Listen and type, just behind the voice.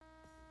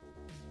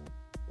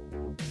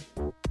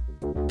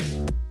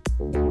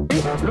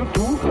We're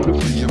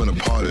giving a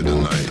party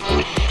tonight.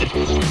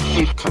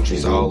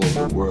 Countries all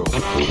over the world.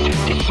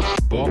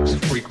 Box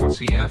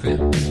Frequency FM.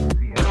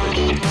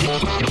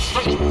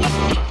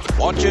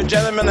 Won't you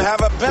gentlemen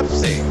have a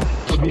Pepsi?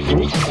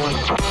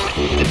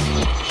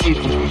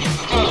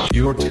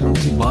 You're tuned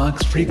to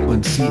Box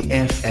Frequency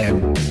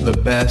FM,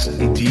 the best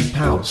in deep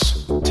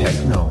house,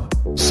 techno,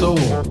 soul,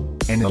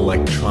 and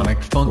electronic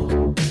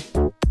funk.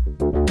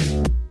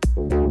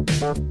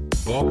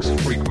 Box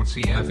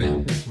Frequency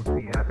FM.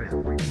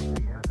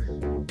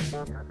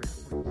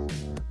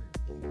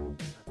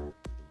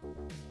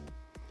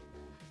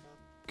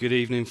 Good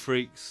evening,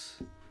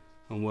 freaks,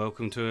 and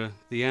welcome to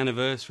the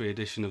anniversary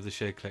edition of the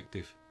Shed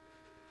Collective.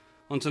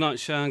 On tonight's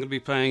show, I'm going to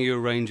be playing you a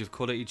range of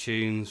quality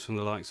tunes from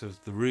the likes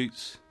of The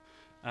Roots,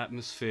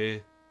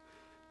 Atmosphere,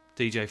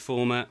 DJ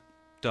Format,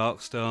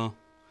 Darkstar,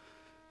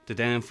 The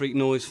Damn Freak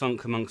Noise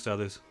Funk, amongst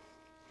others.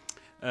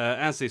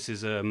 As this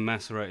is a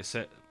macerated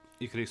set,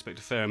 you can expect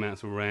a fair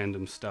amount of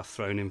random stuff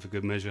thrown in for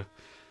good measure.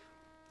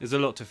 There's a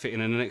lot to fit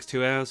in the next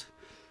 2 hours,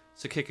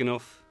 so kicking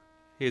off,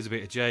 here's a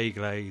bit of Jay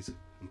Glaze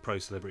and Pro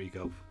Celebrity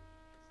Golf.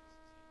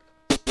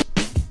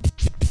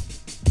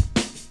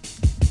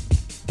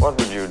 What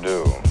would you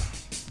do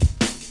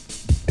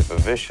if a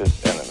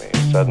vicious enemy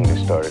suddenly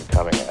started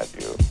coming at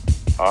you,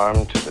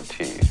 armed to the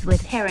teeth,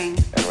 with herring,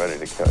 and ready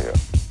to kill you?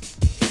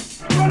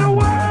 Run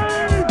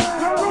away!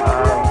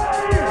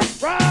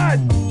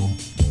 Run!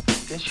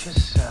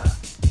 Vicious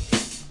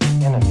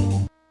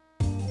enemy,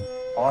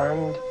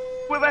 armed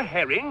with a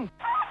herring,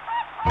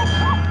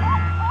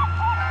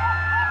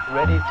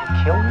 ready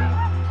to kill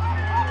me?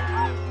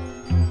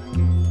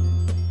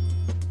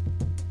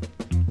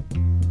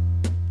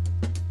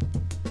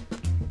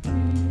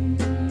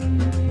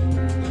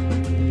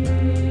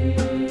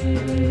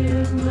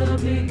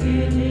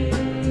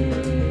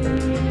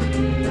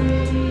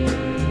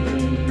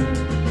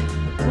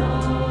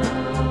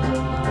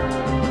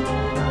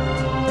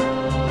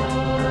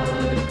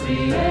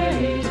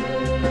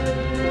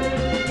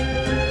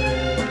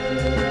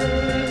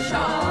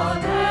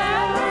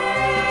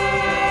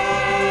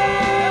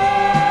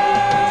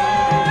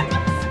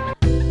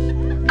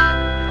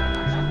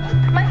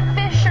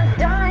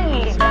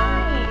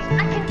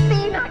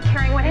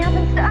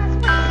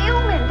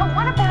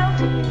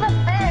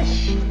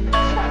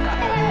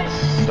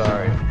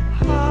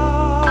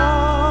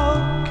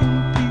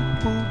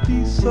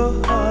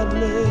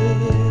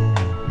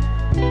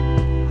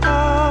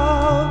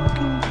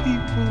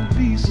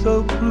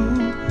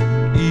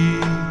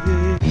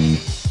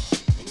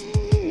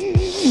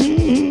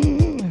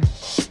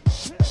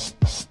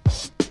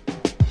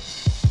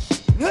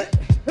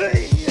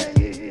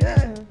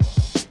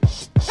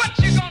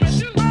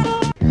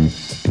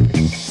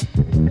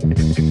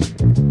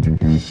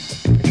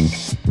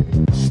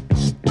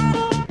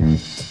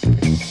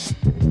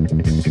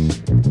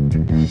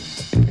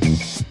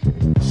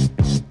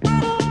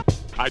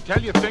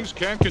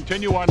 Can't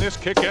continue on this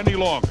kick any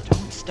longer.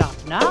 Don't stop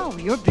now.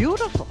 You're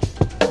beautiful.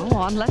 Go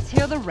on, let's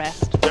hear the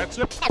rest. That's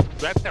it.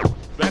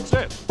 That's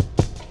it.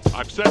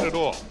 I've said it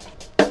all.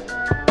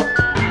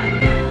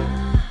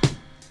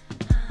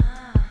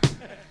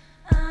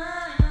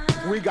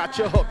 We got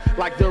your hook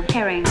like the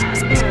herring.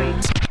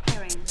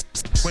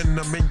 When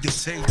I'm in your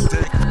tape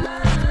deck,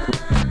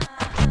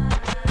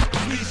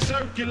 we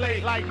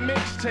circulate like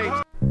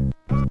mixtapes.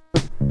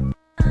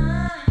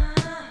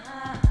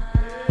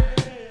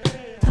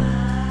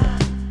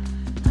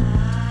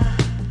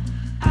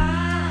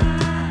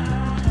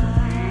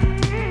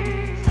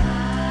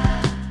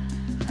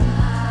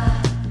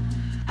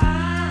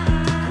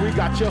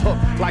 Got your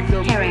hook like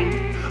the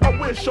herring. I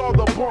wish all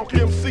the punk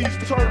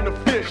MCs turn to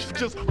fish.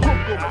 Just hook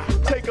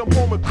them, take them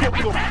home and cook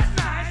them.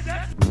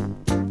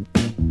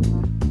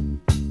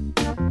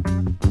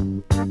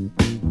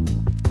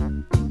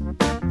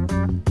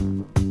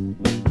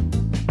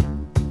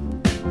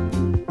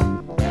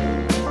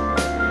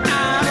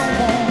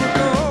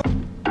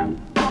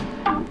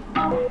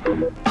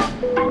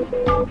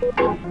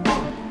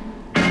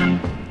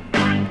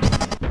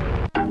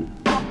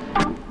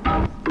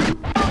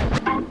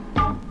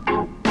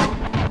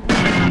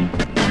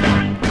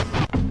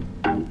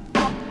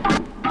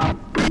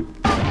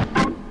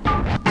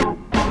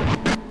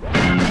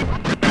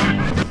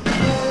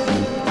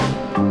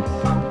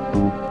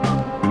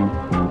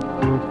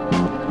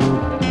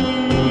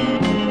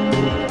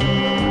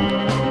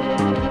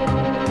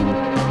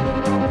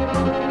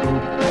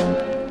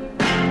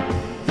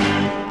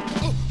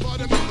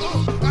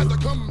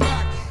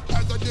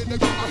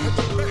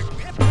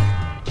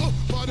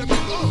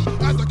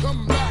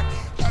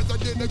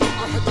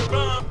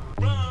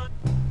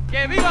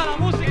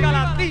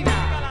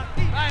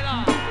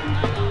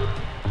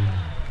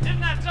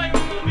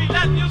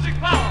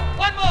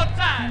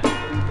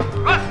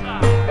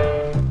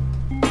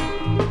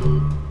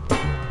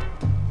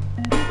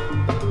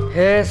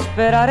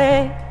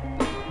 Esperaré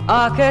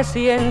a que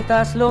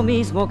sientas lo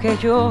mismo que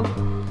yo,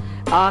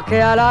 a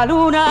que a la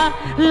luna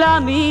la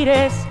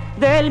mires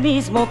del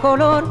mismo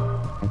color.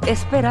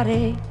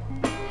 Esperaré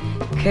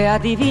que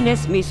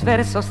adivines mis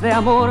versos de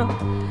amor,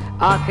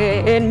 a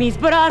que en mis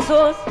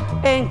brazos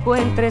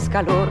encuentres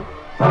calor.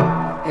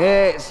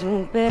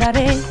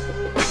 Esperaré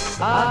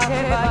a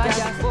que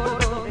vayas por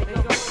donde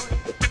yo.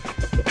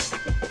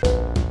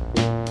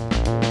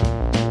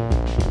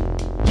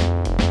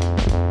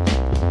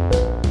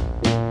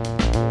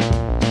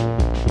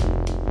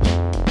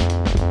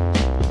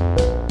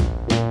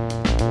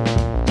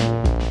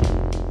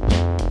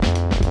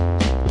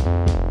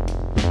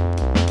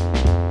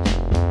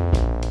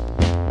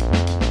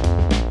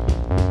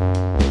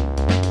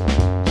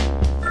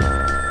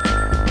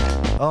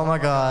 Oh my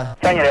god.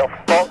 Turn you little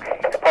fuck.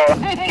 It's Paul.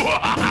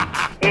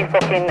 You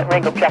fucking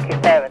ring up Jackie's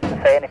parents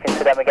and say anything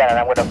to them again and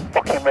I'm gonna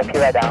fucking rip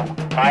your head out.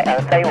 Right, and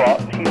I'll tell you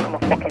what, you come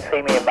and fucking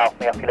see me and mouth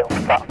me off, you little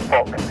fat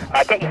fuck.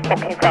 Right, get your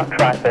fucking facts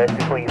right first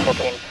before you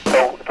fucking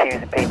go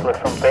accusing people of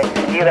something.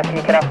 You reckon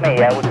you can have me,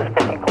 yeah? We'll just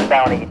fucking come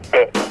down and eat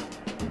dick.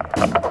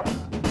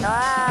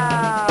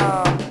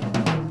 Wow.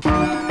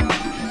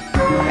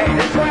 Hey,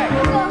 this way.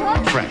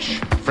 Fresh.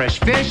 Fresh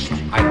fish.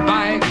 I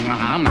buy it.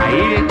 I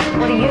eat it.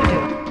 What do you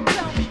do?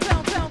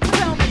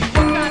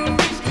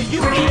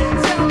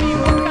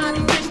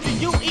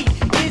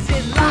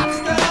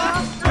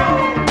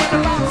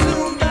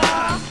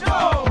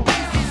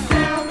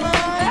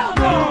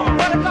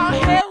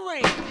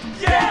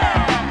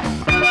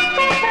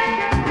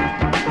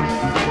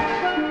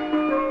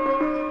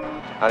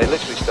 And it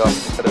literally started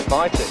instead of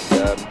fighting.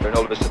 And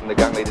all of a sudden the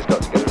gang leaders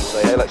got together and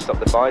say, hey, let's stop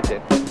the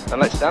fighting and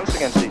let's dance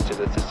against each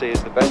other to see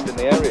who's the best in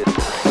the area.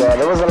 Yeah,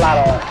 there was a lot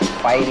of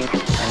fighting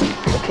and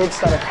the kids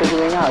started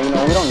figuring out, we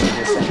don't need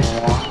this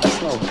anymore.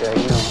 That's no good,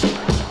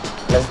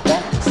 Let's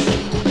dance.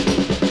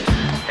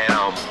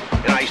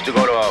 And I used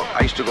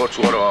to go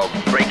to a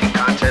breaking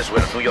contest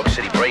with New York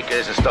City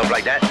Breakers and stuff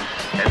like that.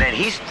 And then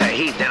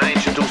then I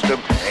introduced him,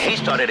 and he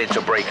started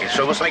into breaking.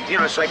 So it's like,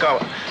 it's like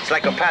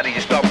a pattern.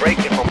 You start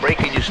breaking, from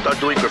breaking, you start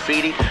doing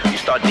graffiti, you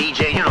start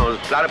DJing.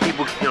 A lot of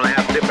people,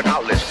 have different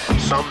outlets.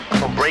 Some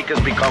from breakers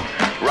become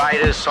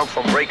writers, some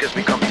from breakers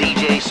become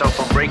DJs, some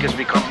from breakers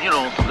become,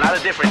 a lot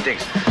of different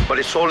things. But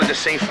it's all in the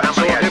same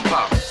family as hip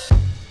hop.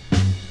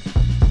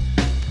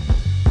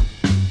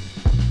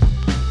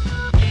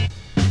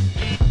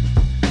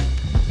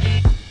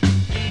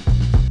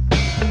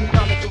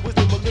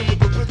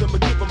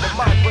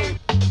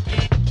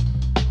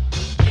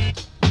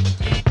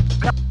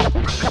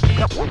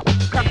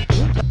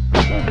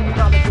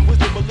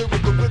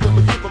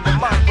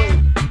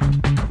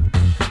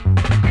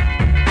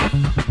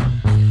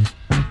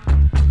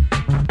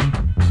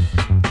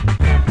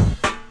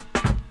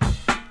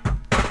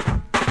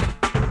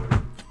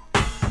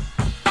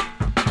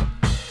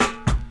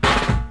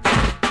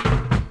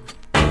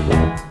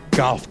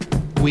 Golf.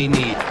 We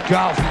need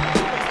golf.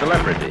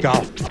 Celebrity.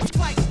 Golf.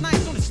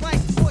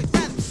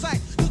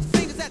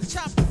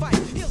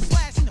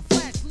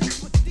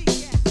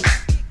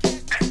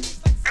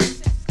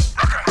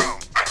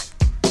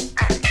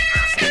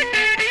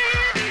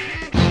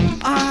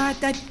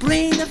 That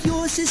brain of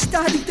yours is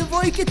starting to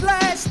work at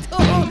last.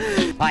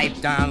 Oh.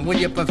 Pipe down, will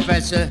you,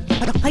 Professor?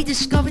 I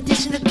discovered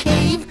this in a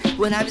cave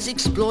when I was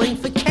exploring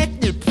for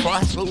catnip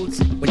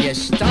fossils. Will you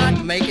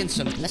start making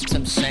some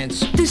sense?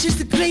 This is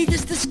the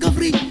greatest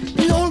discovery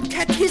in all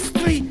cat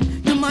history.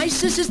 The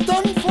Mises is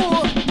done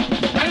for.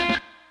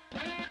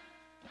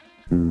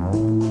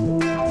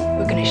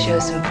 We're gonna show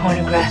some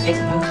pornographic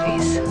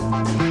movies.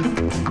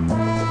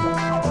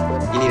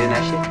 You need an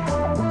shit?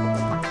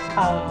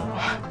 Oh.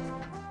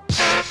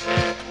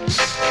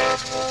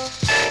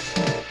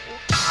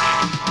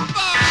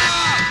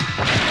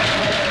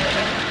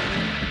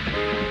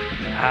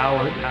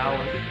 Howard.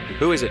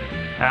 Who is it?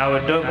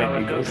 Howard, don't make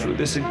me go through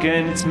this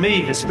again. It's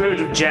me, the spirit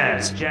of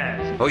jazz.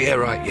 Oh, yeah,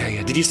 right.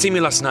 Yeah. Did you see me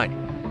last night?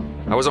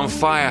 I was on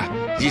fire.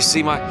 Did you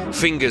see my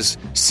fingers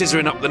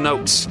scissoring up the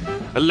notes?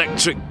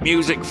 Electric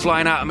music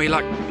flying out of me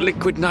like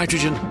liquid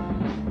nitrogen.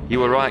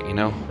 You were right,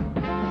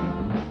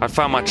 I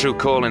found my true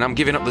calling. I'm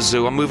giving up the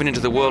zoo. I'm moving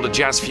into the world of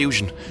jazz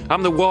fusion.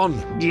 I'm the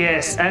one.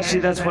 Yes, actually,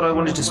 that's what I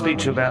wanted to speak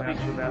to you about.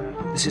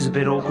 This is a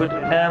bit awkward.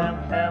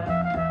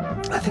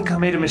 I think I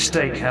made a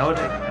mistake, Howard.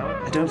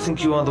 I don't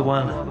think you are the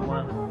one.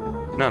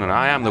 No,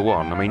 I am the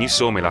one. I mean, you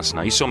saw me last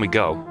night. You saw me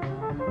go.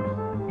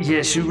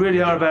 Yes, you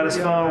really are about as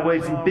far away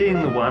from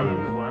being the one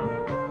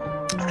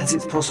as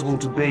it's possible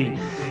to be.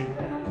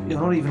 You're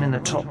not even in the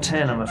top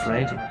 10, I'm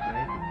afraid.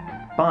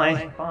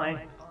 Bye.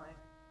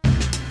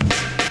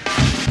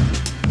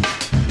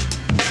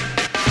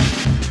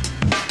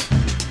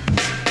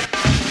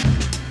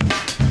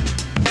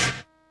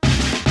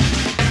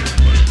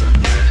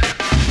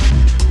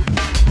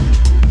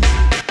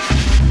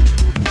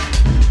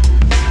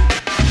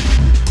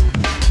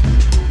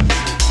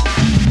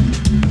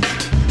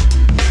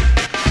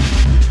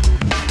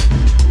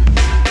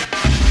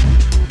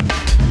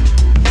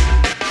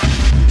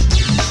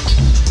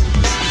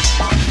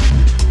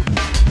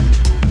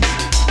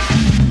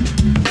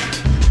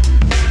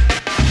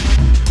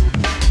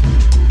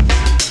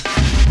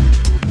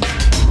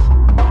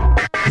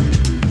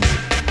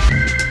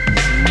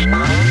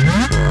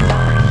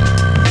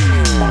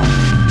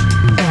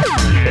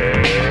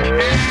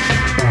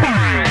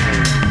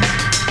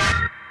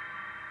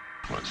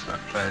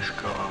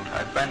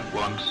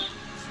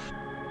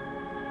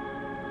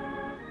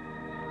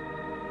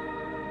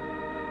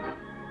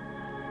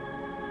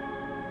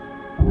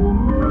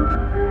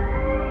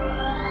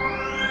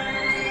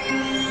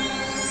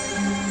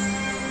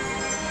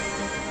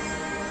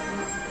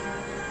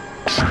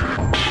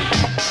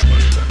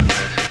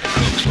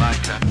 Looks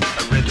like a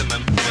rhythm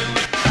and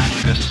blues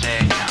banger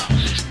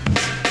steakhouse.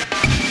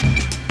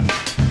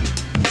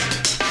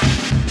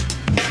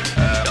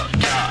 Got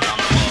tartan on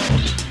the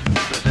walls,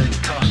 but it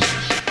costs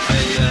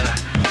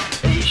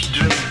each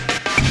drink.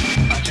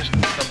 I just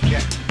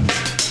object.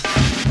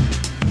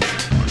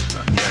 What's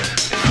that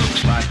place? It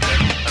looks like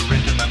a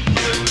rhythm and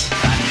blues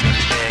banger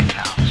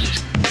steakhouse.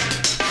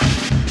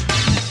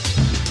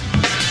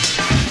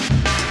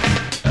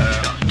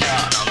 Got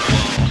tartan on the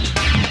walls,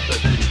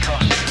 but it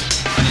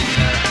costs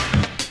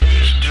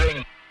each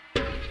drink.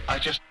 I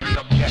just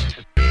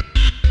objected.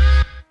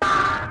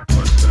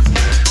 What's that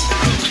place? It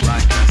looks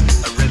like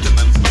a rhythm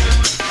and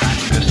blues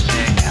banger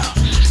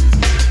steakhouse.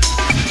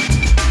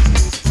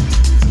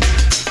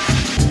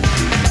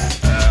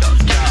 Got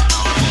tartan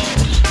on the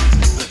walls,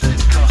 but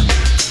it costs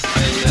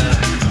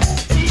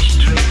each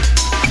drink.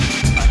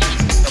 I just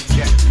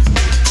objected.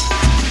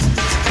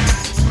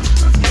 What's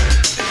that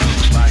place? It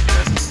looks like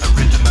a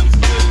rhythm and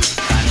blues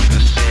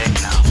banger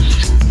steakhouse.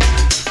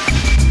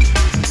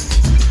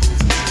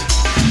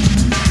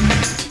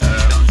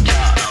 Got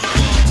tartan on the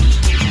walls,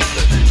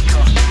 but it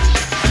costs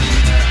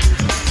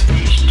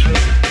each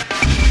drink.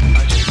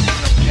 I just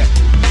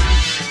objected.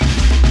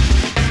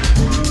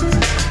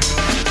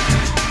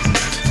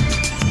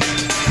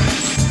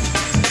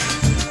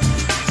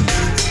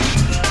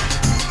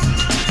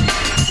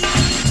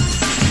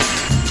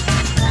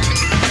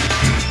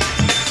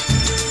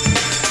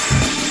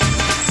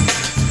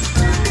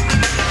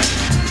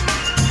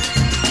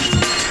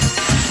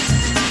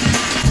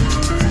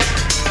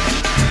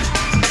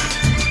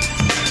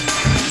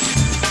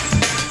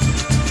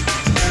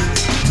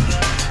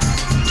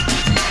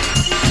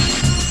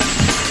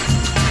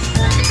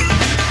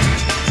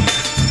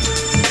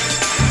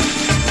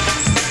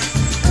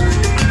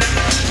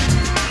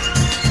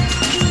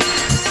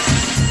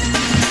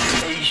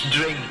 Each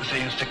drink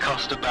seems to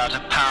cost about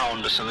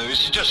 £1 or something.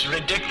 It's just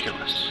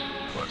ridiculous.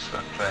 What's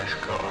that place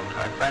called?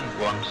 I went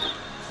once.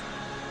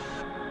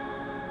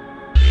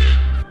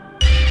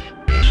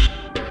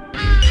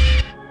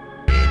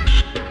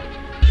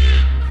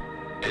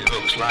 It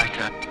looks like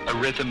a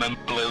rhythm and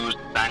blues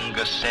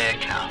banger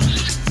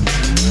steakhouse.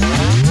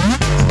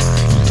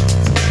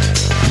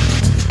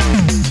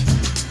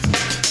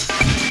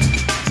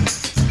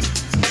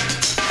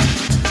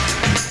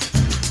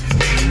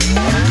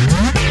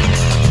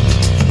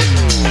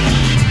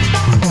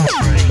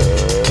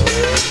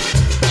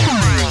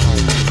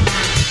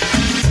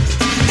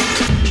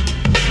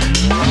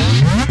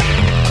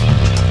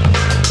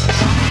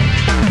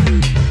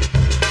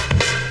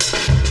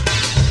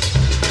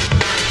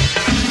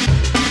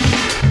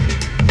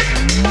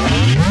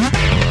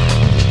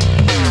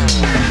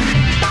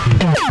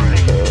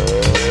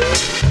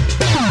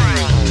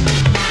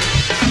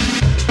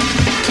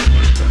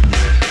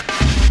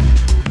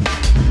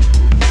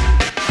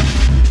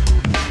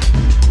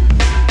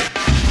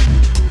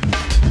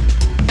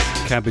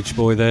 Cabbage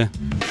Boy there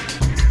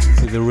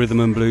with the Rhythm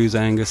and Blues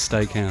Angus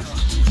Steakhouse.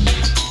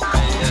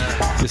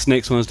 This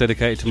next one's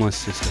dedicated to my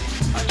sister.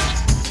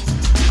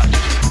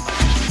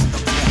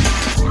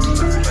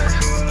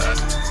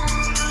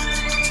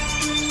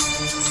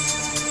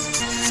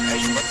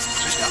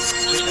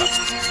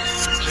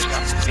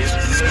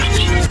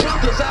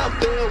 Brothers out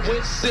there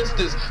with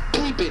sisters,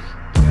 keep it.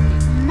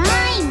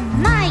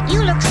 My,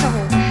 you look so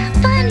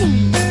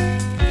funny.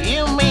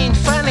 You mean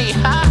funny,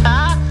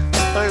 ha-ha?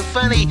 Or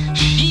funny,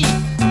 she?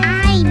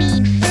 I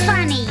mean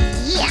funny,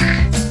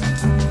 yeah.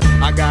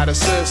 I got a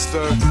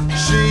sister,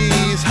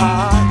 she's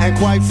hot, and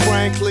quite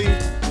frankly,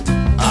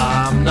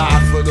 I'm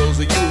not. For those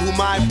of you who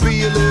might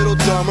be a little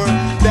dumber,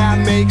 that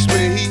makes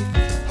me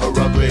her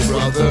ugly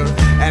brother.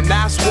 And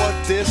that's what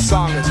this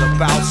song is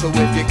about. So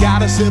if you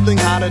got a sibling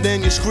hotter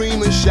than you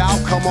scream and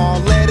shout, come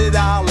on, let it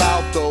all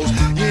out. Those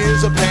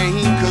years of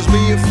pain, cause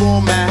me and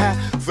Format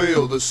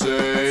feel the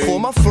same. For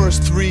my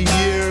first 3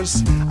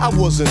 years, I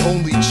was an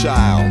only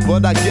child,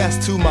 but I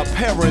guess to my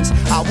parents,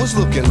 I was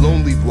looking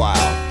lonely wild.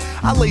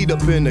 I laid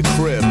up in the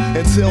crib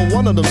until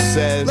one of them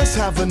said, let's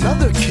have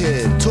another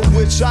kid. To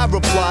which I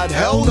replied,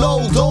 hell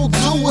no, don't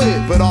do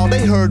it. But all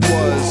they heard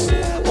was,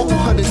 oh,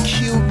 what a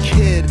cute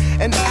kid.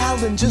 And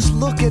Alan, just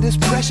look at his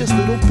precious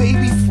little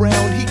baby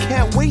frown. He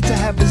can't wait to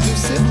have his new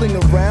sibling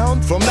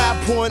around. From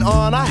that point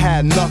on, I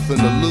had nothing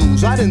to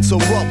lose. I'd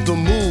interrupt the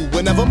mood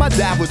whenever my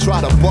dad would try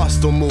to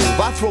bust a move.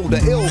 I'd throw the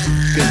ill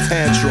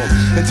tantrum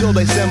until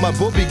they send my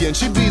book again.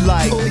 She'd be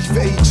like, oh,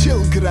 very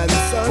chill,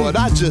 grandson. But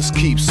I just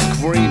keep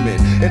screaming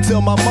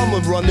until my mama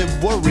running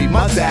worried.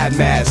 My dad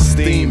mad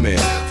steaming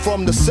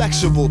from the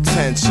sexual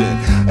tension.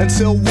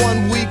 Until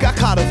one week I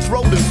caught a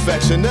throat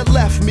infection that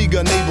left me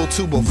unable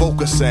to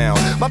evoke a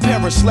sound. My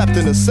parents slept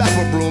in a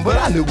separate room, but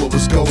I knew what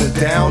was going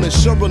down. And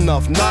sure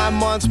enough, 9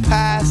 months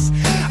passed.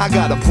 I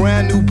got a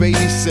brand new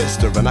baby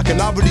sister, and I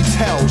can already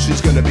tell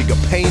she's gonna be a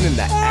pain in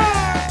the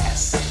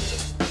ass.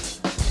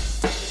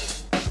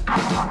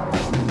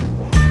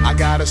 I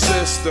got a sister.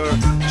 sister,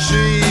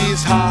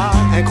 she's hot,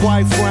 and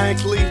quite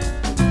frankly,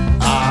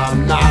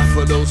 I'm not.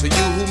 For those of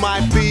you who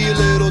might be a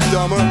little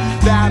dumber,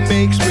 that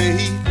makes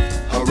me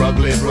her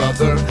ugly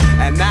brother.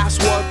 And that's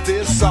what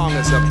this song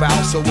is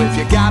about. So if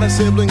you got a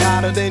sibling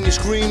hotter than you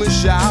scream and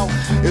shout,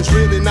 it's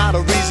really not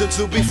a reason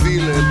to be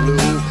feeling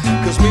blue,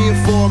 cause me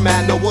and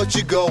Format know what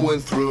you're going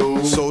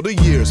through. So the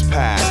years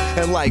pass,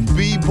 and like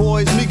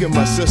B-boys, me and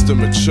my sister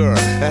mature.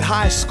 At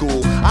high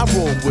school, I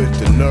rolled with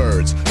the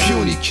nerds,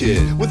 puny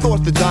kid with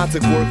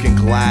orthodontic working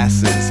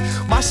glasses.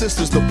 My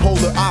sister's the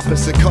polar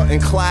opposite,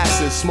 cutting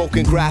classes,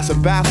 smoking grass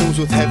in bathrooms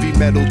with heavy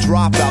metal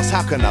dropouts.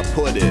 How can I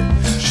put it?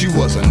 She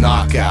was a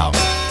knockout.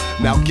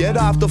 Now get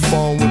off the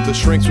phone with the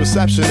shrink's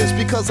receptionist,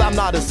 because I'm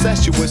not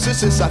incestuous.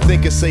 It's just I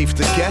think it's safe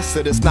to guess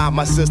that it's not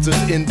my sister's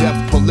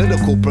in-depth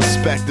political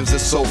perspectives.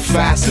 It's so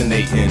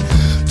fascinating.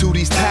 To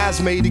these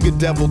Tasmanian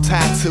devil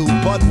tattoo,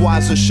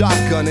 Budweiser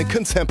shotgun, and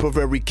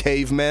contemporary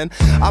cavemen.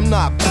 I'm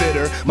not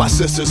bitter, my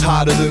sister's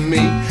hotter than me.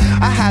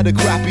 I had a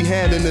crappy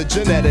hand in the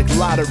genetic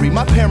lottery.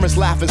 My parents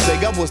laugh and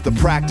say I was the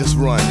practice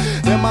run.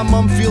 Then my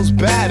mom feels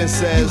bad and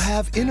says, you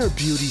have inner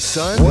beauty,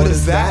 son. What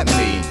does that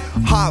mean?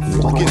 Hot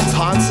fucking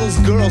tonsils?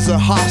 Girls are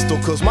hostile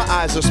cause my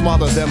eyes are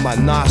smaller than my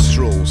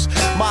nostrils.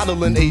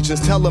 Modeling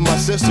agents telling my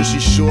sister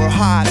she's sure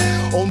hot.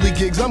 Only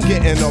gigs I'm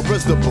getting are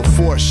as the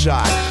before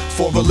shot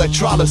for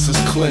electrolysis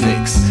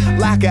clinics.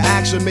 Lack of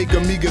action make a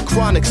meager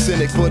chronic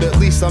cynic, but at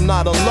least I'm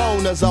not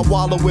alone as I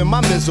wallow in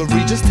my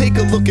misery. Just take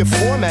a look at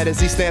Format as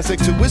he stands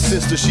next to his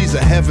sister. She's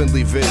a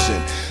heavenly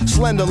vision,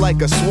 slender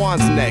like a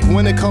swan's neck.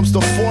 When it comes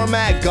to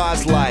Format,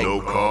 God's like,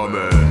 no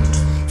comment.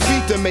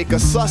 Feet that make a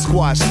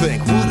Sasquatch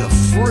think, what a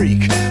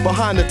freak.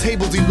 Behind the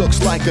tables he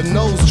looks like a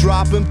nose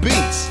dropping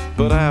beats.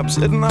 But Abs,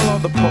 isn't that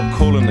like the pot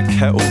calling the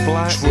kettle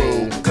black?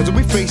 True, cause when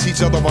we face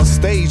each other on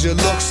stage, it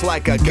looks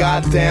like a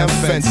goddamn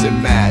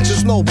fencing match.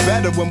 It's no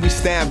better when we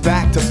stand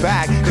back to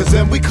back, cause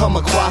then we come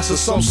across as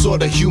some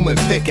sort of human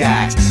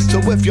pickaxe. So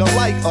if you're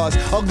like us,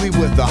 ugly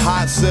with a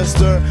hot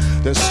sister,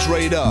 then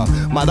straight up,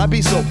 might I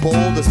be so bold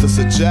as to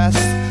suggest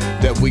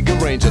that we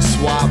could arrange a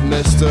swap,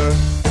 mister?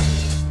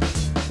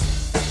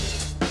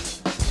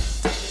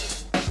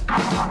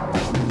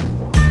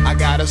 I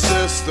got a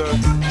sister,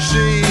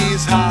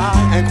 she's hot,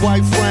 and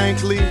quite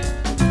frankly,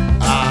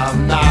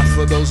 I'm not.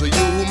 For those of you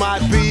who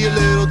might be a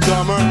little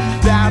dumber,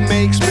 that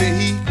makes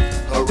me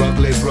her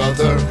ugly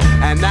brother.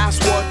 And that's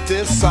what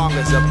this song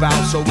is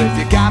about. So if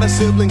you got a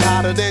sibling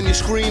hotter than you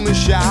scream and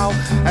shout,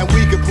 and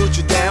we can put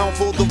you down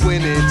for the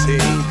winning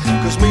team,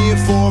 cause me and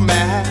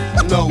Format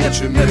know what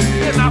you mean.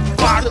 Get our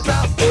partners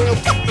out there.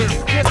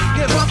 Get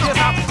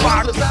our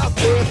partners out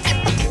there.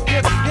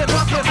 Get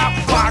our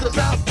partners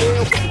out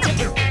there.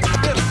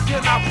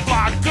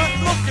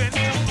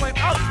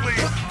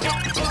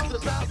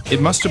 It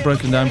must have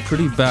broken down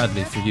pretty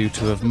badly for you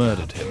to have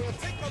murdered him.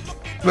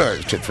 Well,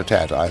 it's tit for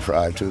tat, eye for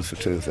eye, tooth for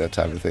tooth, that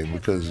type of thing,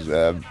 because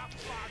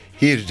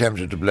he had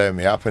attempted to blow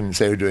me up, and in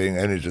so doing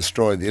only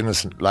destroyed the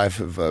innocent life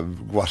of a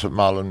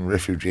Guatemalan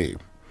refugee.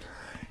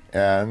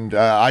 And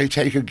I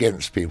take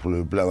against people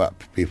who blow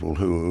up people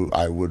who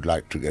I would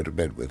like to go to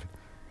bed with.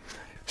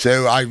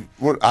 So I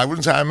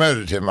wouldn't say I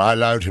murdered him, I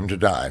allowed him to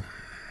die.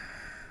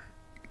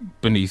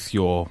 Beneath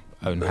your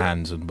own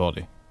hands and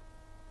body?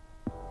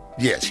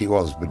 Yes, he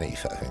was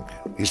beneath, I think.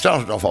 He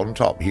started off on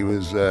top. He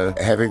was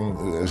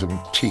having some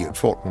tea at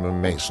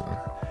Fortnum & Mason.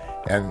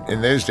 And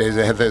in those days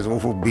they had those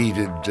awful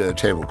beaded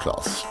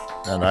tablecloths.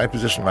 And I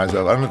positioned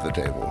myself under the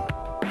table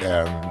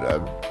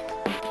and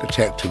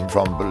attacked him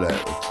from below.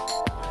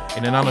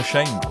 In an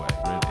unashamed way,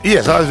 really?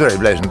 Yes, I was very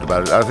blatant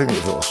about it. I think it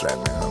was all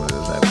standing. There's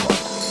no point.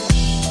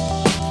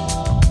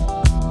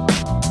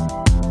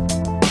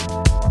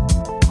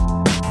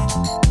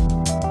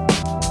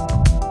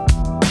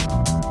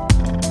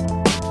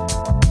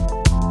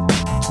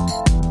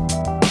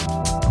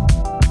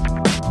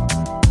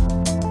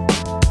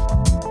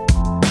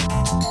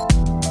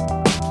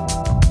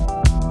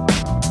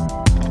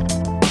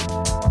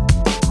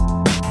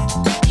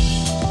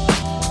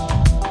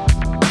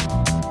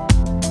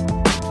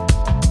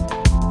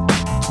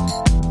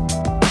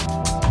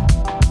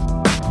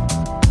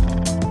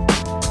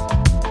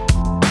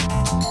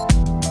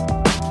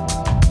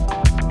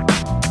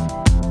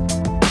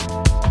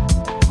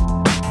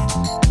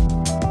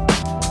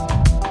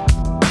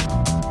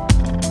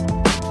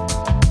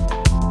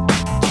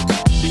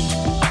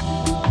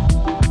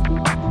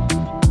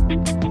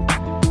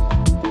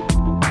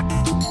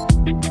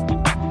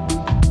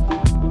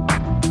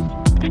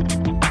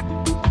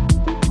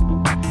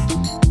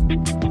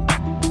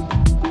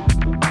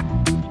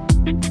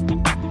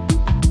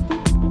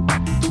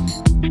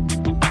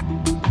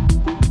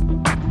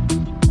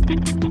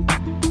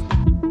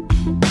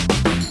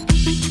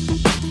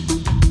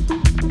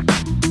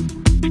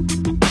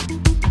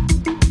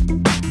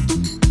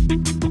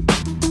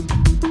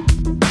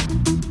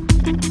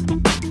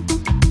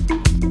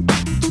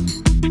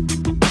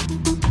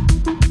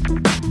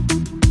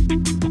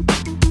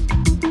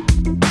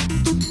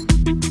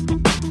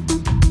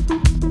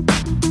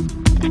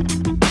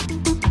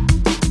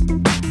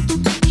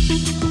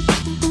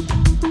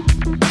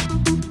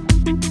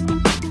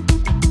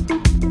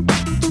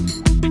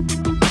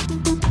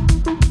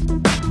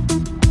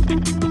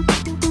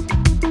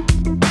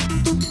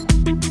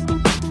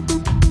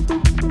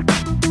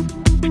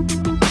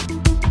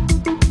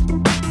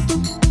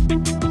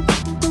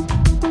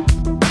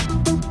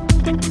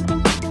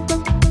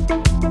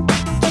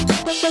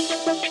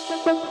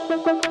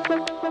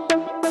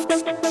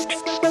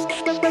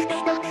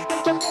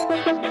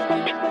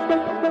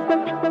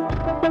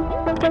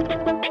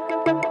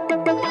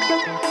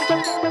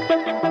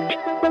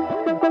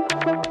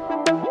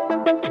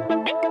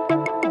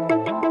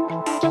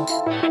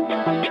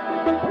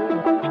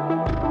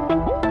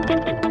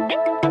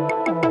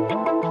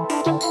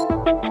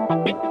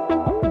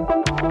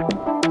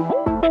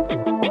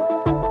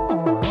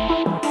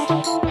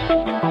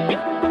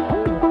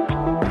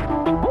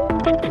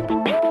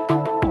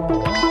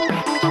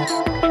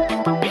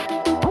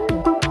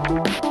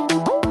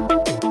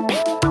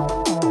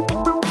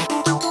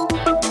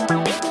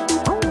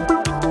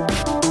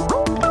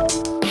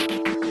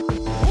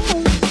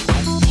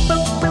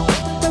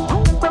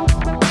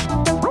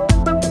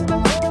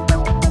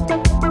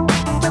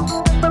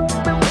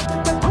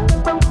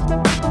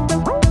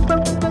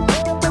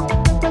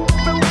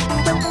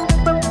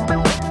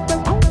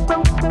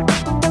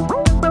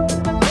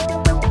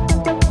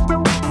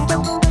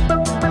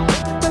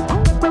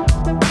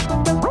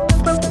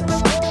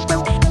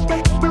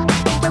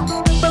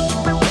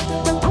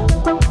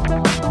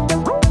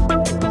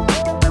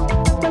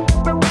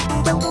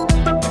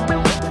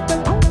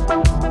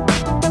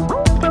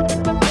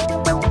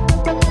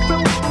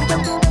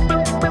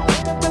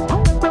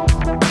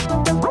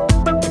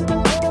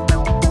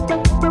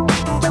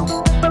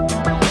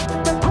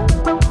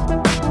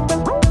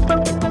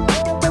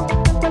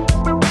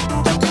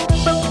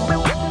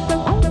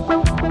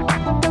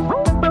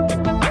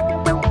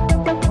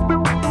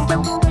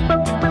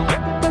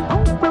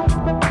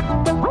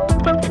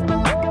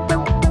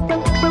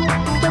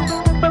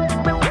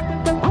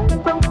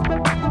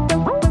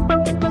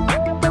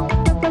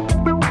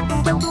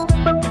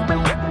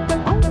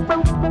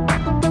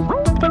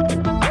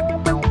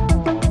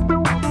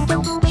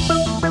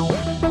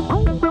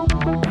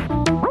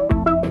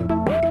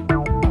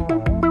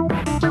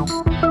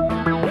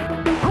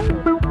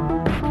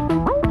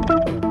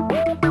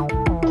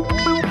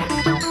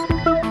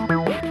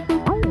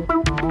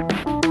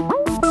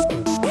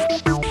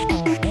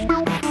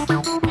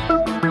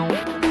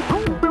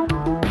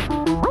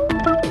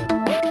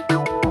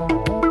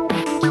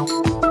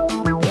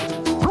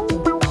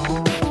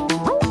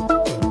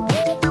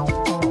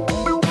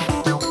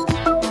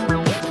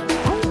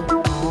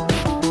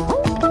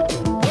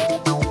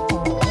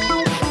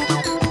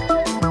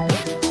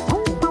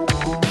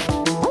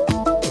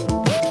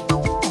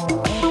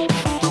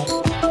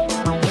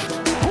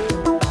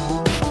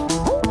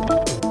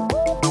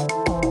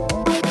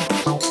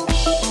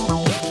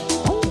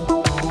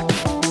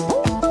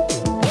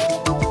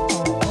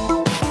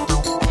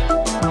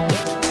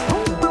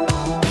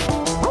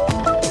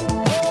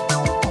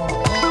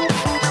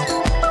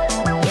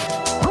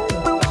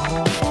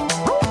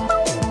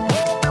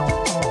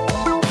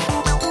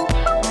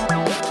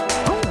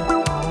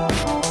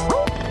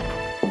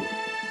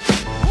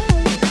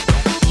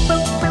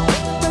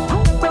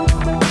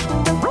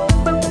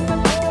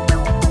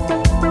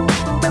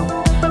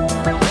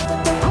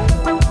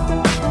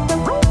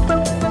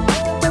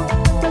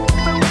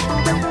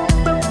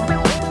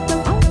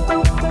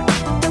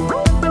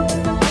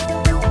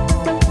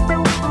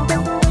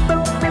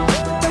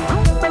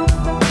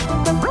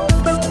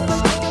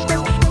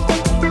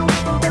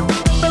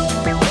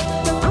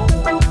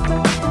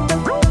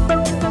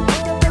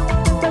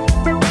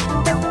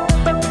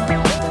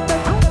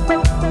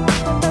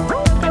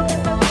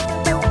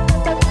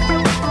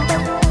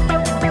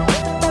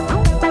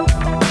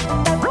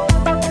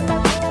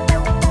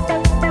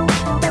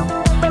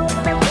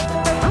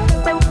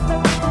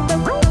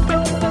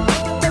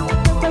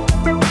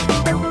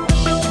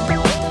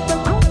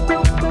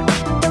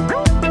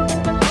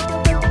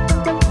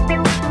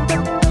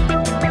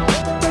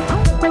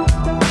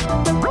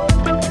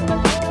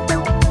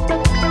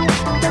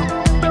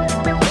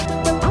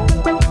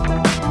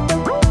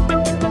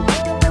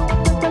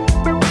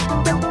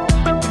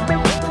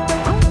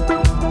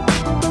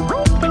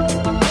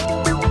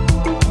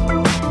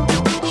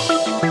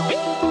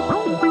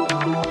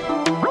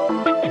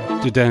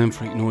 Damn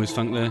freak noise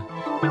funk there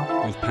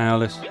with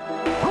Powerless.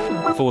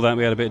 Before that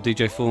we had a bit of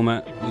DJ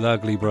Format with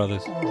Ugly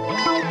Brothers.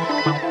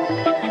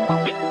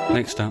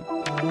 Next up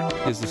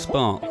is The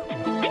Spark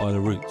by The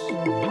Roots.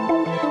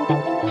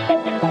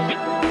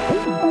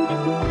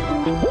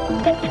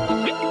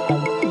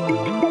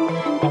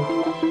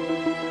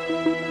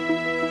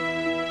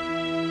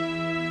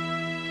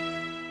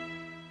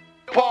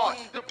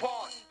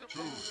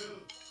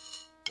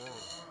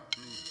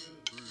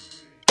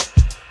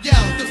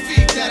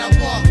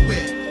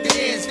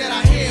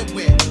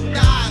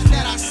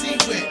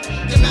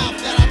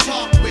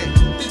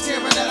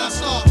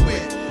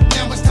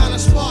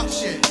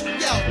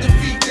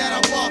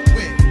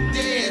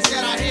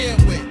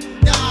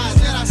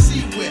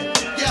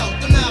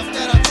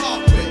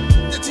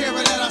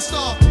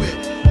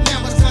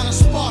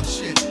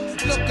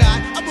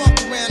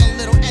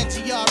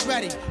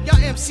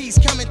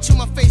 MCs coming to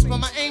my face, but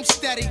my aim's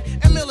steady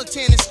and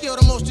militant and still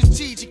the most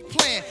strategic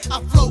plan. I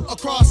float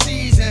across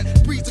seas and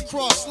breathe the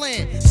across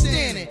land,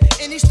 standing,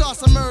 and he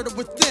starts a murder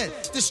within.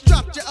 The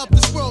structure of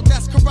this world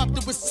that's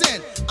corrupted with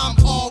sin. I'm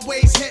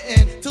always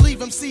hitting to leave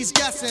MCs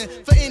guessing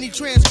for any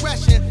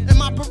transgression. In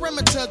my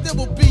perimeter, there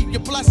will be your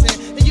blessing,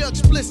 and you're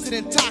explicit,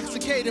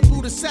 intoxicated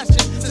through the session.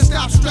 So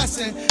stop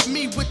stressing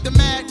me with the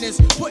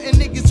madness, putting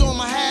niggas on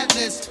my hat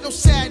list. No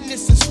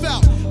sadness is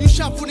felt. You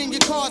shuffled in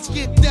your cards,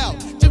 get dealt.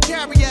 Jim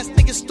Carrey ass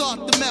niggas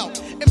start to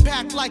melt.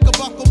 Impact like a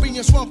buckle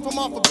being swung from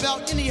off a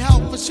belt. Any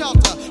help for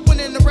shelter when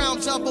in the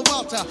realms of a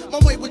welter. My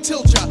way would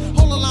tilt ya.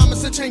 Whole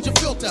alignments and change your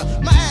filter.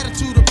 My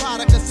attitude a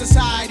product of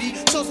society.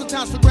 So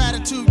sometimes for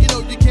gratitude, you know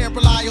you can't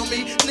rely on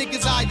me.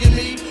 Niggas eyeing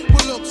me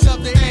with looks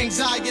of their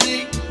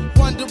anxiety.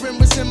 Wondering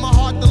what's in my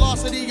heart, the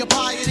loss of the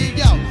piety.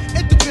 Yo,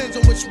 it depends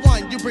on which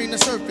one you bring to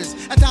surface.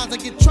 At times I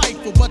get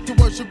trifle, but to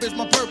worship is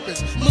my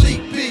purpose.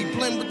 Malik B,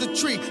 blend with the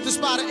tree, to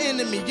spot an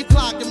enemy. You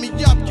clogging me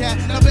up, cat,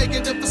 now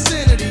making the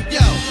vicinity.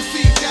 Yo, the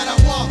feet that I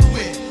walk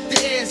with, the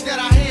ears that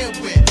I hear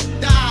with,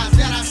 the eyes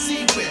that I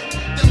see with,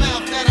 the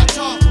mouth that I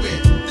talk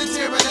with, the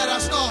terror that I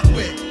stalk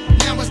with.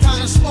 Now it's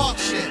time to spark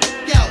shit.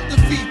 Yo, the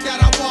feet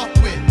that I walk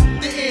with,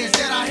 the ears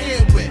that I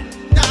hear with,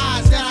 the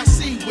eyes that I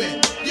see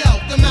with, yo,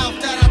 the mouth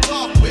that I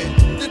talk with,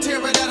 the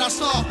terror that I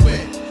stalk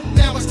with.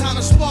 Now it's time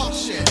to spark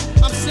shit.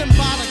 I'm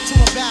symbolic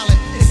to a ballad.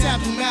 It's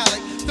Abdul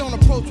Malik. Don't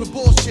approach with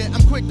bullshit.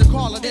 I'm quick to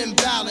call it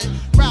invalid.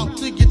 Route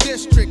through your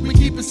district. We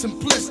keep it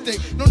simplistic.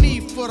 No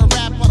need for the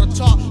rap or the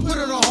talk. Put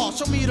it on hard.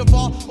 Show me the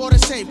ball or the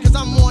safe. Cause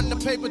I'm on the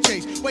paper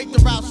chase. Wait, the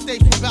route stays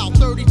from about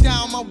 30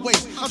 down my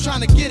waist. I'm trying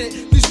to get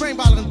it. These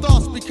rainbow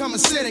thoughts become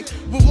acidic.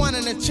 With one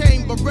in the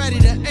chamber ready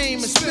to aim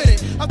and spit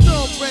it. I'm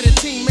thoroughbred a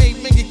teammate.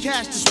 Make it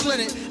cash to split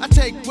it. I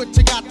take what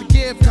you got to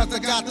give. Cause I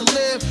got to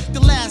live. The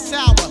last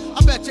hour.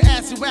 I bet your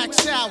ass you act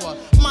sour.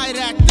 Might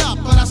act up,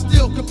 but I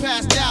still can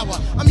pass the hour.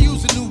 I'm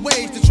using new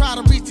ways to try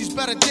to reach these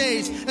better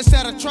days.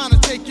 Instead of trying to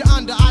take you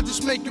under, I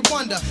just make you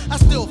wonder. I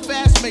still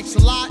fast, makes a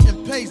lot,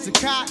 and pays the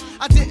cot.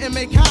 I didn't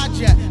make hot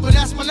yet, but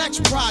that's my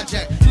next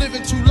project.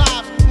 Living two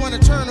lives, wanna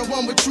turn to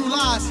one with true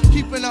lies.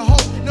 Keeping a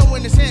hope,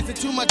 knowing it's answer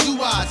to my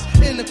do eyes.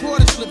 In the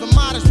quarters, living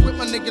modest with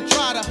my nigga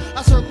Trotter.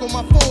 I circle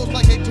my foes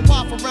like they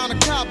tawaf around the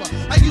Kaaba.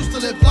 I used to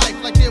live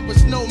life like there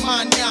was no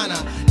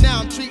mañana. Now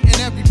I'm treating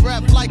every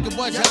breath like it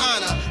was your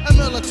honor. A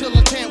military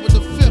with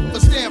the fifth,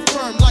 but stand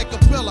firm like a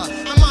pillar.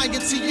 I'm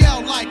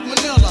INTL like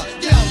Manila.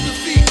 Yo, the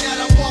feet that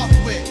I walk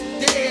with,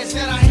 the ears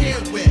that I hear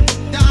with,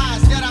 the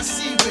eyes that I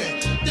see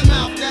with, the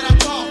mouth that I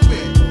talk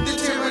with, the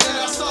terror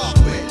that I stalk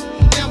with.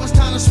 Now it's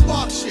time to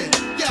spark shit.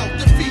 Yo,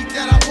 the feet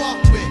that I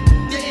walk with,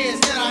 the ears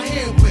that I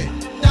hear with,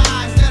 the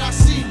eyes that I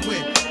see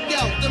with,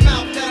 yo, the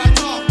mouth that I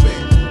talk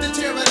with, the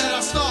terror that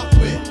I stalk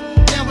with.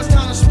 Now it's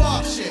time to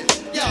spark shit.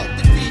 Yo,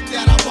 the feet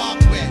that I walk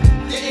with,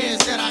 the ears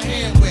that I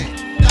hear with,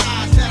 the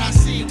eyes that I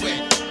see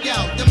with, yo,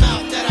 the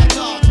mouth that I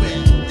talk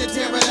with, the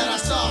terror that I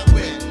stalk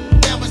with.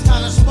 Now it's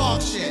time to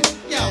spark shit.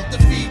 Yo, the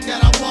feet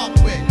that I walk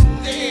with,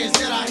 the ears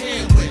that I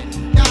hear with,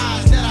 the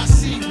eyes that I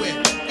see with,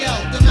 yo,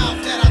 the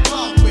mouth that I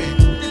talk with,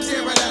 the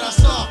terror that I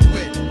stalk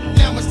with.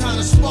 Now it's time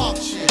to spark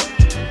shit.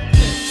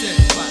 This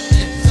is what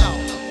it's all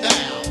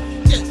about.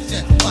 This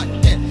is what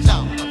it's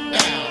all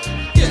about.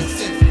 This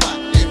is what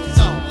it's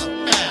all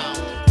about.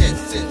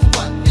 This is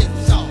what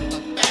it's all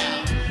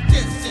about.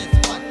 This is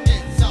what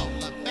it's all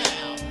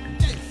about.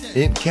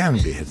 It can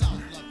be hidden.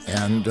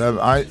 And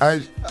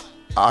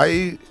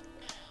I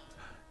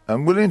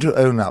am willing to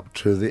own up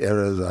to the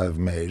errors I've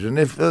made. And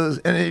if there's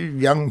any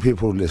young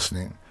people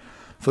listening,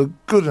 for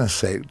goodness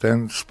sake,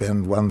 don't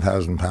spend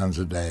 £1,000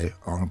 a day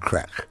on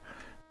crack.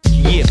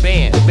 Yeah,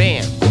 bam,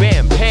 bam,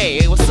 bam,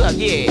 hey, what's up,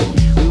 yeah.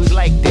 We was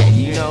like that,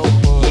 you know?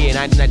 Yeah, and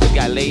I just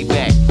got laid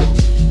back.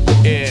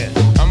 Yeah,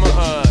 I'ma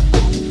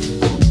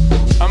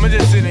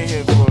just sit in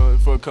here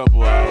for a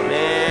couple hours.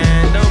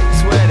 Man, don't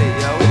sweat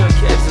it, yo. We gonna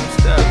catch some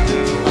stuff,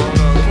 dude. Hold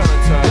on, I'm kinda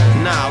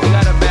tired. Nah, we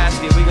got a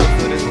basket. We gonna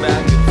fill this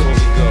basket before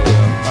we go,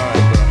 yo.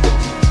 Alright, bro.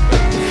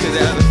 Cause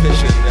that other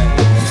fish is back.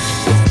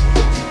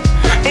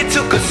 It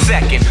took a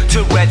second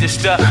to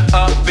register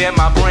up in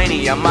my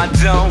brainium, my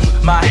dome,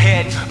 my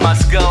head, my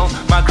skull,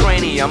 my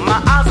cranium.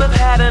 My eyes have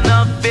had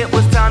enough, it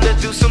was time to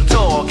do some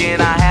talking.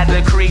 I had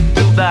to creep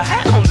through the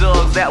hound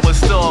dogs that was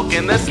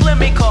stalking. The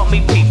Slimmy caught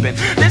me peeping.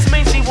 This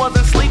means she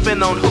wasn't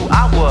sleeping on who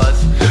I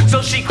was.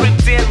 So she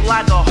creeped in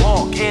like a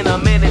hawk. In a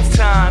minute's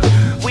time,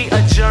 we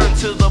adjourned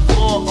to the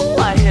floor. Oh,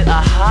 I hit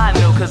a high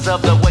note cause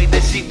of the way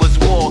that she was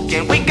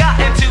walking. We got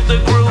into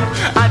the groove,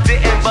 I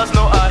didn't bust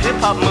no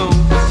hip-hop moves.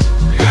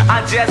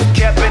 I just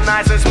kept it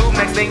nice and smooth.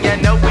 Next thing you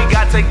know, we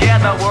got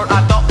together. Word,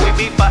 I thought we'd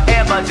be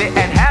forever.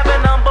 Didn't have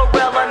an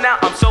umbrella. Now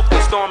I'm soaked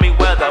in stormy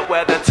weather.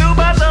 Whether two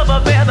birds of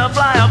a feather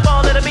fly or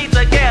fall to the beat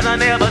together.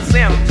 Never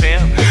simp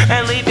him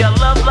and leave your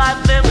love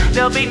life limp.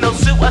 There'll be no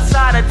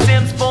suicide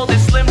attempts for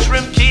this slim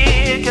trim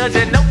kid. Cause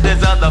you know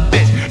there's other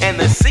fish in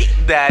the sea,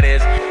 that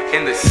is.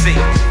 In the sea,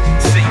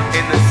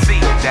 in the sea,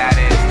 that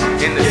is.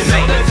 In the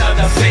sea, there's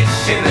other fish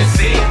in the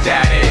sea,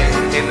 that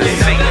is. In the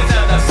sea, there's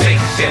other fish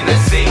in the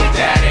sea,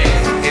 that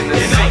is. In the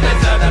sea,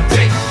 there's other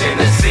fish in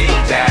the sea,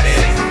 that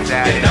is.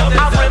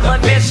 I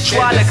reminisce,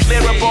 try to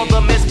clear up all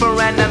the myths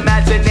for an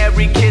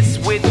imaginary kiss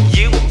with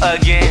you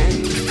again.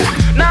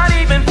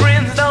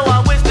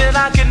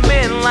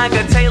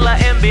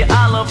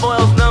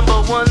 foil's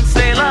 #1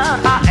 sailor.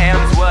 I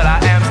am's what I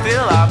am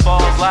still. I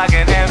falls like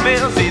an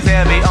anvil. She's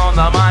heavy on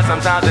the mind.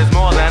 Sometimes it's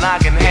more than I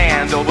can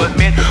handle. But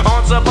men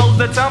aren't supposed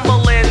to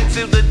tumble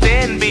into the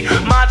den. Be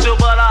macho,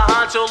 but a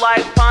honcho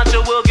like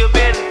Pancho will give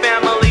in.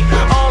 Family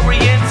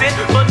oriented,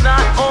 but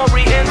not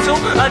oriental.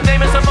 A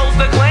dame is supposed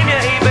to claim you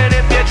even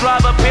if you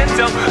drive a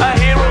Pinto. A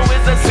hero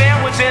is a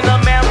sandwich and a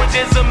manwich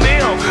is a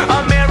meal.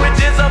 A marriage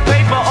is a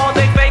paper. Are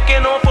they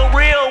faking or for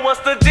real?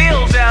 What's the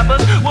deal,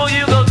 dappers? Will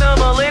you go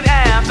tumbling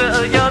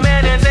after your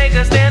man and take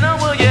a stand, or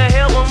will you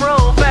help him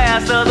roll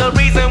faster? The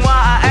reason why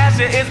I ask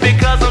you is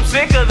because I'm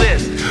sick of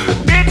this.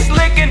 Bitch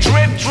licking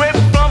drip drip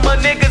from a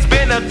nigga's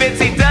benefits.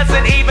 He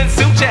doesn't even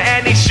suit you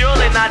and he's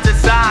surely not your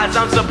size.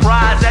 I'm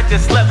surprised that you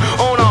slept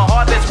on a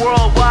heart that's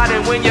worldwide.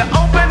 And when you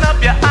open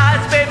up your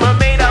eyes, babe,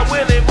 mermaid, I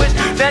really wish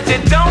that you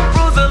don't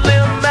bruise a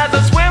limb as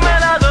a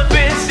swimming other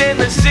fish in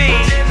the sea.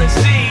 In the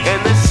sea, in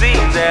the sea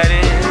that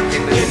is.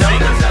 You know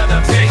there's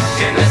other fish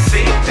in the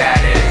sea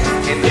that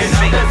is. You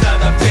know there's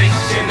other fish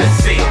in the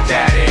sea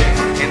that is.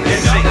 You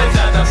know there's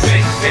other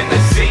fish in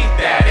the sea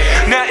that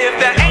is. Now if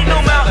there ain't no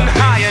mountain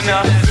high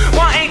enough,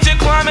 why ain't you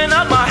climbing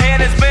up? My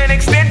hand has been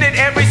extended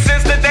ever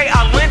since the day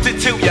I lent it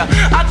to you.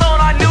 I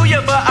thought I knew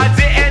you, but I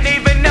didn't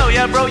even know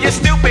you, bro. You're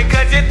stupid,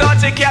 cause you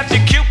thought you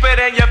captured Cupid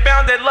and you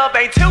found that love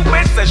ain't two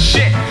bits of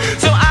shit.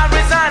 So I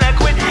resign, I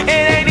quit.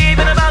 It ain't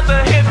even about the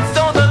hips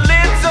or the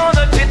lips or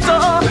the tits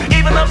or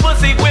even the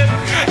pussy whip.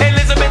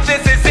 Elizabeth,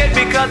 this is it,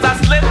 because I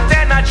slipped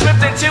and I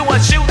tripped into a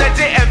shoe that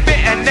didn't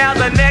fit, and now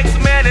the next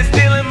man is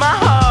stealing my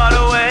heart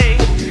away.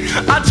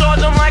 I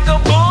charge him like a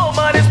bull,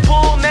 but his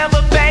pool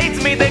never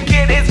fades me. The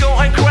kid is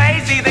going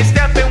crazy. They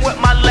stepping with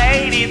my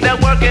lady. They're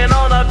working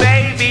on a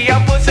baby.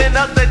 I'm pushing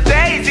up the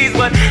daisies,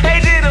 but hey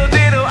diddle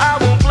diddle, I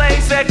won't play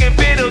second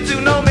fiddle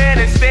to no man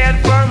and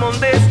stand firm on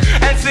this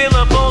and seal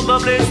up all the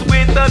bliss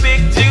with the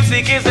big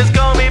juicy kisses.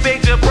 Call me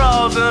Big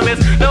Gibraltar.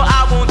 No,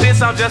 I won't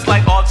diss. I'm just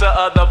like all the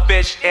other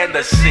fish in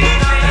the sea.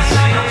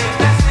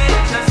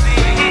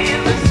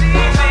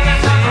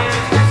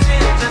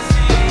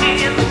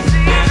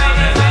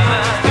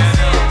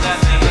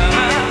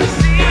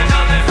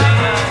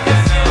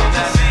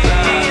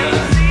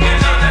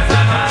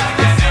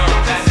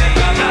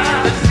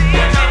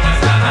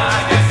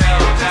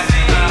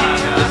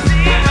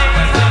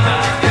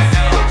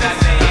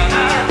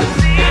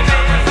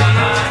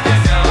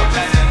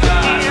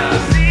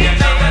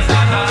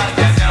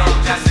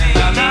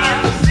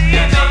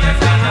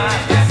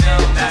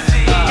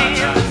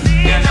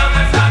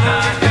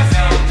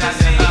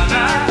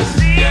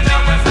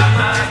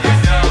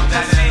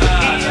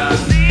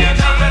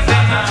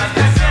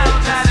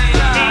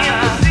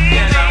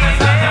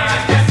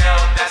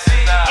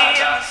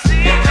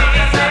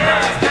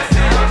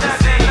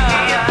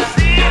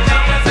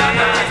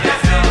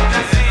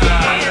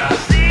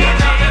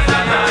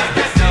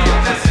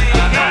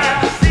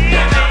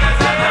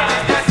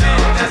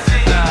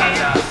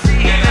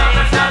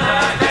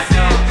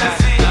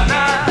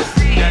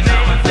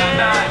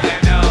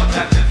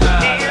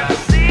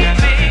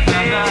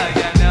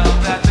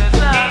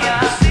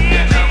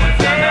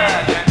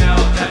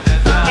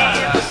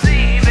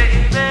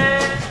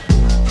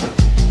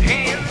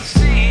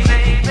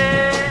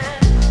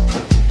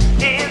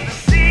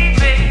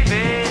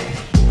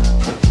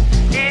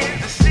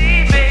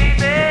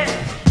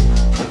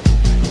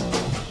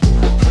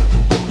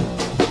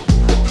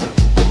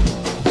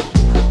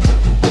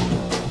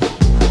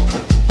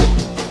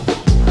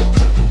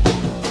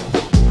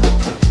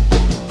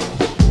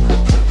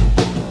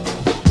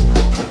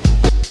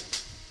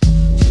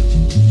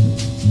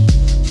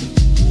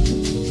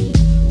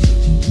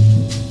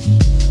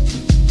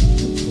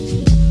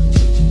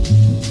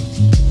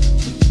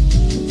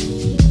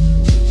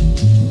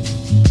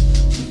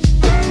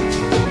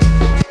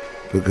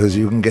 Because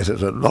you can get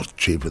it a lot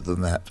cheaper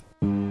than that.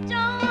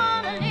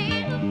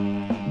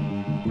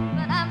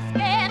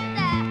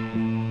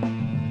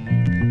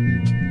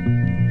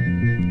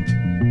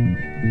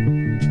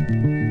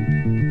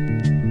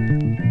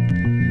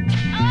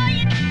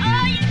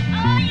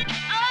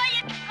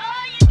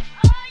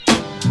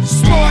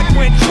 Smart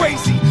went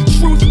crazy,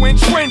 truth went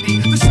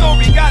trendy. The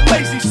story got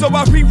lazy, so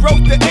I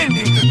rewrote the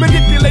ending.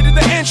 Manipulated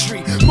the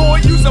entry, more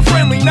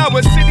user-friendly. Now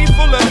a city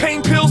full of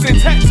pain pills and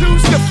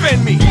tattoos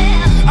defend me.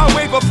 I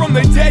waver from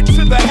the dead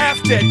to the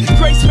half-dead.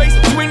 Gray space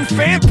between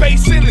fan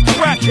base and the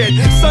crackhead.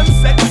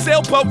 Sunset,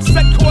 sailboat,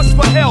 set course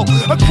for hell.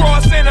 A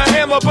cross and a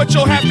hammer, but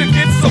you'll have to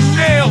get some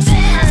nails.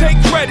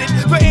 Take credit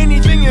for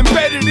anything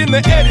embedded in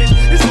the edit,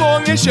 as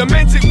long as you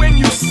meant it when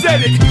you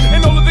said it.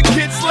 And all of the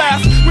kids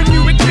laugh when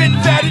you admit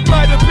that it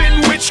might have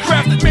been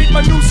witchcraft that made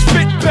my news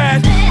fit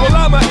bad. Well,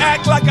 I'ma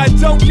act like I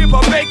don't give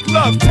a make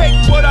love.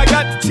 Take what I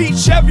got to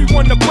teach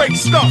everyone to break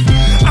stuff.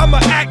 I'ma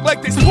act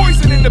like there's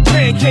poison in the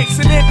pancakes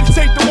and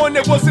amputate the one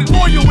that wasn't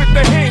loyal with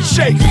the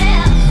handshake.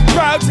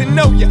 Proud to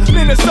know ya,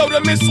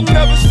 Minnesota missile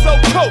never so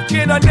coke,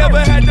 and I never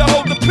had to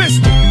hold the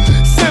pistol.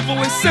 civil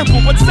and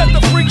simple, but set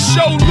the freak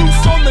show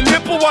loose on the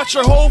nipple. Watch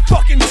your whole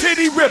fucking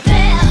titty ripple.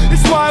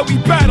 It's why we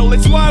battle,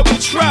 it's why we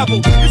travel.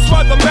 It's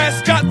why the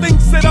mascot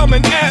thinks that I'm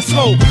an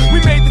asshole. We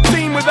made the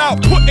team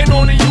without putting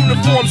on a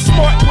uniform.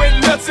 Smart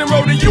went nuts and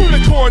rode a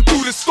unicorn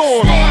through the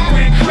storm. Smart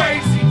went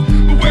crazy,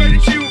 but where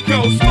did you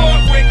go?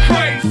 Smart went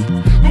crazy,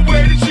 but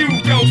where did you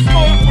go?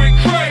 Smart went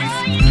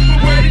crazy, but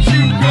where did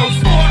you go?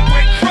 Smart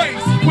went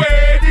crazy,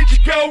 where did you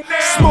go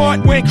now? Smart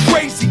went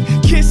crazy,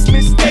 kiss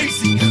Miss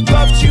Daisy.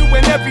 Loved you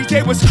and every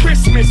day was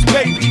Christmas,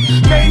 baby.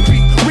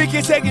 Maybe we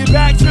can take it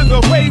back to the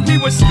way we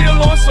were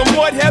still on some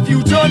what have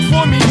you done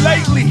for me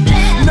lately.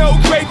 No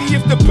gravy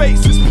if the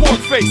base is pork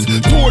face.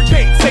 Tour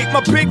dates ain't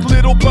my big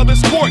little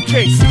brother's court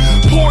case.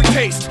 Poor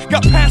taste,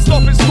 got passed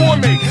off as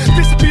gourmet.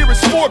 This beer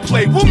is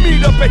foreplay, we'll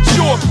meet up at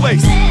your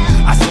place.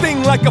 I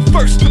sting like a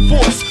first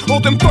divorce,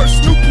 or them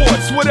first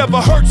Newports, whatever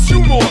hurts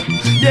you more.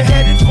 You're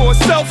headed for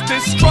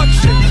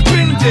self-destruction.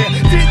 Been there,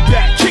 did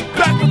that, kick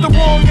back with the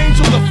wrong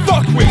angel to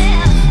fuck with.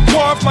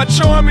 Carve my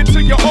charm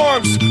into your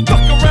arms.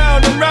 Fuck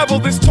around, unravel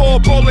this tall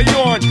ball of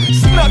yarn.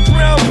 Snuck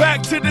round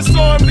back to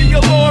disarm the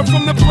alarm.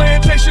 From the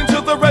plantation to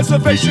the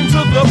reservation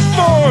to the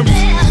farms.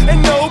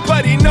 And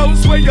nobody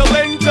knows where you'll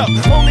end up.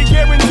 Only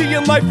guarantee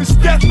in life is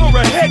death or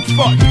a head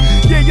fuck.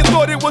 Yeah, you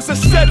thought it was a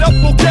setup,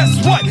 well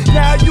guess what?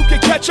 Now you can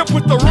catch up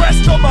with the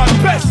rest of my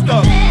best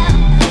of.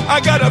 I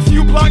got a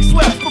few blocks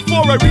left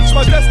before I reach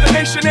my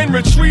destination and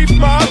retrieve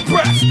my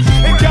breath.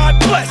 And God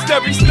blessed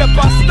every step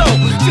I stole,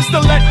 just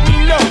to let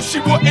me know she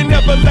wouldn't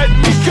ever let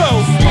me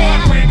go.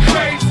 Smart went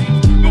crazy,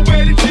 but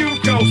where did you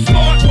go?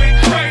 Smart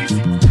went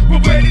crazy,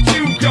 but where did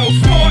you go?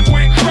 Smart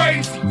went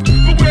crazy,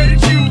 but where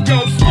did you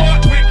go?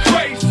 Smart went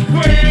crazy,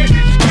 where did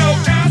you go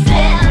now?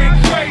 Smart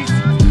went crazy,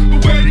 but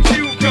where did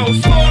you go?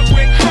 Smart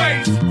went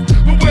crazy,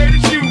 but where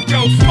did you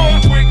go?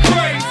 Smart went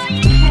crazy,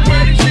 but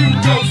where did you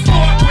go?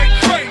 Smart went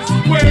crazy,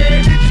 where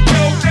did you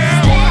go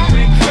now? Smart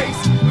went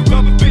crazy, the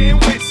rubber band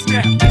went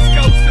snap. This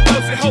goes to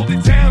those that hold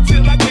it down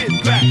till I get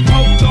back.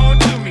 Hold on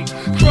to me,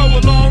 grow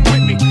along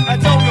with me. I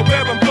don't know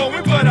where I'm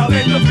going, but I'll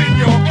end up in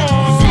your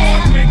arms.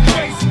 Smart went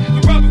crazy,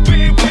 the rubber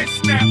band went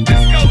snap.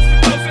 This goes to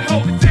those that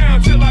hold it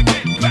down till I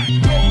get back.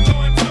 Hold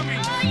on to me,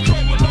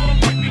 grow along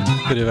with me.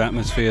 Bit of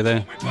atmosphere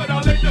there.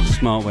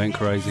 Smart went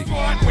crazy.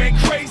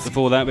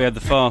 Before that we had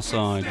The Far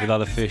Side with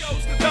Other Fish.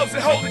 Those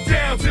that hold it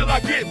down till I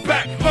get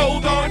back.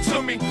 Hold on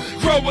to me,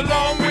 grow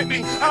along with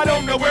me. I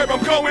don't know where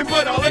I'm going,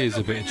 but I'll Here's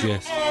a bit of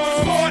jest.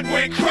 Smart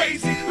went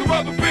crazy, the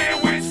rubber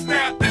band went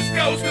snap. This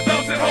goes to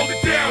those that hold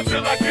it down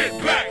till I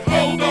get back.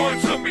 Hold on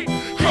to me,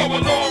 grow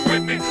along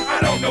with me. I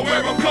don't know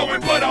where I'm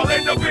going, but I'll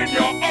end up in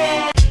your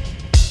arms.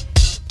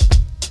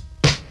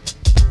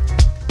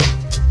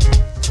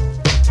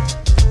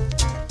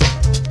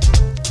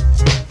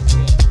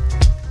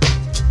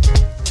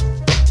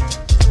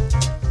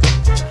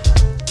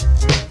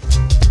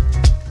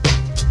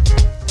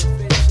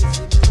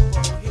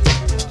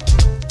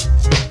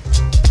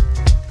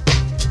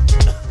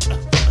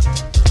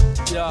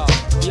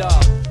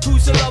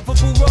 Who's a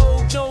lovable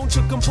rogue, known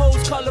to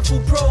compose colourful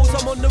prose?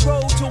 I'm on the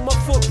road till my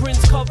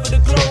footprints cover the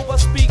globe. I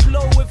speak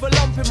low with a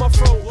lump in my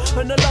throat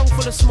and a lung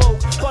full of smoke.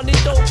 Bunny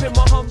dope in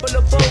my humble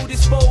abode,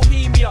 it's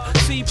bohemia.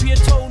 Sepia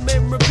tone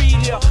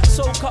memorabilia,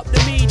 soak up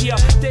the media.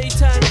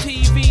 Daytime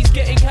TV's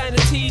getting kinda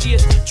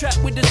tedious.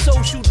 Trapped with the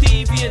social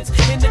deviants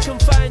in the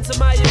confines of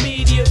my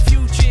immediate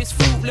future is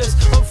fruitless.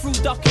 I'm through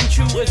ducking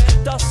tutors,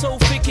 dust so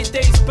thick it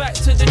dates back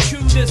to the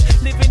Tudors.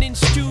 Living in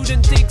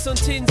student digs on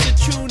tins of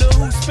tuna.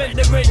 Who spent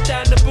the rent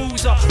down the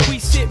boozer? We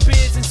sip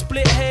beers and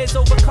split hairs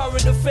over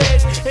current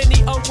affairs.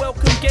 Any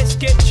unwelcome guests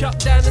get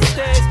chucked down the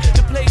stairs.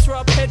 The place where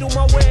I peddle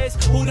my wares,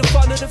 all the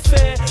fun of the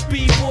fair.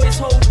 B-boys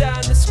hold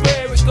down the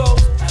square, it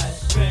goes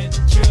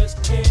adventures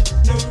in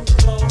New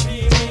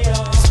Bohemia.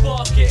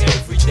 Spark it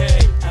every day.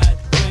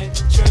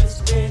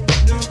 Adventures in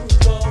New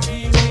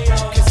Bohemia.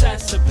 Cause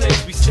that's the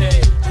place we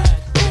stay.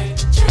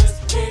 Adventures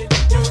in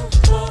New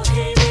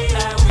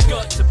Bohemia. And we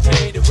got to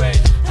pay the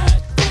rent.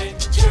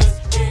 Adventures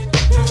in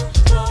New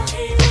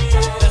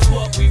Bohemia. That's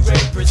what we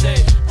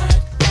represent.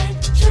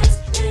 Adventures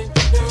in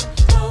New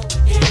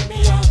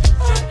Bohemia.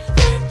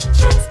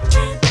 Adventures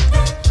in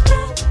New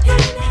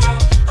Bohemia.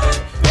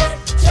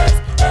 Adventures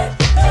in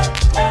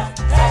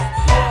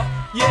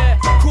Yeah,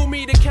 call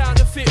me the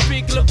counterfeit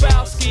Big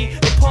Lebowski.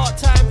 The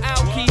part-time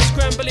alky,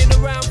 scrambling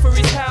around for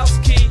his house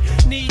key.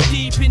 Knee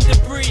deep in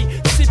debris,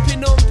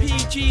 sipping on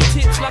PG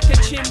tips like a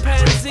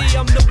chimpanzee.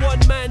 I'm the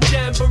one-man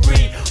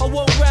jamboree. I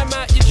won't ram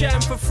out your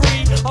jam for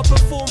free. I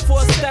perform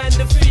for a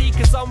standard fee,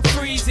 cause I'm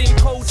freezing,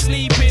 cold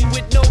sleeping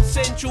with no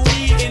central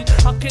heating.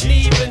 I can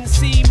even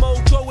see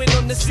mold growing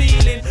on the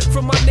ceiling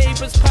from my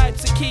neighbour's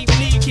pipes that keep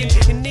leaking.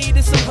 In need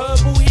of some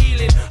herbal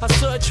healing, I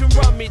search and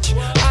rummage.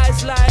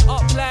 Eyes light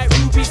up like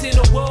rubies in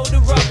a world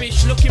of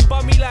rubbish. Looking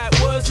bummy like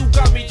Wurzel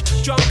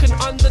Gummidge. Drunk and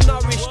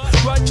undernourished.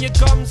 Run your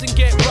gums and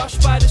get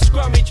rushed by the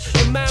scrummage.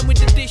 The man with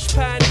the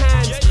dishpan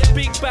hands.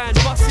 Big band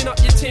busting up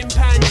your tin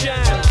pan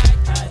jams.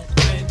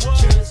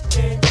 Adventures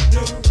in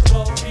New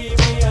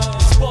Bohemia.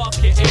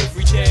 Spark it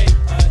every day.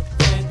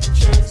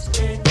 Adventures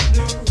in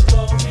New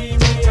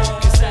Bohemia.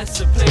 Cause that's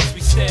the place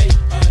we stay.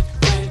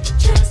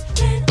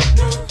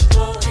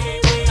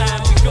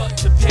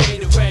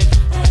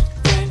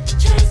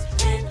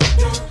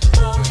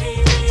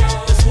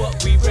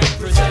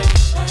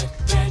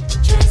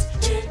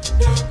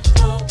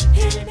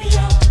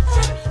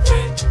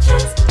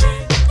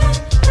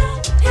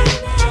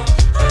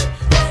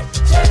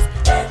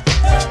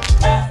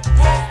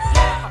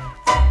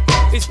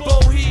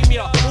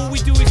 Bohemia. All we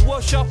do is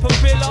wash up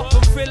and bill up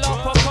and fill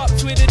up our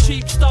cups with the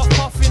cheap stuff.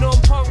 Puffing on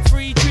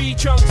punk-free tree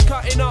trunks,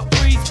 cutting up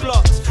breeze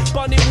blocks.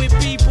 Bunning with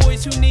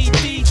b-boys who need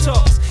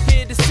detox.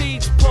 Hear the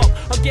seeds pop.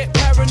 I get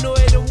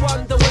paranoid and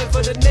wonder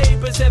whether the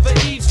neighbours ever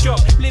eavesdrop.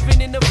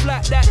 Living in a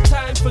flat that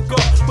time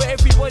forgot, where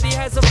everybody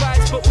has a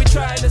vice but we're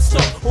trying to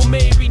stop, or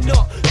maybe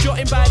not.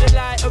 Jotting by the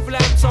light of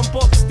lamps, I'm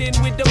boxed in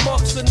with the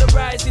moths and the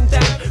rising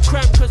down.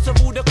 Cramp cause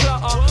of all the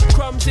clutter,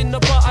 crumbs in the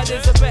butter.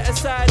 There's a better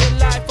side of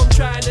life I'm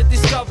trying to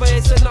discover.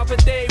 It's another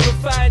day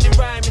refining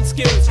rhyming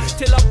skills,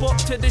 till I bop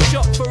to the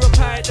shop for a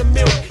pint of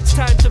milk. It's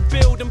time to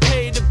build and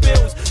pay the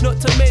bills, not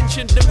to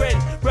mention the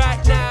rent. Right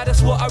now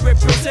that's what I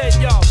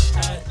represent, yo.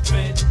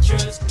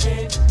 Adventures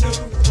in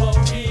New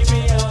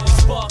Bohemia, we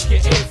spark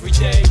it every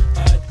day.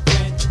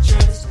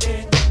 Adventures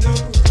in New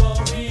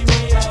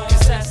Bohemia,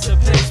 cause that's the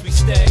place we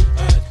stay.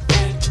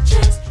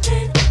 Adventures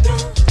in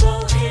New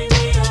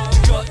Bohemia, we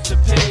got to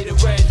pay the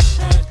rent.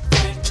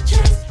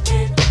 Adventures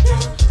in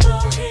New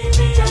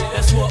Bohemia,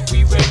 that's what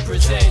we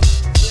represent.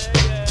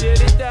 Get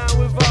it down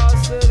with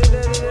us, get it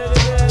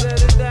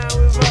down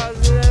with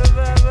us,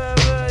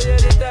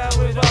 get it down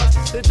with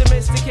us. The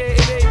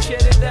domesticated apes,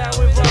 get it down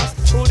with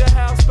us. All the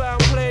housebound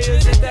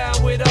players are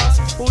down with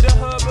us. All the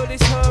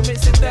herbalist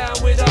hermits are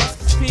down with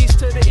us. Peace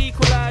to the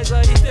equalizer,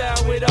 he's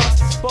down with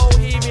us.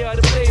 Bohemia,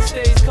 the place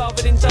stays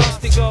covered in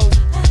dust, it goes.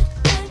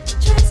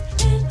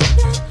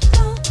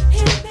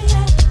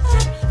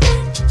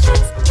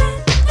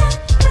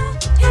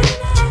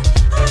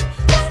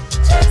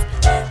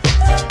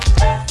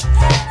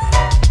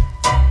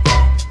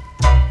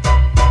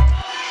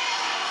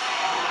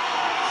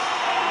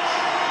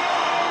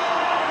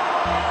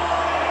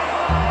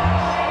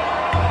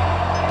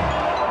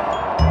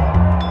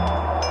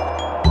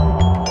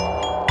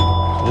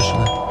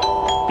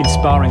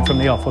 Inspiring from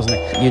the off, wasn't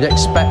it? You'd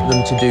expect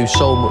them to do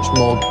so much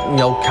more. You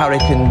know,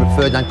 Carrick and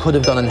Ferdinand could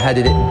have gone and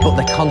headed it, but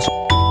they're constant.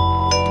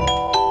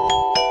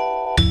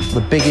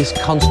 The biggest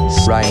constant,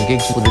 Ryan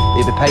Giggs, it'd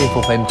be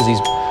painful for him because he's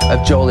of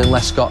Jolin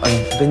Lescott,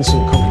 and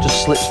Vincent Company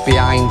just slips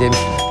behind him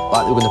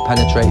like they were going to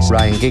penetrate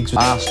Ryan Giggs'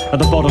 arse. At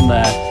the bottom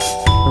there,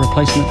 a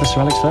replacement for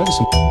Sir Alex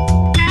Ferguson.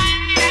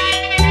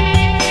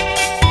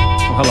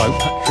 Oh, hello,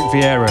 Patrick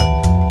Vieira.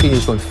 He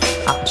was going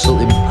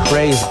absolutely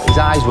crazy. His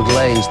eyes were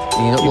glazed.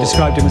 You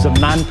described him as a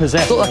man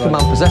possessed. Looked like a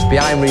man possessed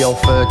behind Rio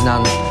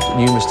Ferdinand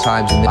numerous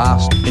times in the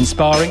arse.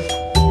 Inspiring,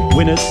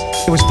 winners.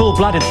 It was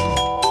full-blooded.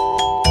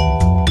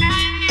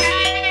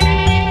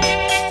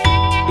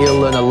 He'll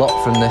learn a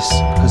lot from this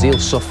because he'll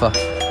suffer.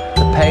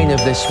 The pain of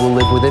this will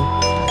live with him.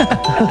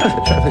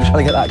 Trying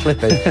to get that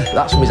clip in.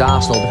 That's from his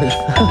Arsenal.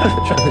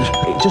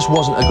 It just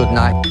wasn't a good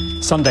night.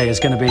 Sunday is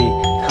going to be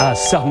a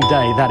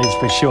Sunday, that is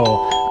for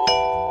sure.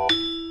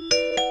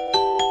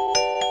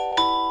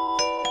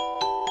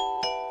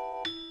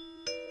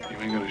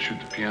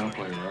 Piano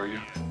player, are you?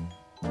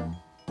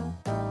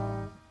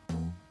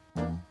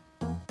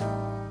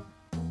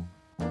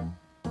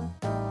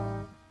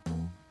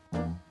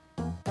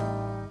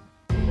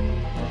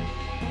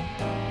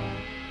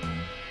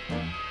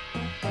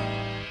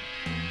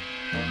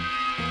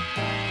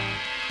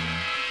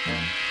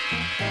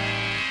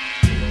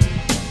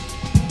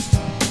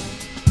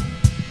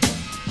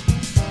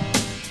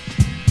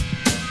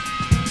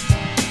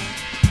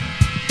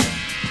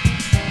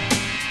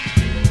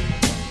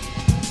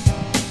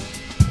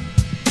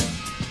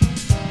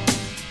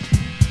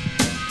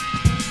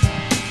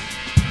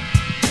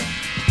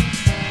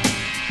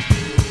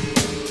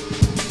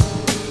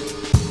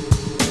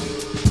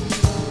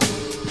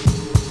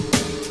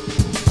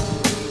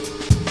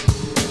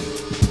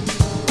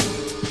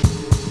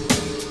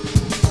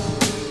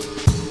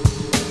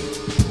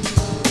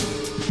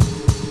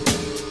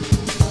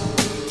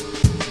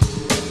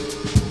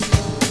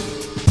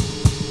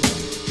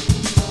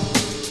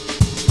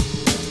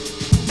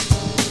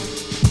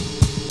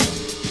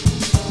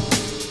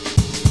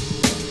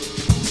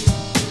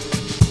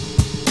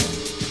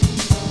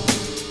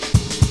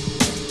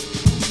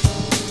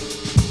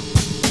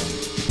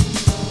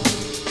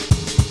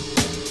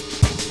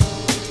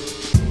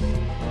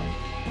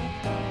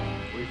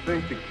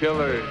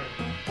 Killer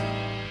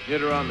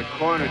get around the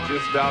corner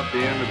just out the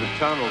end of the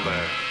tunnel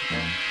there.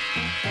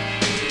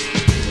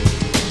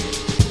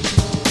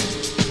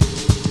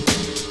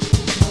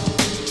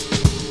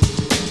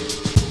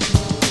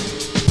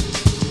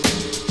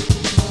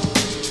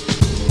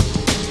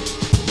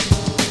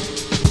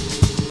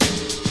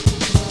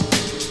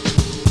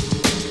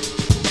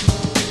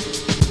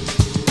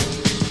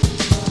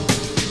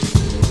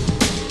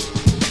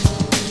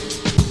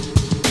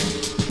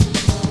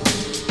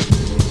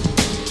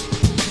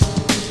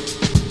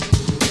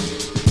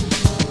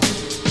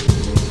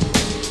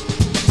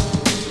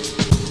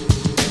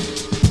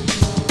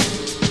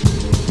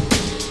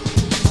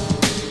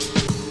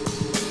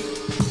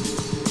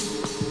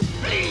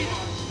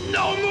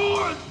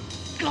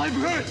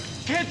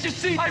 Can't you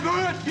see? I'm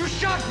hurt. You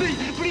shot me.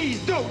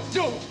 Please, don't.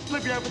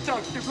 Let me have a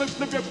doctor. Let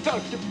me have a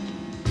doctor.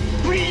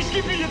 Please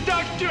give me a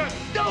doctor.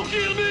 Don't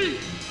kill me.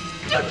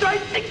 You're trying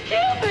to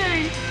kill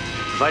me.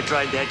 If I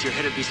tried that, your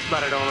head'd be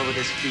splattered all over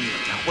this field.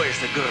 Now, where's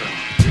the girl?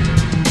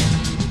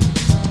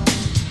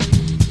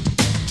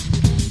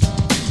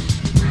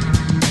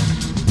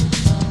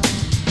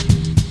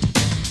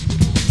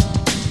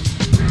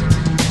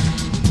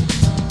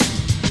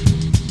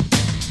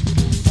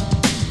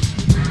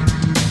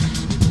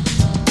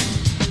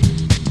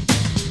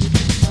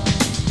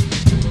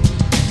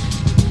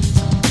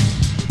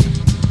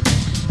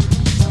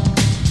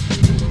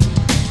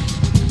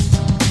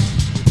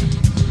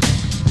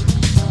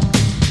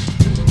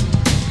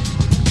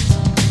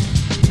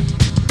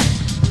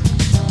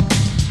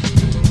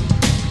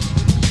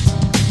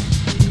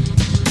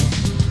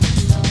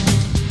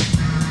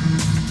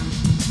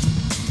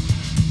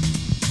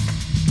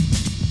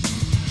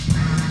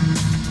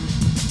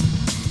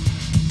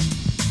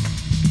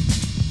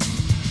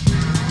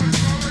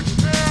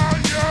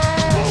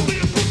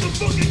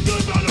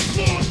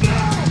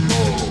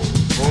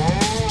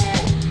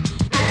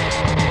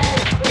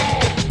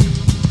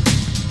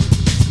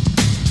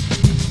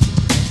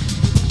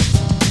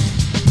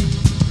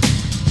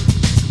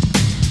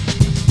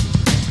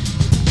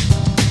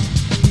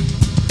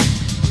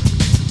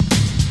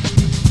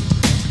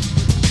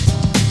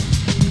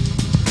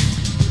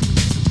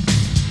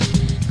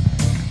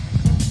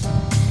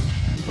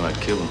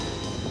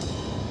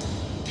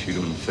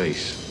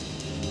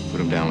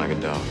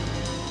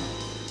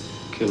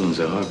 Killing's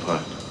the hard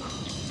part.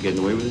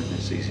 Getting away with it,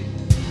 that's easy.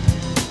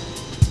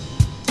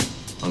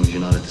 As long as you're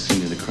not at the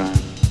scene of the crime,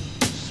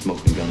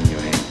 smoking gun in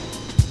your hand,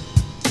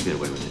 you get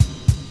away with it.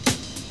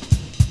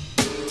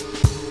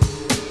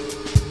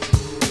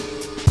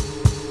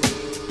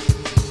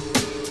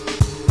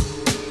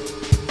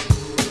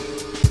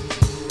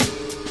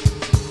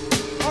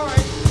 All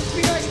right, let's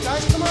be nice,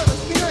 guys. Come on,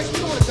 let's be nice. You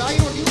don't want to die.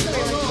 You look at me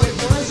like the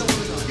boys.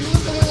 You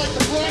look at me like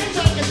the Black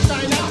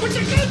Frankenstein now. Put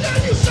your gun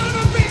down, you son of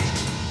a bitch!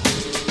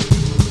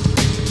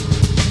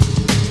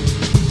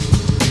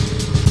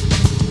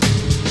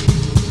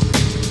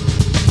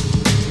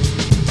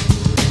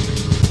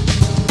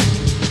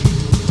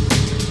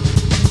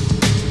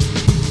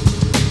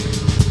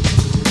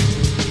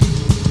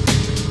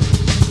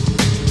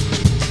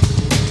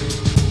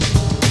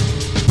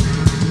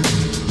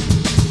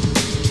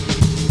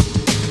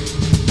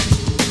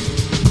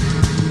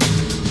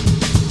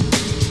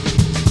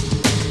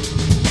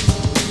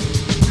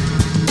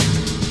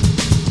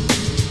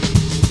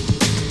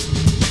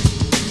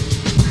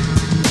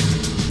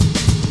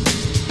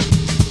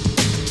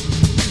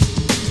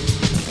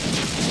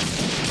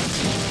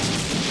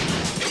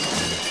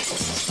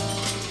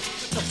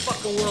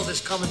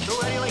 Coming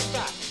through, how do you like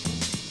that?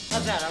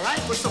 How's that, all right?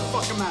 What's the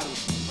fucking matter with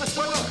you?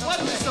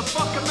 What is the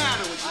fucking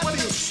matter with you? What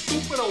are you,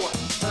 stupid or what?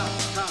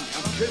 Tommy,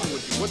 I'm kidding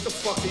with you. What the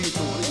fuck are you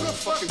doing? Are you a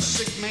fucking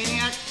sick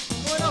maniac?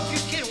 What else you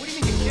kidding? What do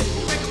you mean you're kidding?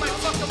 You're breaking my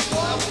fucking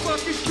ball? I'm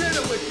fucking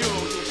kidding with you.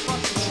 You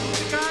fucking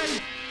stupid guy.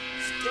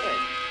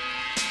 Scared.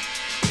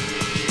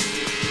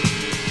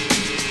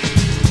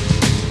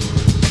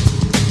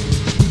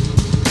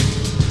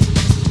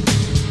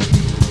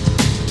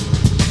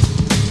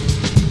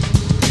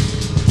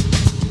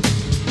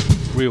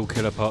 Real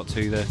Killer Part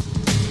 2 there.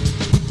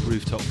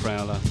 Rooftop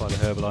Prowler by the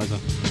Herbalizer.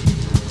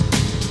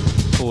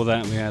 Before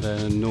that we had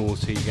a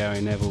naughty Gary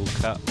Neville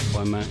cut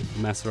by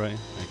Macerate.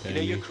 You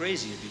know, you're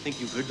crazy if you think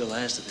you've heard the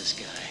last of this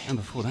guy. And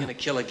before He's that, gonna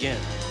kill again.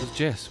 it was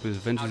Jess with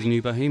Adventures of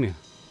New Bohemia.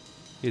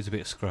 Here's a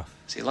bit of scruff.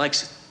 He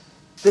likes it.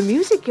 The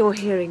music you're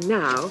hearing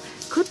now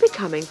could be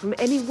coming from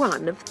any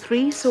one of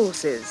three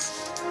sources.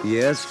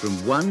 Yes,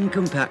 from one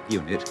compact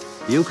unit,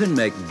 you can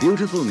make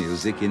beautiful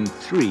music in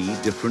 3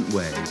 different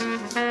ways.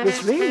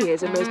 This really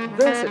is a most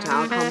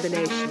versatile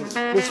combination.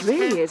 This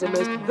really is a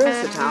most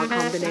versatile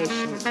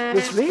combination.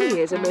 This really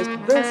is a most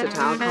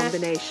versatile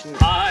combination.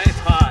 Hi.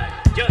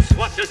 Just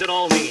what does it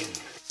all mean?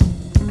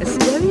 A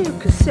stereo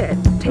cassette,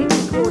 tape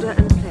recorder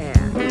and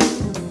player,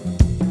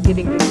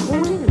 giving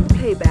recording and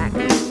playback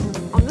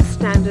on the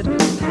standard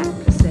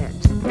compact cassette.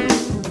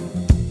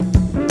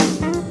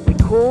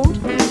 Record,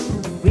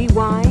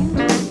 rewind,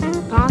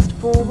 fast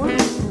forward,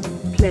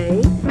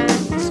 play,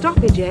 stop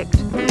eject,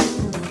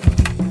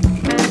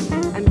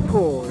 and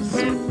pause.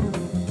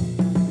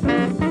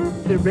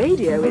 The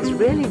radio is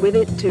really with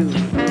it too.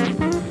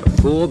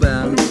 A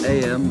 4-band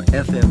AM,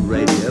 FM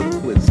radio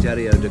with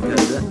stereo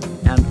decoder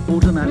and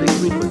automatic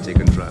frequency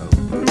control.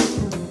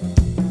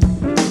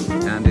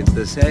 And it's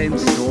the same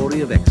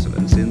story of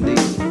excellence in the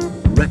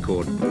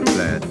record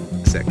player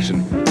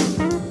section.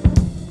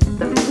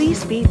 The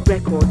 3-speed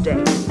record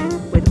deck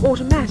with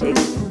automatic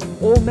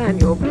or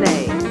manual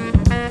play.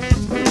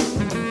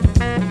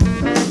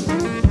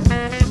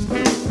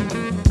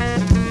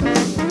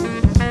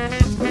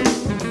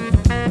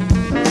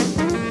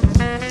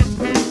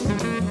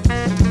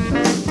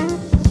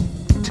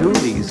 To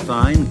these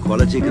fine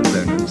quality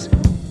components,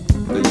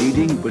 the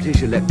leading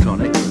British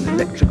electronics and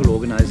electrical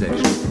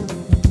organisation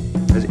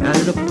has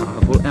added a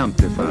powerful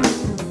amplifier.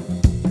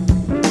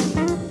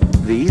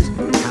 These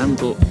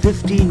handle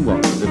 15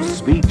 watts of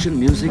speech and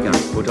music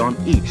output on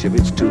each of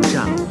its 2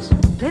 channels.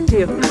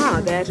 plenty of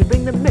power there to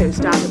bring the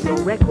most out of your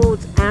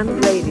records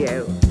and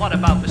radio. What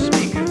about the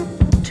speaker?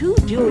 2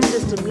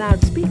 dual-system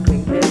loudspeaker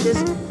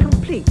enclosures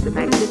complete the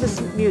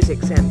magnificent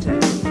music centre,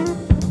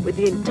 with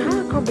the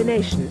entire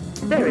combination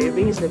very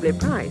reasonably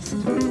priced.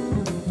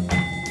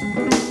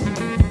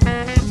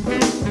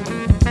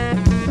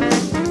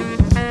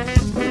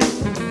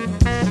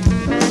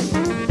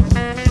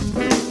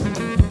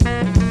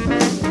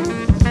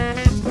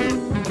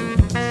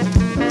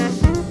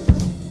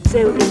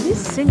 So in this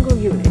single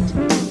unit,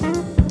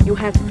 you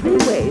have 3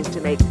 ways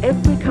to make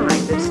every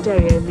kind of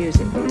stereo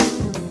music.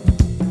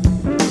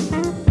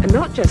 And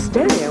not just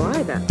stereo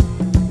either.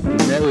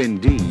 No,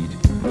 indeed.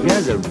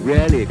 Here's a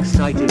really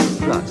exciting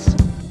plus.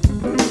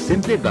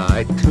 Simply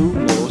buy 2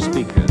 more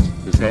speakers,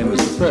 the same as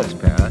the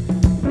first pair,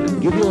 and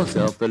give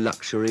yourself the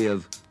luxury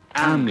of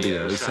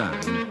ambio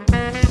sound.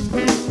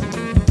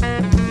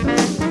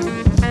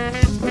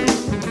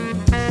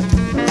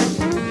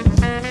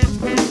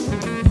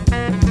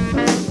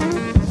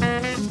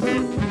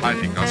 I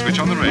think I'll switch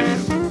on the radio.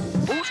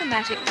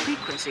 Automatic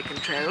frequency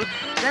control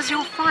does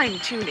your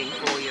fine-tuning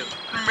for you.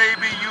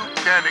 Maybe you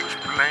can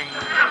explain.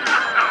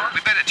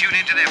 We better tune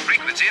into their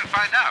frequency and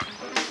find out.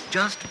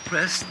 Just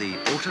press the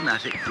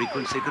automatic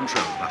frequency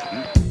control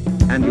button,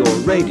 And your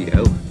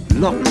radio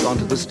locks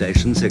onto the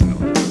station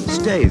signal.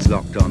 Stays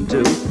locked on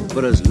too,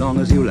 for as long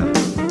as you like.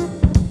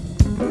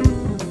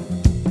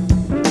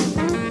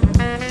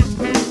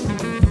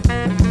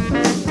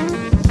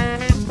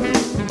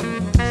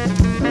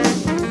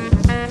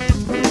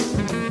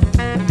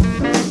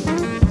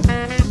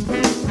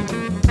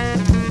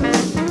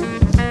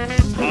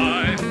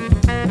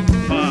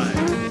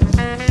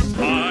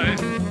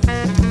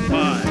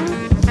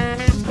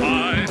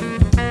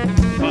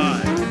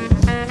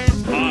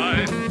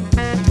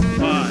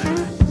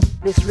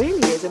 This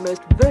really is a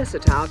most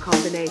versatile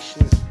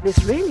combination.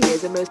 This really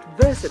is a most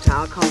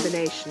versatile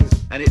combination.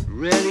 And it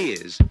really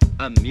is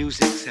a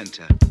music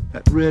centre.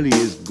 That really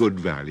is good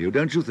value,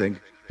 don't you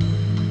think?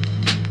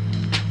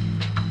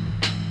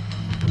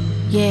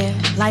 Yeah,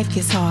 life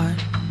gets hard,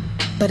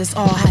 but it's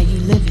all how you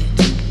live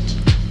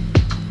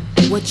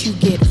it. What you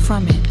get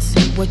from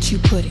it, what you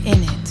put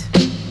in it.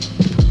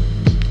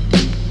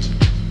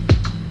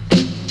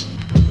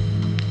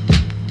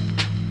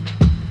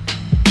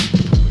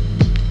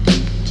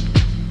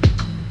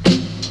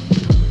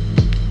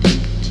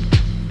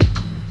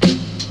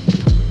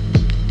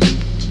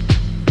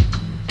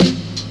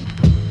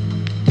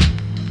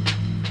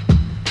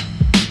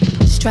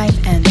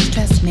 Strife and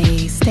stress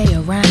may stay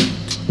around,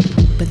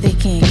 but they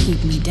can't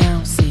keep me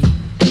down, see.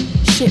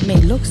 Shit may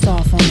look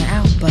soft on the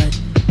out, but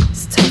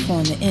it's tough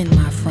on the in,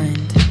 my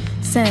friend.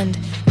 Send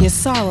your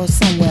sorrow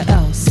somewhere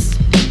else.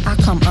 I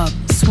come up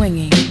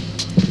swinging,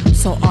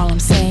 so all I'm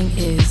saying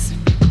is,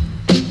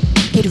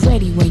 get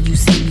ready when you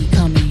see me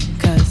coming,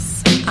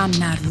 'cause I'm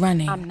not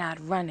running. I'm not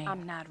running.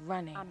 I'm not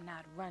running. I'm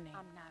not running.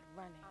 I'm not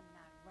running.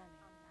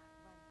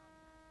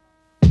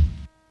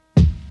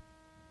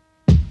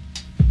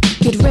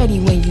 Get ready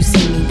when you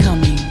see me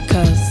coming,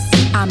 'cause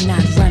I'm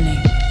not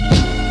running.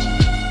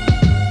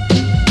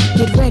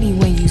 Get ready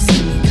when you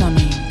see me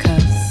coming,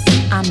 'cause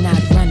I'm not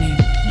running.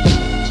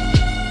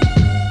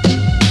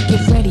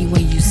 Get ready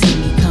when you see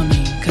me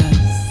coming,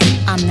 'cause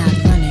I'm not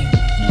running.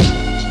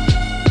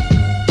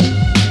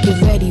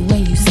 Get ready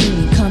when you see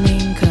me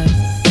coming, 'cause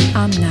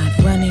I'm not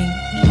running.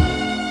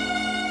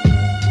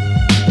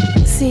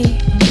 See,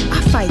 I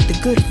fight the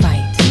good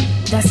fight.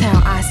 That's how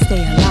I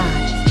stay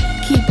alive.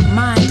 Keep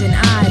mind and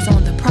eyes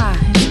on the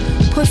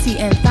prize. Pussy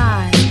and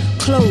thighs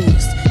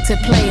closed to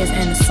players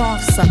and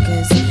soft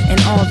suckers and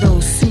all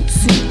those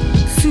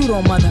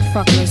pseudo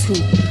motherfuckers who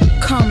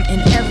come in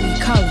every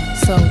color.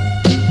 So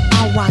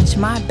I'll watch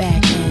my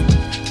back and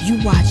you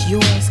watch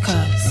yours,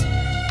 'cause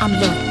I'm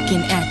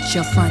looking at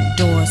your front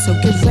door. So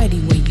get ready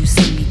when you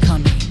see me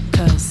coming,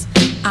 'cause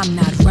I'm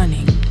not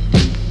running.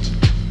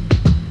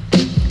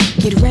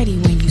 Get ready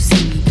when you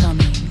see me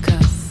coming,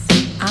 'cause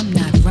I'm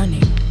not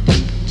running.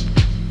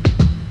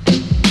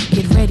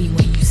 Get ready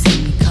when you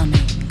see me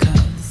coming,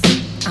 'cause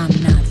I'm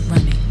not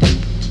running.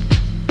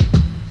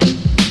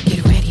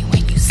 Get ready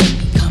when you see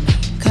me coming,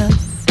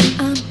 'cause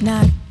I'm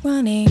not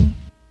running.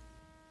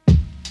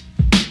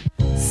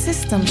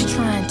 Systems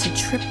trying to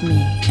trip me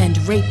and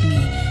rape me,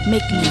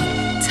 make me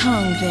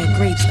tongue their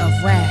grapes of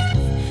wrath.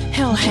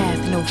 Hell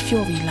hath no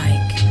fury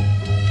like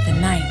the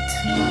night.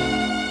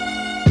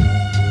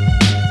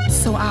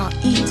 So I'll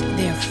eat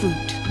their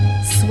fruit,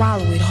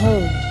 swallow it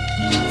whole,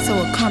 so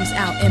it comes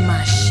out in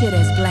my shit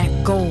as black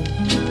gold.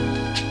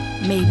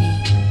 Maybe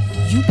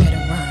you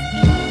better run.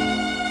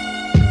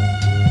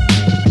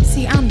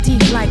 See, I'm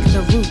deep like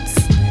the roots.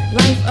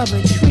 Life of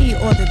a tree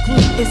or the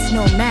group, it's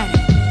no matter.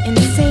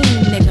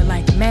 Insane nigga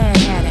like Mad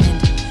Hatter.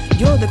 And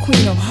you're the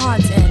queen of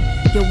hearts and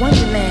your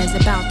wonderland's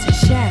about to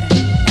shatter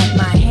at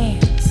my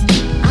hands.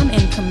 I'm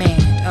in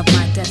command of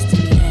my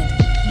destiny and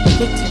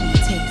victory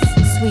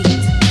tastes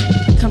sweet.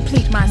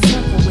 Complete my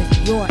circle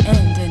with your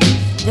end and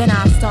then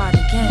I'll start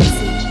again.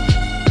 See,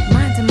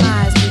 my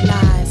demise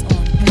relies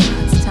on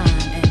God's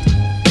time and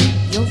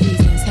your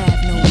reasons have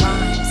no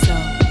rhyme. So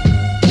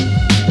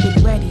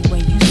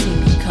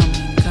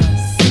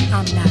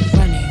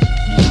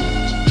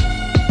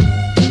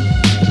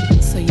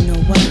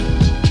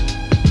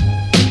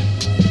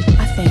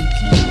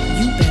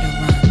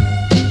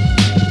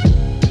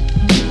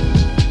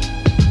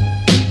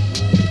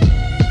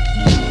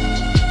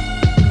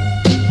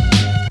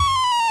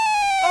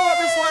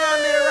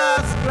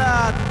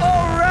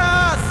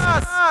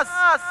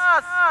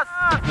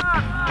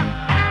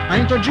I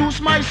introduce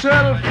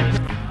myself.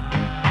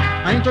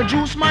 I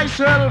introduce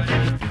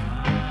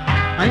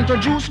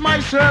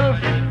myself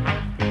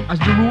as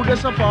the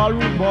rudest of all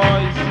rude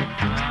boys.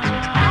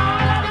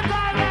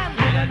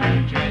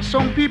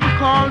 Some people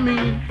call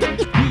me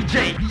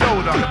DJ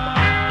Yoda,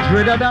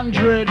 dreader than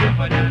dread.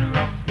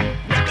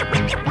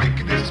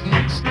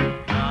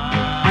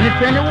 And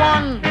if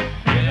anyone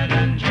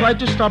try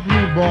to stop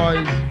rude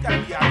boys,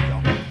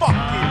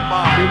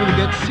 they will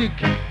get sick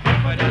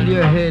in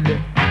their head.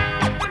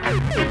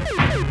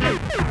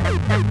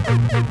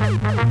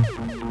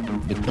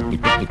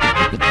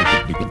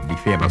 The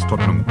famous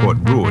Tottenham Court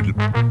Road.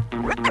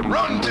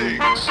 Run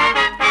things.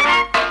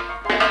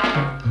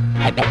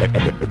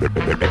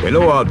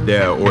 Hello out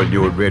there, all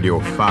you radio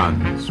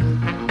fans.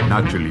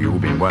 Naturally,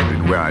 you've been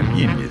wondering where I've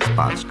been these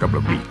past couple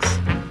of weeks.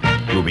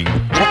 You've been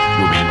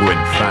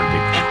going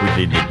frantic,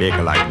 within the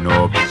baker like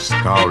knobs,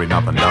 scouring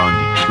up and down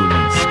the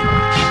tuning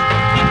streets.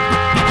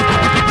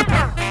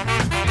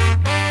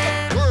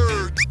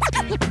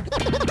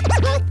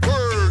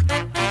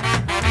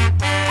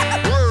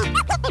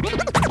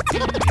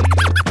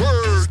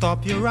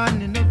 Stop your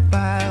running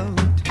about.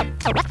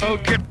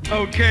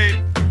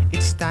 Okay.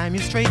 It's time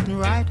you straighten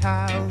right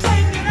out.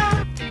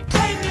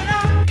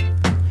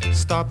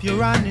 Stop your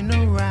running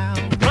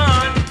around.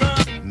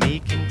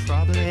 Making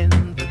trouble in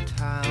the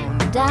town.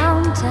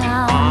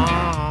 Downtown.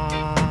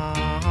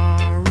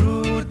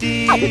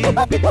 Rudy.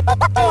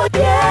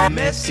 A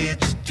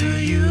message to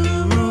you,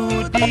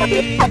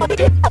 Rudy.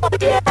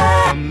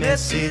 A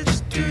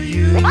message to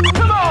you.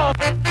 Come on!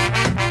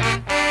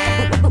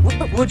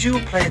 Would you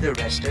play the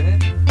rest of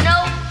it?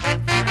 No.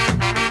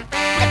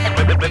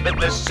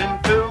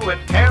 Listen to it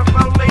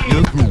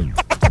carefully.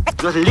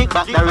 Just lick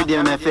back the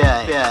rhythm, my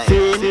fair.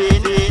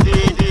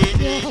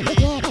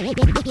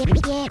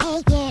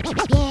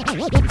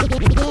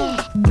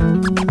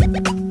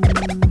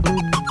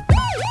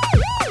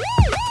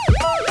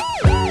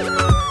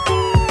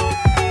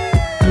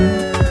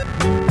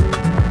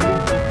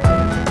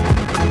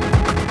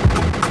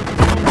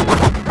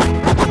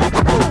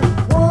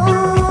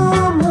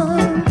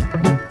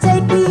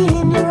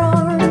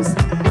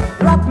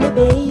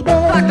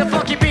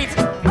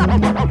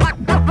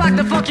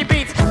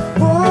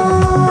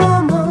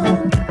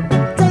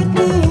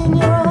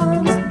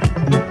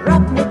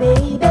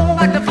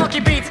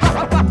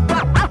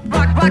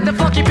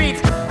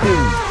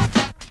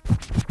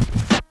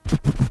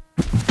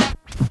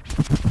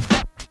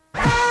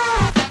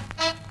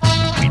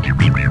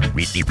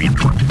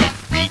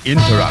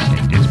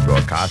 Interrupting this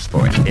broadcast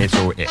for an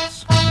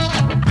SOS.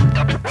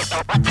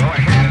 Go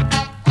ahead.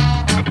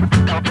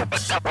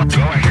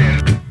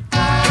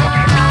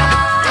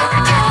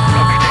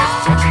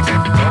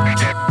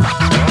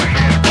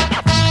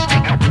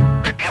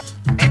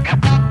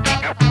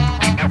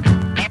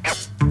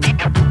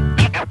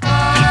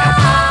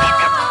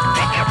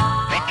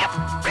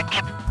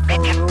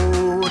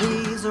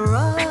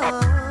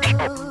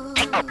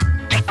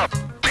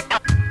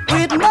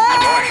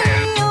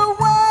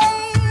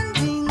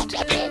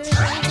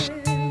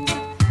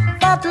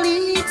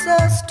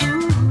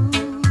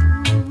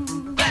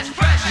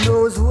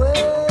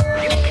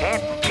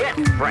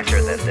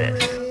 Fresher than this.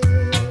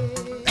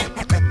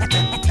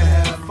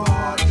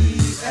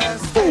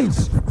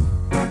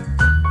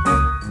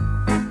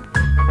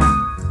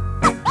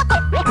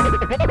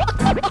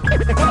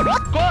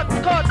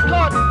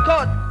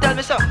 God, tell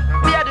me something.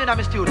 What are you doing at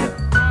my studio?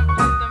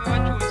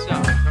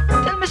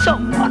 Tell me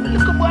something. What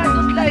little boy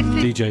just like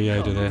this? DJ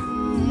Yoda there.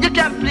 You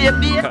can play a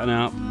beat. Cutting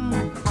out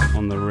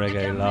on the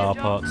Reggae La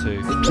Part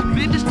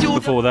 2.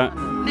 Before that,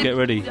 Get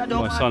Ready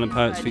by Silent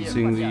Poets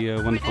featuring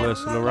the wonderful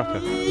Ursula Rucker.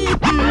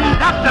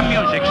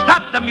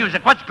 Stop the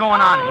music. What's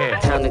going on here?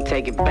 Time to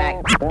take it back.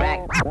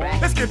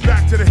 Let's get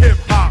back to the hip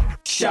hop.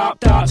 Sharp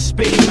darts,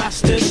 speed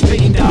master,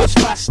 speeding darts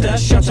faster.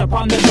 Shut up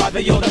on the driver,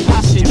 you're the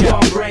passenger.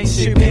 One brain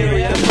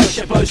superior, the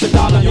pressure blows the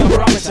dial on your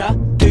barometer.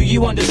 Do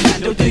you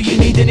understand or do you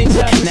need an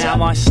interpreter? Now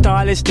my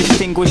style is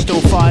distinguished,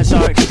 all fires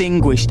are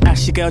extinguished.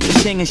 Ask your girl to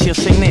sing and she'll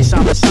sing this.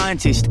 I'm a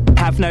scientist,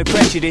 have no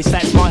prejudice,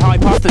 that's my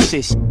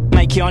hypothesis.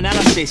 Make your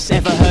analysis,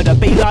 ever heard a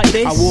beat like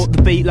this? I walk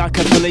the beat like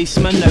a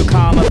policeman, no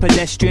karma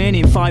pedestrian.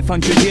 In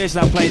 500 years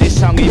they'll play this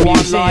song in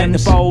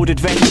museums. The bold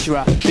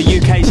adventurer, the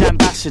UK's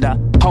ambassador.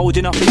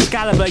 Holding up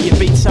Excalibur, your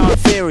beats are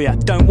inferior.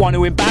 Don't want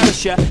to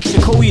embarrass you, so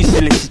call you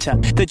solicitor.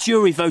 The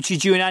jury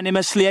voted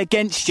unanimously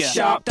against you.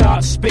 Sharp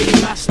darts, speeding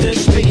master,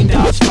 speeding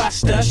darts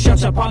faster.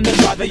 Shut up on the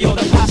driver, you're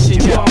the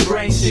passenger. One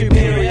brain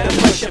superior, the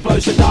pressure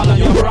blows the dial on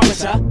your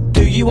barometer.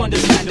 Do you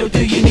understand or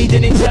do you need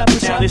an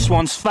interpreter? Now this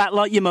one's fat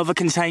like your mother,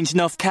 contains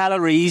enough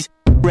calories.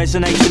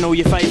 Resonates in all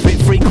your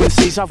favourite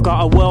frequencies. I've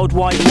got a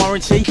worldwide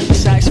warranty,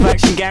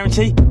 satisfaction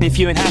guarantee. If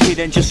you ain't happy,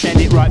 then just send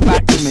it right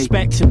back to me.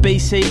 Respect to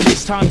BC,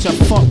 it's time to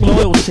fuck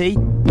loyalty.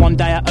 One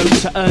day I hope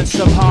to earn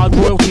some hard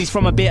royalties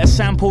from a bit of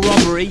sample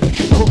robbery,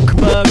 hook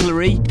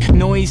burglary,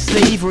 noise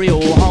thievery,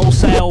 or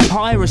wholesale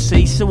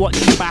piracy. So watch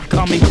your back,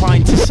 I'm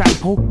inclined to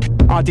sample.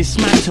 I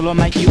dismantle or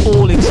make you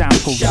all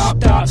examples. Sharp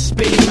darts,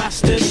 speed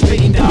master,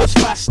 speeding darts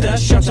faster.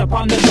 Shut up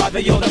on the driver,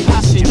 you're the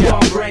passenger.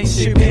 I'm brain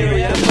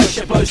superior,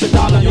 pressure blows the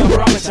dial on your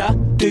barometer.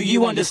 Do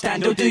you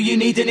understand or do you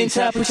need an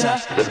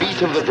interpreter? The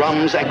beat of the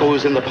drums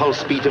echoes in the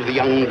pulse beat of the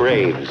young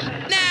braves.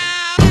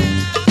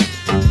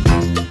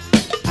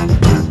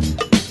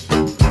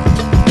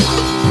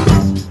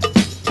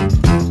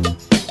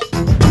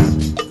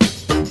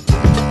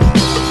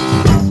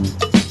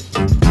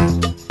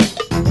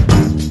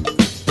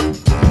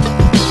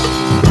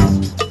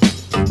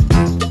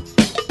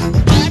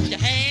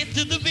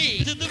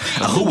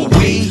 Who are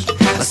we?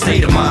 A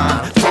state of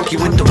mind, funky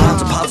with the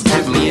rhymes, are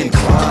positively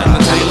inclined. And the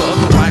tailor of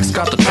the wax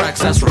got the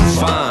tracks that's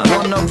refined.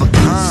 One of a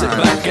kind. Sit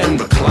back and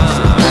recline.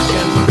 Sit back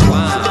and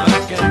recline.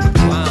 Back and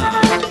recline.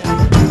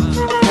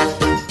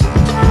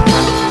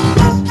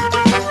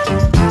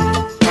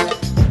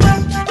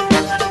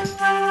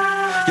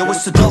 Yo,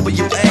 it's the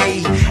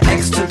WA,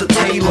 X to the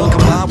Taylor,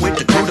 combined with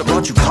the crew that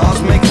brought you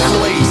cosmic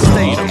flavor.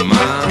 State of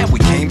mind, and we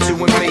came to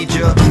invade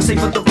ya.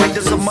 Save with the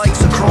raiders of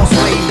mics across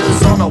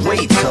faders on our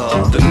way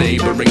to the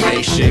neighboring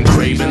nation,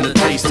 craving the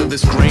taste of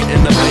this great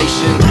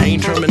innovation. Pain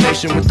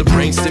termination with the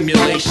brain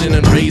stimulation,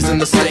 and raising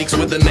the stakes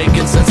with a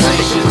naked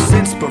sensation. It's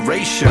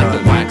inspiration,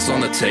 like the wax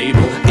on the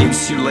table.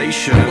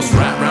 Insulation was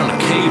wrapped round a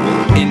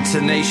cable.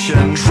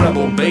 Intonation,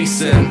 treble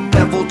basin,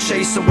 devil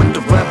chaser with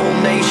the rebel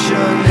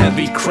nation.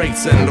 Heavy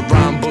crates and the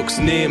rhyme books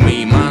near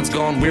me. Mine's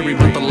gone weary,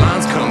 but the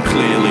lines come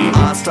clearly.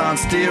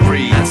 Einstein's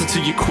theory, answer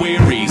to your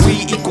queries.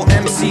 We equal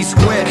MC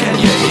squared, can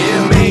you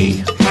hear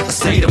me? A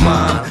state of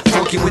mind,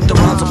 funky with the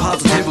rhymes, are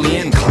positively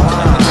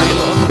inclined. The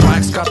tailor of the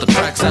wax got the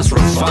tracks that's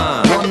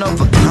refined. One of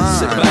a kind.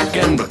 Sit back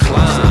and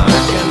recline. Sit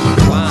back and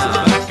recline.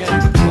 Back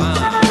and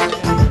recline.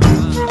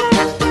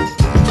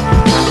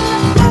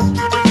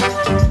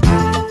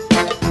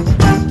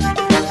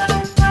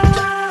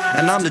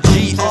 And I'm the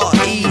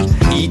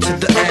GRE, E to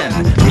the N.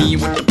 Me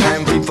with the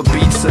pen, read for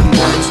beats and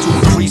ones to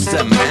increase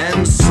them.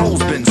 And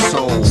soul's been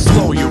sold.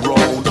 Slow your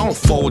roll, don't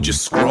fold your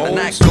scroll. And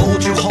that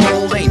gold you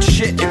hold ain't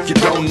shit if you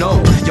don't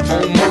know. Your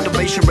own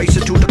motivation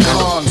races to the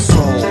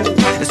console.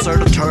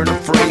 Insert a turn of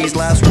phrase,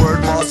 last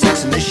word, bar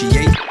 6,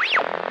 initiate.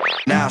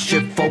 Now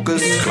shift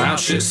focus, cloud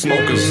shit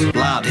smokers,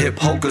 loud hip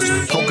hokers,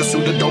 focus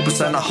through the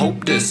dopest, and I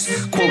hope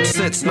this quote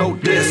sits,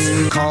 note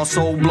this.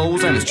 Console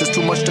blows and it's just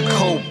too much to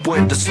cope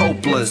with, it's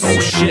hopeless. Oh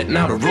shit,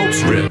 now the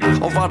rope's ripped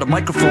over the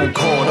microphone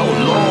cord, oh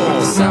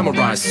lord.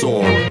 Samurai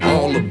sword,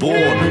 all aboard,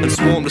 and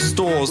swarm the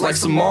stores like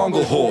some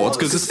Mongol hordes.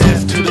 Cause it's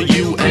F to the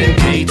U and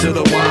K to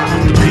the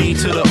Y, the P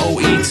to the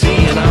O-E-T,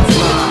 and I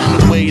fly.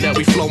 And the way that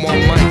we flow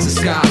on mics is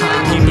sky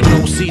high, keeping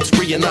no seats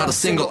free and not a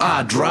single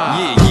eye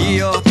dry.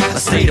 Yeah, a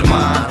state of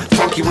mind,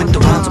 funky with the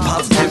rhymes, are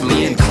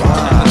positively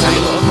inclined. And the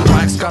tailor of the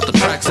wax got the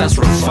tracks that's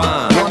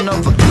refined. One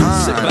of a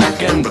kind. Sit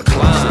back and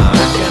recline. Sit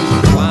back and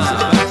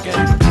recline. Back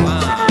and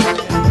recline.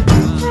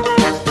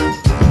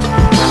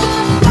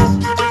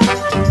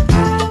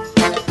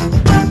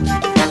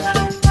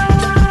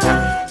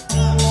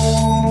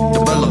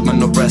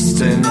 Development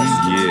arresting.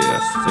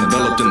 Yeah,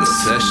 enveloped in the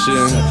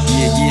session.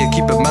 Yeah,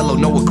 keep it mellow,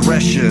 no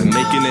aggression.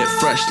 Making it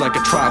fresh like a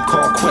Tribe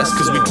Called Quest,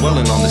 cause we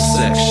dwelling on this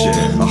section.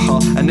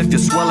 And if you're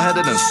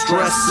swell-headed and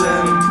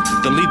stressing,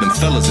 then leave them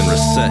fellas in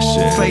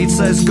recession. Fate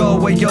says go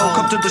away, yo,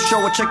 come to the show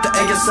and check the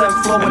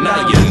ASM flow. And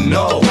now you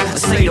know, a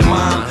state of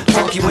mind,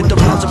 funky with the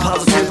rhymes, are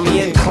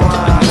positively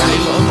inclined. The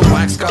tailor of the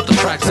wax got the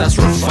tracks that's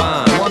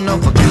refined. One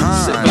of a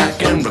kind. Sit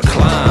back and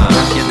recline.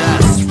 Yeah,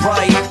 that's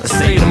right, a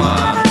state of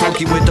mind,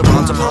 funky with the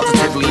rhymes, are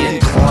positively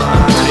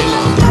inclined. The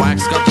tailor of the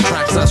wax got the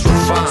tracks that's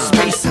refined.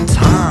 Space and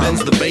time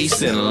bends the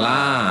bass in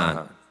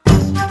line.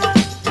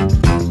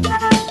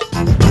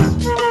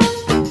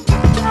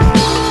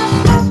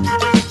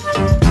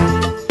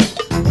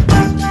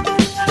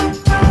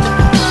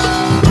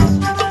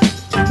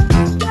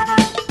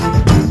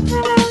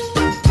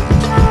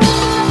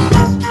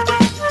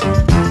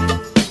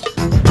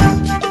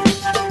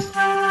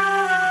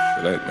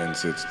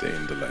 Said stay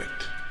in the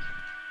light.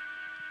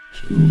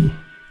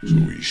 So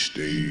we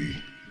stay.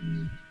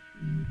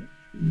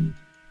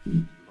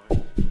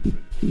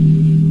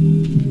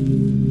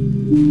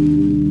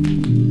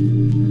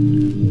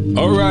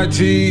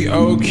 Alrighty,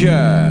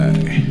 okay.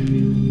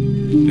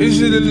 This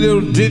is a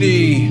little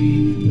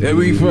ditty that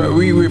we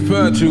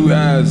refer to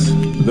as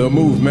the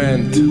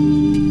movement.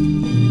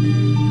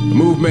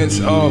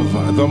 Movements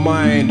of the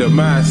mind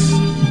mass.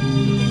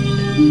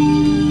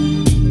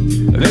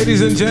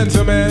 Ladies and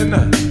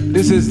gentlemen,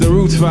 this is the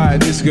Roots Fire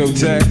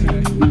Discotheque.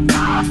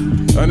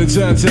 On the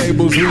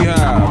turntables we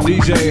have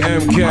DJ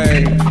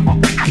MK,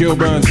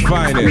 Kilburn's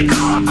finest.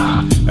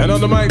 And on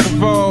the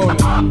microphone,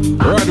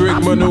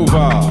 Roderick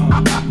Manuva.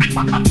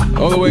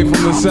 All the way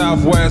from the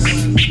southwest.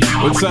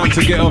 It's time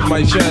to get off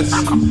my chest.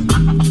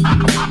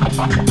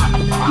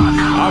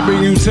 I'll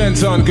bring you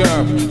 10-ton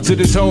girl to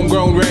this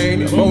homegrown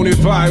rain.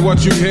 Bonify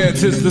what you hear,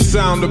 'tis the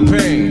sound of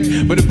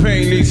pain. But the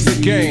pain leads to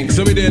gain,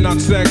 so we dare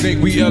not stagnate,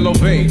 we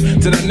elevate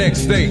to the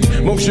next state.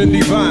 Motion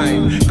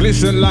divine,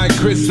 glisten like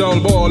crystal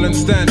ball and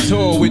stand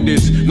tall with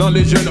this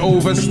knowledge and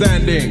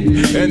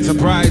overstanding.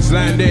 Enterprise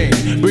landing,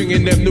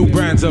 bringing them new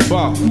brands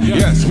above.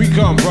 Yes, we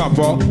come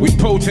proper with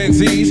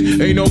potencies.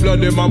 Ain't no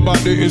blood in my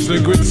body, it's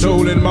liquid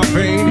soul in my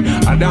vein.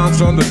 I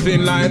dance on the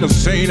thin line of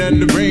sane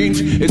and the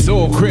range. It's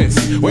all crisp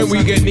when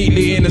we get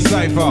neatly in the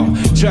cipher.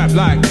 Chap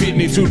like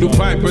Pitney to the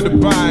pipe of the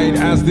pine.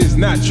 As this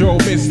natural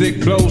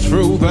mystic flows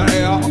through the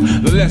air,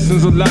 the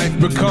lessons of life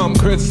become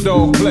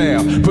crystal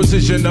clear.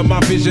 Precision of my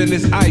vision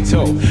is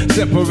idle.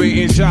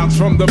 Separating sharks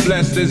from the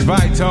blessed is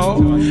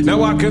vital.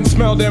 Now I can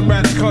smell them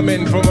rats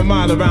coming from a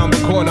mile around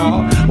the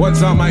corner.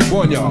 Once I might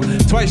warn ya,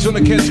 twice on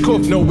the catch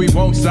cuff. No, we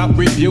won't stop,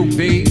 rebuke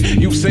thee.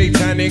 You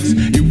satanics,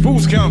 you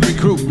fools can't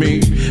recruit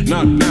me.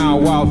 Not now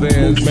while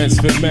there's movements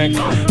for Mac.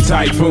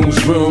 Typhoons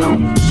brew.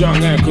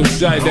 Young ankle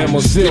side them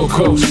will still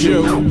coast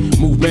you.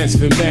 Movements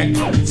for Mac.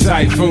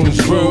 Typhoons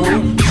brew.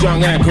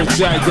 Young ankle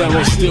side them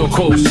will still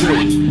coast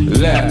you.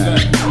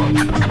 Left,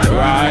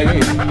 right,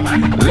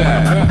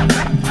 left,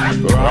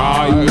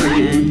 right,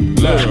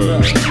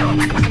 left,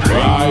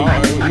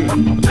 right,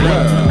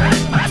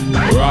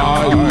 left,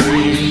 right.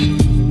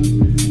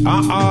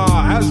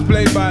 As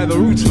played by the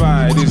Roots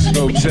Vibe, this is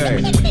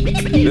Check.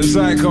 The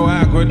Psycho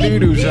Aqua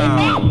Doodoo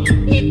sound.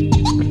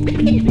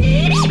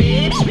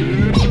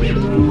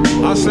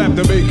 I slap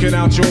the bacon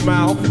out your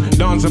mouth,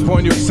 dance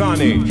upon your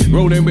sonic,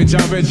 rolling with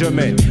your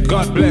regiment.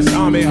 God bless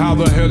army, how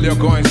the hell you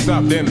going to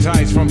stop them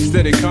tides from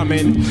steady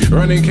coming?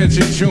 Running,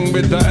 catching tune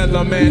with the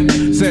element.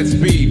 Set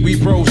speed, we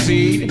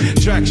proceed.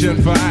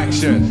 Traction for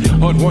action.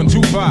 Hot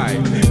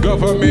 125.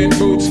 Government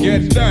boots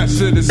get dashed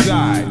to the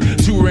side.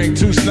 2 rank,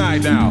 2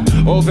 snide now.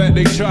 All that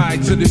they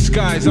tried to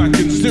disguise, I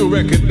can still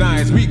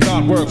recognize. Weak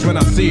heart works when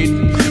I see it.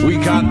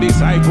 Weak heart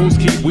disciples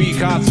keep weak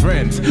hearts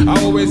friends. I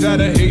always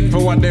had a hate for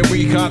what them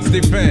weak hearts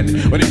defend.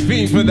 When they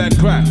fiend for that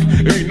crack,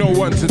 ain't no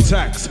one to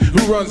tax.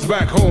 Who runs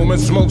back home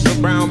and smokes a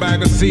brown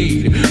bag of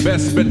seed?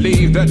 Best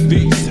believe that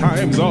these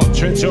times are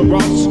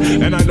treacherous,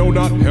 and I know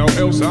not how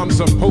else I'm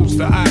supposed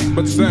to act,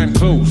 but stand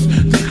close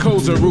to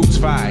close a Roots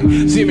fight.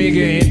 See me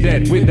getting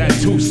dead with that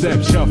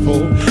 2-step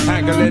shuffle,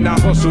 haggling I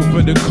hustle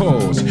for the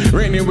cause,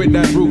 raining with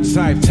that Roots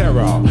type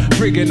terror,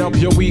 frigging up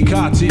your weak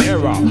hearty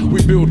error.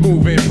 We build,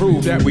 move, and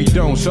prove that we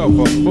don't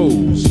suffer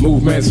fools.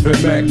 Movements for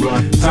back,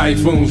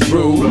 typhoons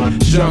brew,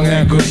 young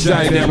ankle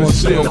shy, them will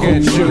still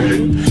get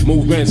you.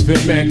 Movements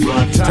fit back,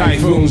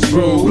 typhoons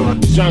brew,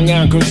 young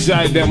ankle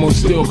shy, them will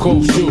still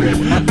coast you.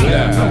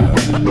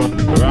 Left,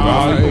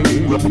 right,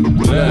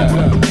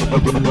 left,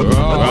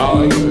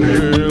 right,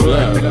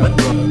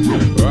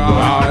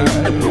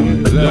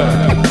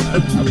 left,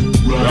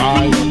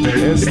 right.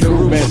 It's the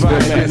Roots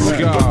fight, let's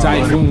go.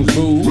 Typhoons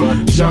brew,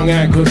 young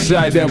ankle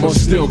shy, them will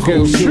still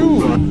coast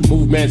you.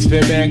 Movements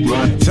fit back,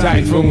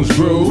 typhoons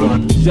brew,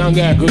 young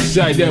ankle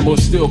shy, them will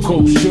still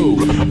coast you.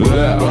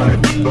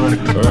 Left,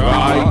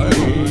 right,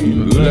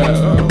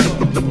 left,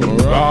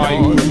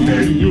 right,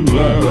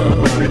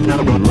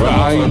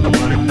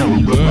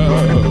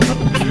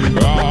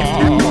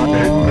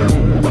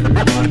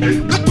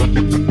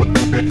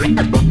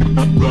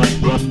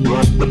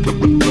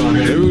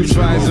 The Roots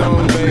Fight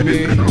Zone,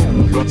 baby.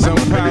 Some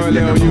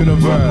parallel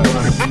universe.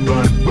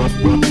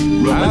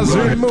 As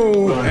we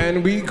move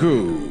and we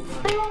groove.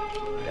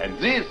 And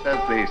this,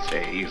 as they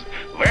say, is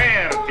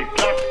where the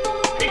plot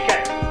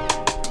began.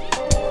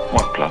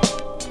 What plot?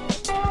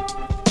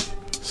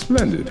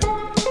 Splendid.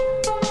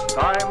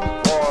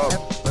 Time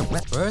for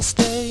first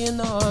day in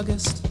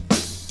August.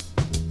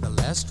 The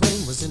last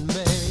rain was in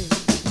May.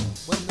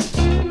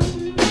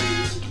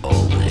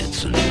 All the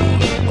hits and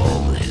more, all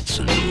the hits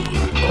and more,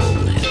 all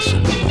the hits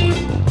and more.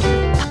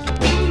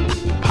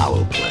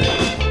 Power play.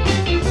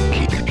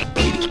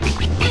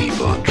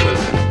 Keep on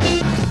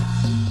trucking.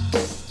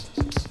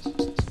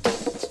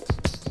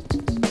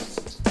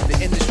 The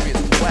industry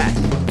is whack.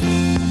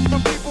 For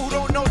people who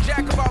don't know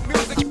jack about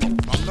music,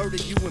 I'll murder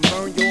you and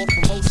burn your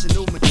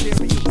promotional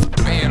materials.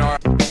 A&R.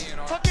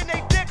 Fucking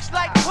they dicks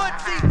like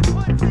pussy.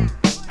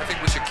 I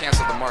think we should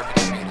cancel the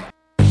marketing meeting.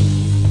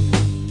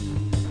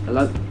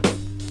 Hello?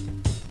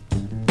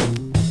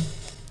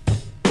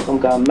 I'm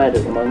going mad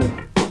at the moment.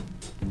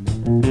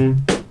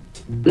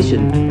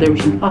 Listen,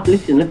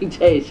 listen, let me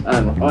tell you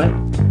something, right?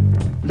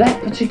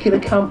 That particular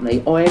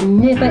company, I am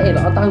never ever,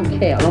 I don't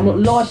care, and I'm not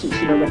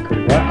licensing a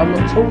record, right? I'm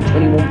not talking to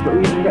anyone or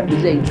even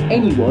represent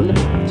anyone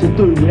to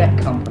do with that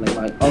company,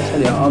 mate. I'll tell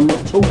you, I'm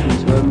not talking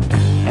to them,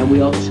 and we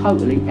are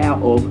totally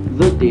out of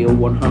the deal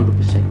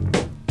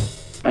 100%.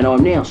 And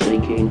I'm now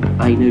seeking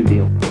a new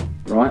deal,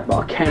 right? But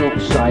I cannot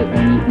say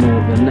any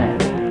more than that.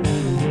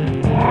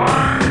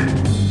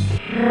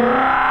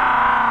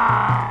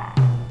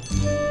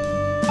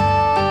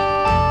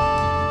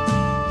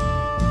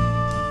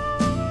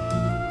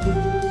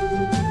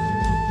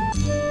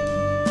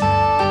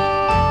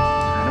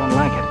 I don't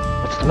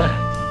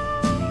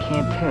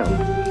tell.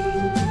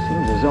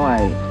 Seems as though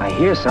I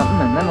hear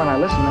something, and then when I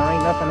listen, there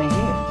ain't nothing to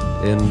hear.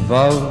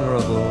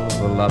 Invulnerable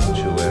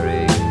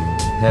voluptuary,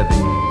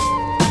 heavy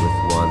with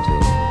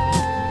wanting.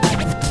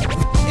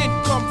 In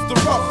comes the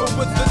rubber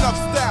with enough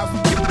style.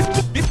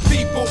 These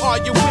people, are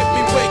you with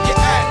me? Where you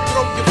at?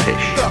 Throw your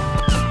fist up.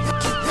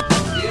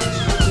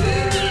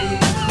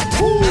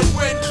 And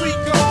when we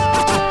go,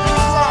 we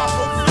rob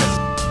a fist.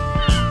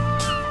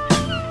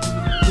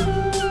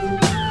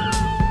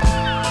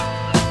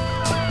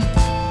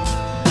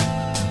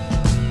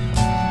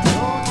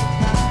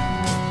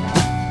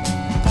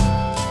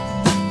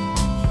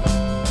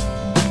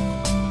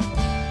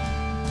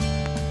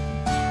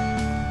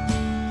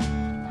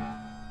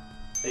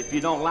 If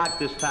you don't like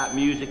this type of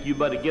music, you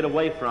better get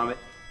away from it.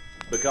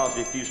 Because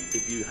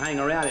if you hang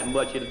around it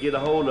much, it'll get a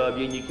hold of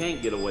you and you can't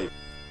get away.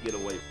 Get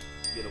away.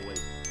 Get away.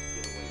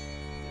 Get away.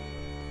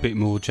 Bit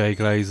more Jay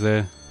Glaze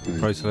there.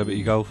 Pro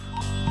Celebrity Golf.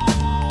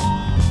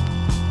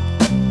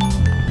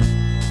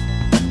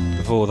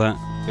 Before that,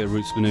 bit of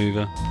Roots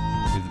Maneuver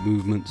with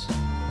movements.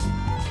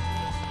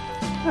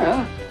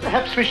 Well,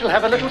 perhaps we shall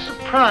have a little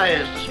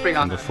surprise to spring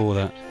on. And before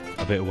that,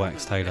 a bit of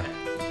Wax Taylor.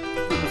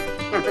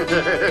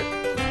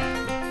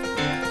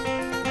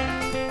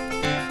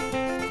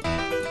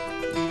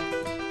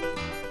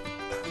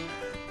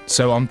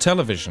 So on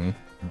television,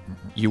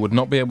 you would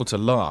not be able to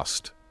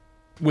last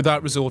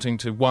without resorting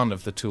to one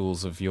of the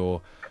tools of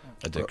your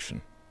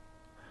addiction.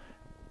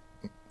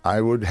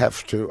 I would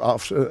have to,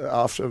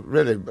 after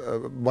really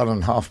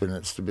 1.5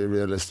 minutes to be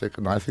realistic,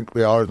 and I think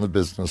we are in the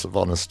business of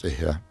honesty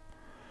here.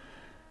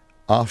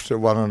 After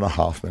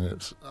 1.5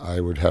 minutes,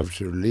 I would have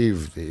to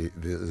leave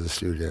the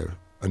studio,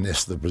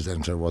 unless the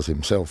presenter was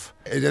himself.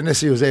 Unless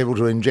he was able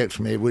to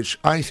inject me, which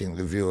I think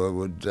the viewer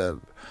would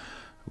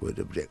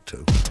object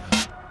to.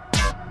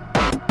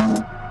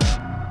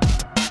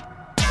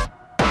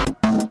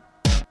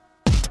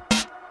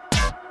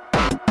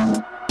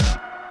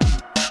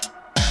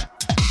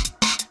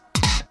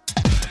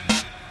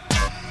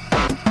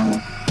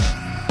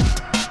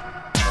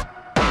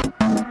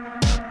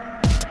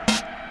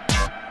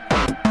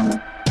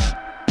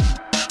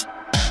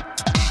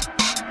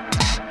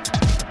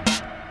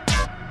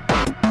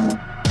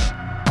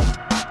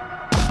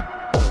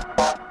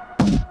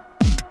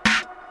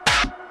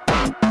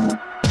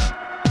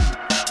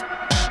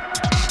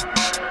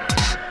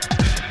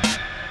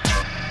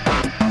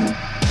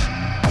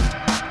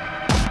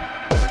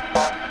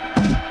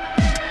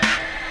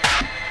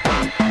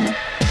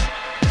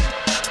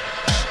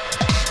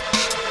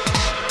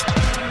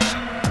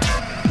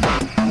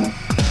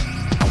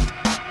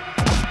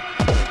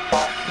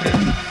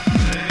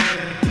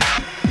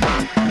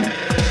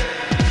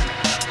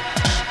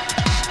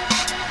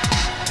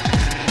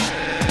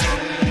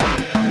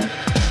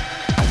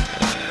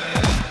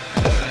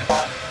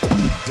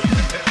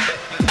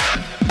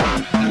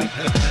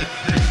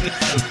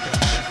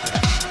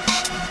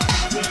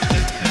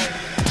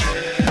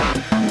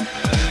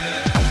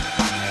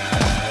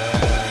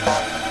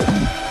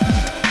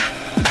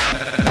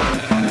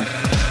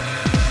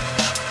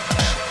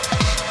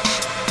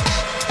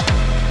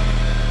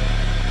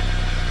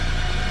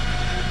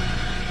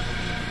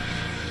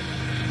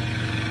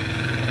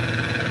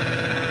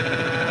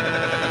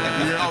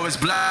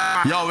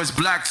 Yo, it's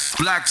blacks.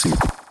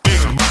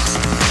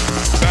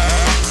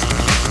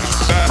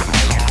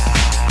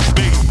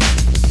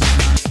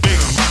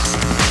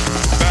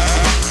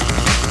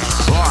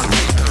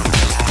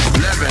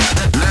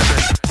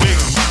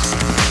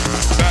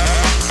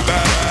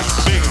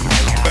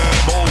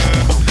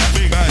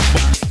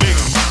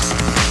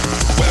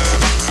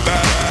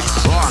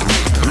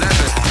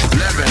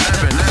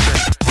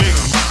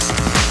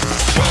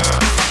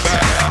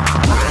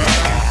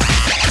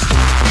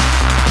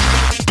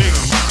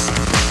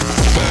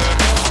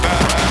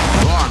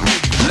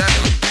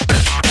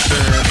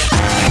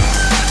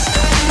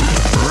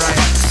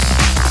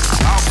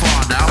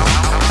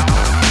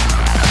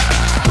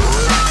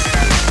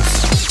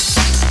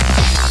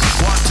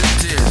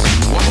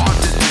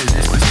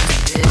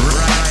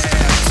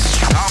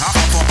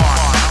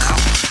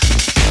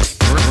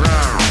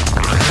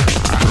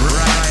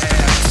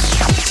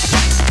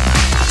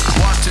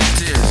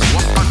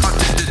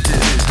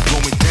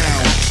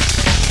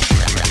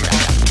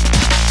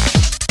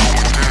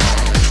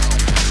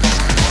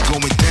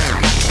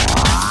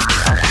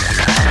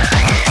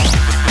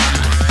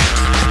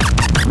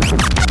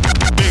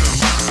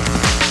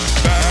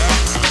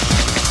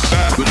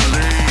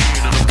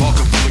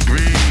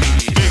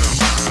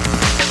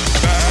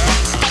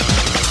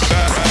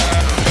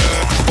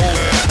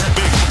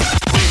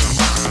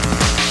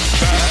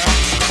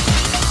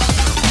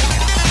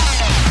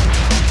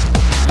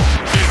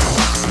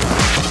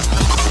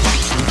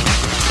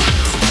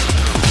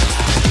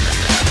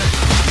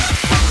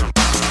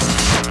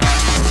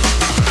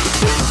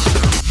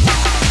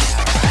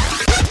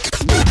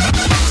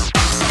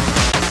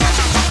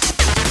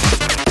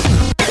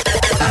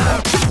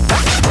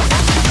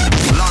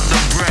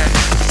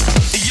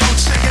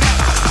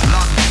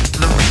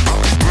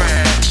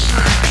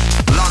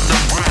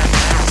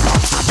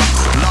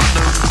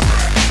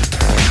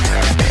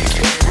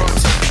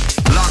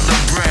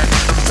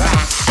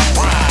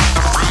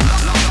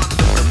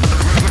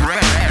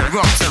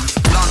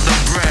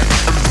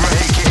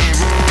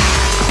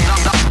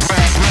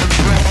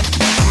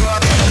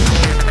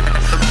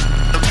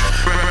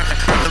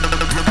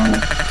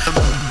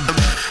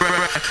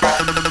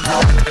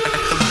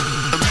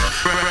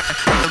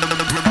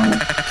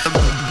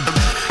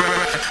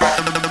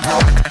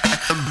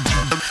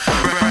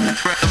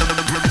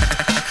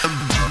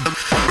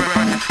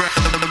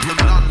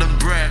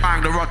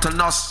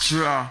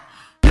 Paternoster.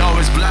 Yo,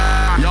 it's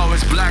black, yo,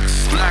 it's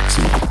blacks, blacks.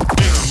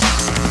 Big,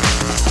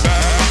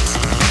 bad,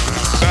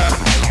 bad,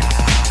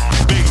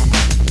 big,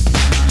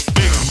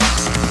 big,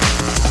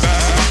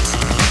 bad.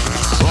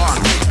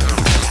 1,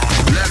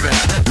 11,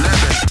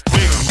 11,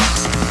 big,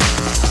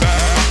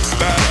 bad,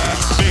 bad,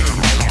 big,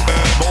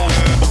 bad, bold,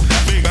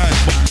 big, bad,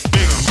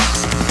 big,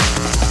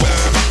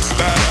 bad,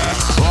 bad.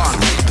 1,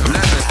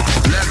 11,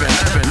 11,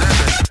 11,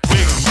 11,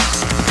 big,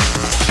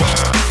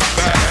 bad,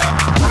 bad.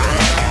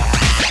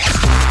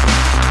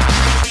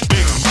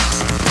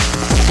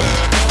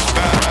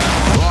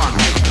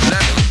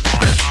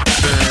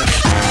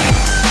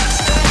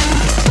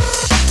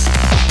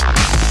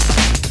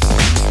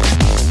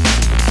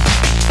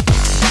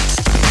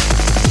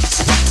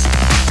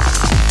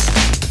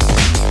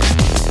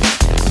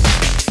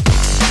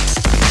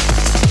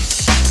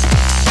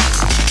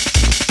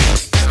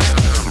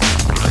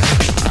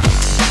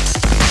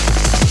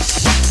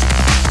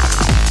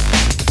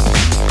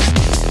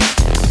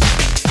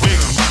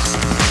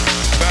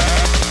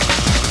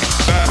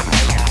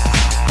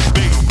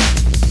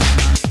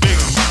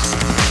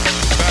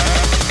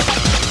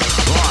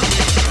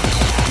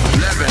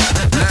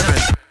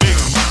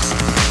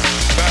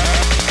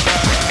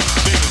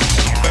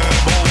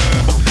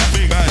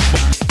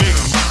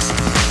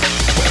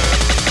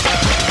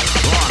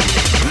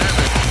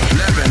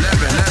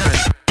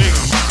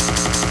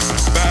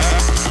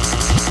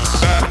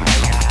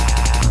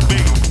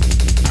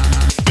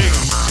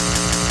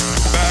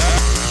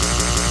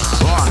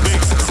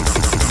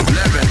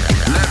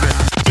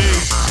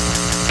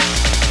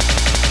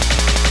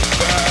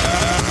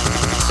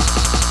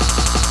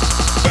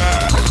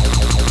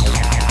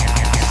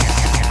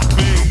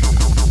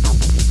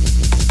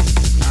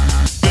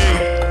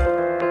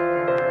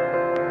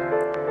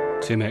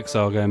 Tim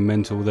XR going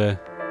mental there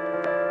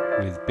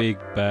with Big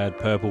Bad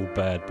Purple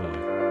Bad Boy.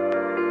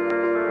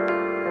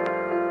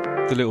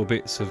 The little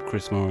bits of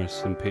Chris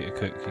Morris and Peter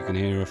Cook you can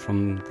hear are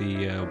from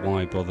the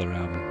Why Bother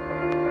album.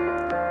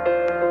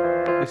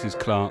 This is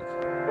Clark,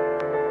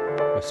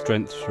 A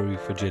Strength Through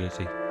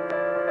Fragility.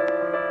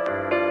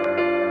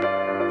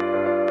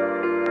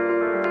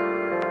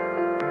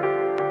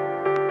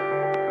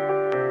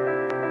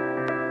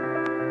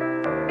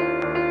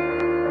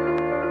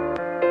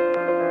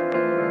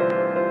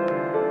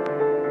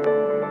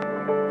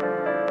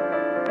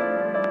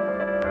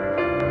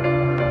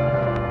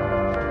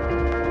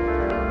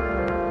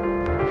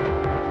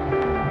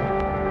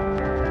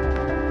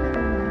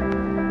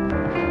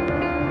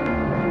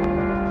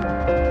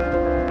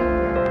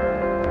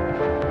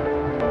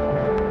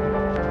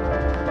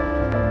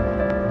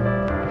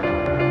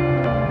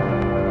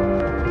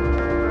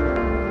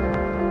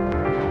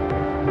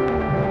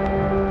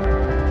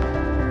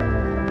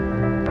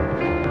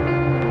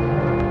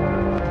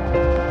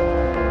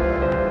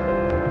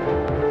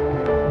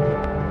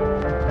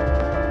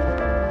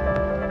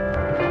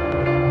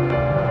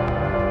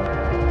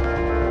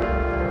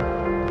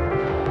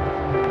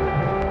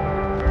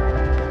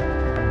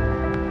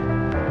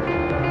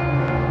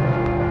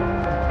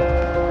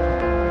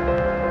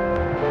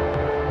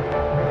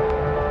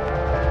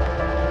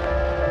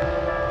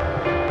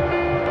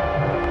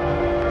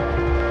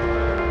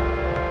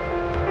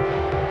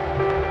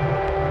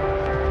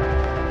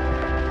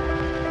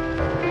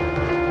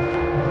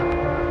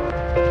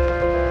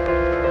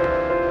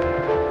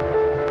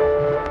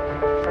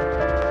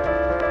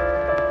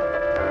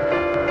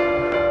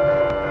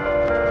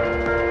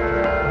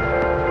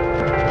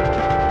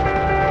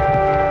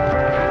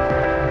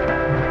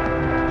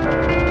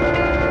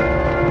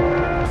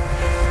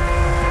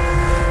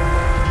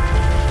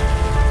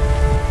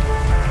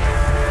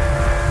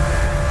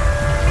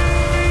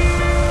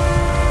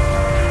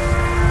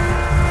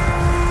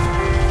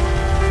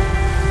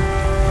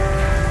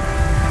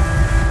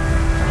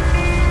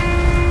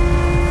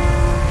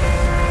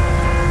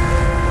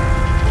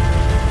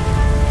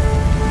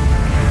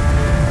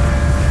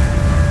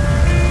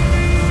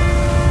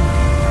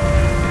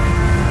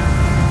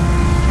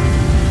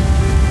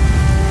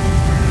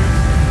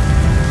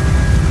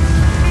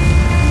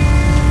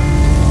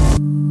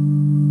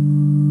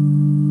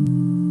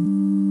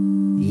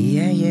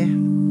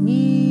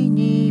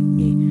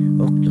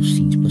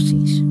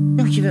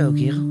 Dankjewel,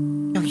 kerel.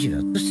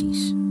 Dankjewel,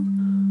 precies.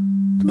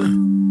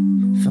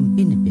 Van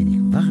binnen ben ik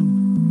warm.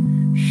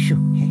 Zo,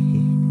 hè.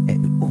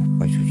 Oh,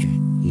 pas op.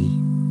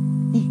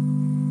 Hé.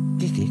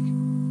 Kijk.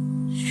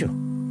 Zo.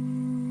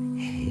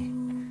 Hé.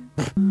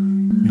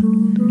 Nou,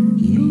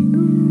 hier.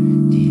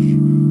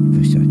 Wat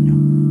is dat nou?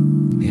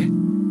 Ja,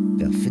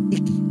 wel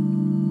verdikkie.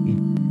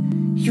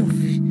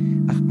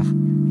 Jongen, ach.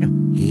 Nou,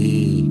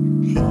 hé.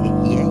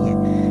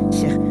 Ja.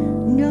 Zeg,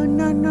 nou.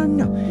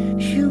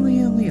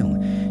 Jongen.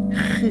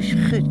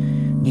 Gut.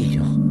 Nee,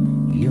 toch?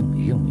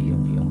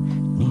 Jongen.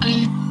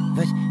 Nee.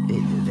 Wat?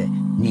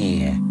 Nee,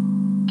 hè?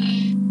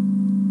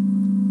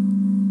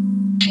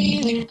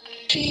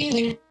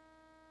 Feeling.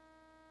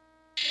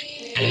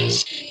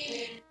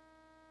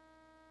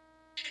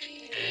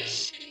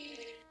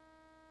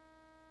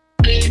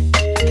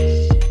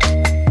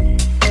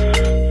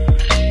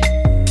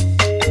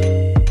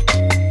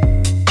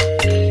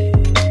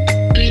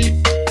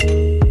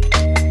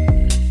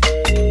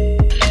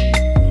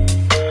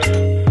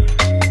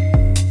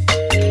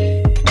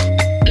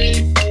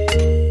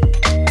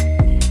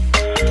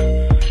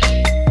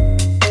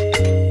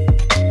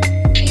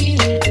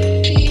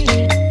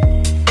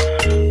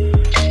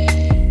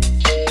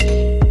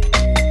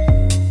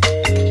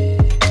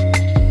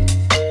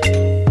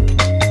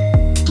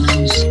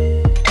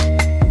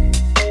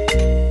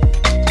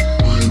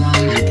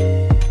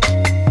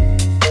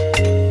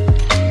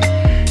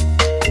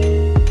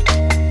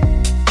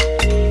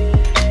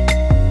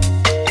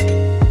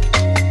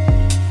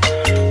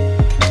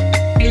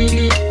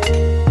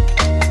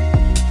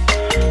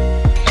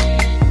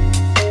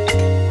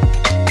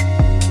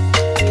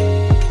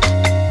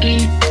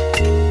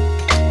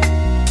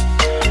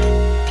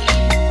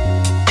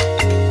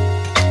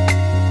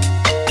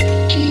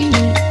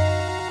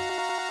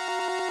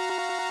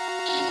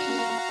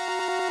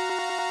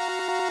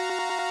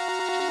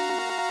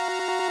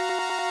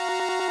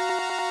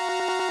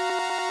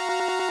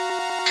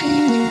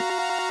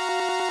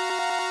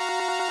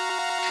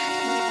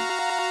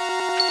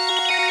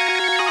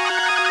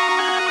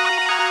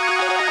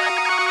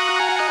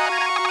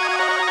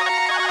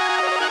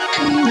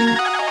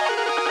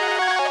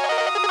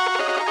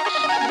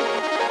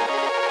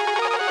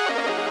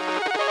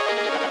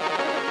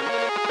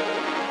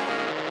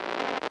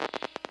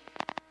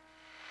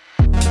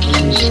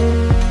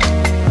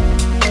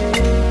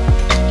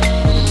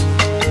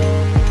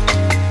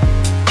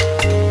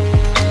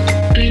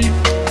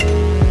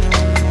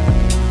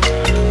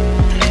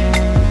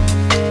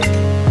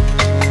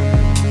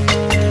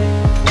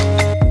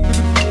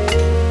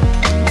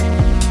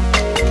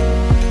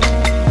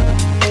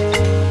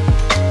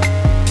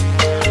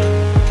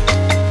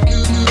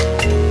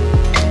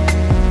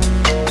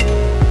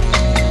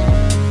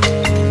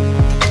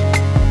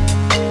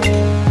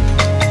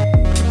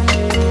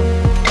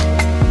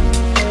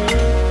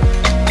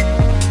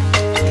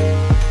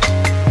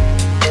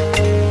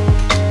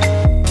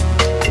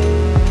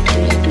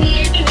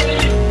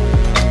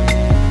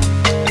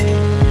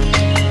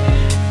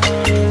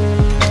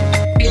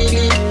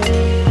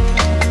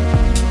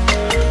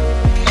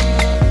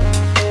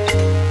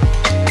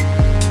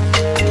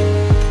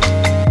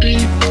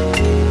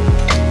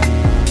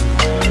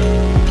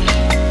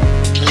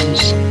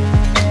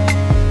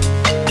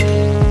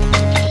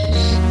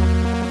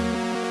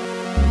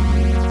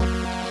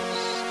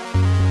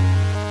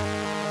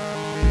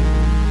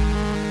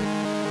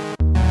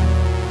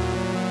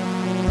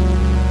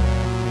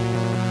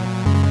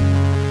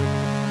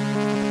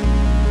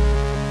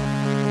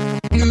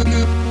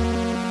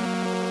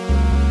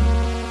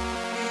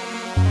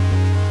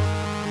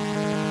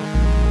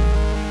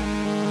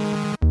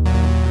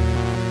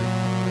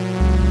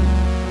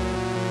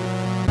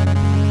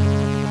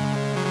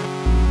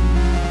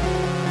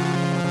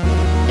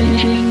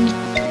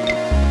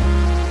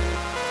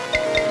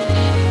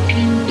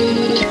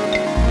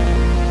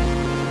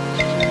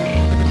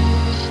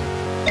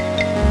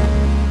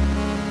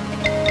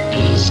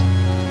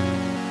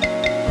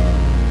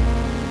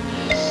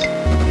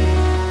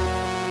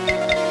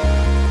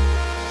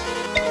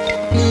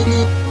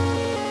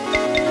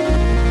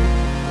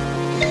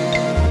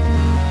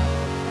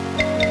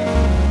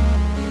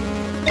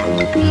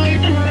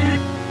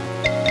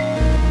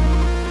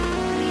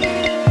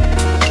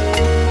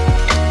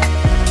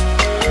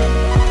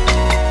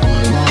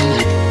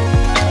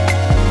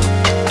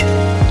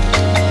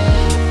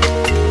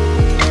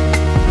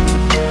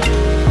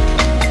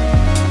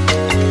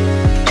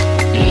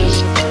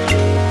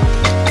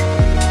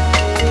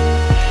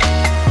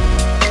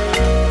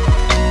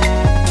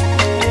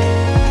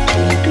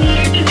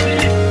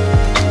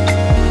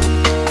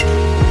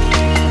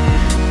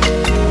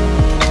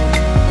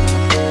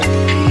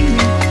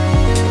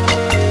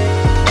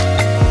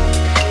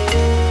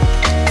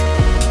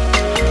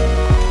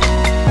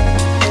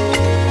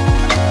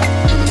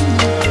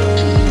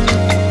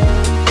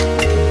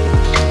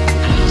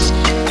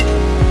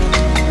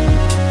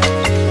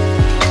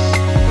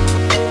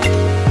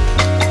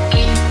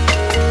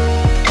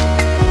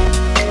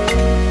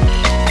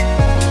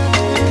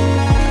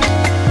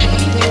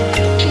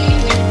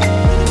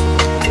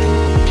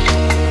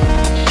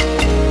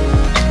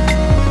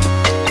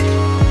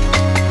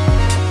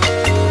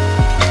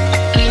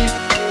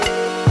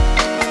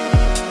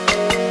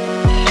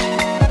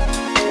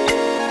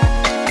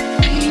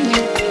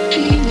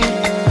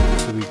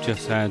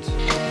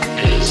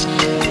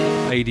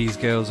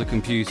 Girl's a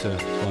Computer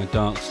by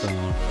Darkstar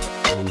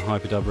on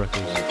Hyperdub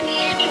Records.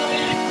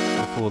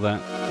 Before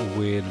that, a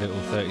weird little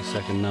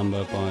 30-second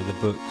number by The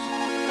Books,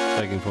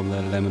 taken from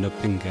their Lemon of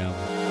Pink album.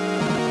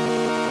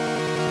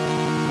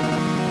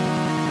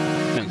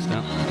 Next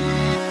up,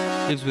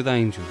 Lives with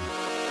Angel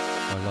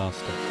by Last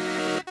Step.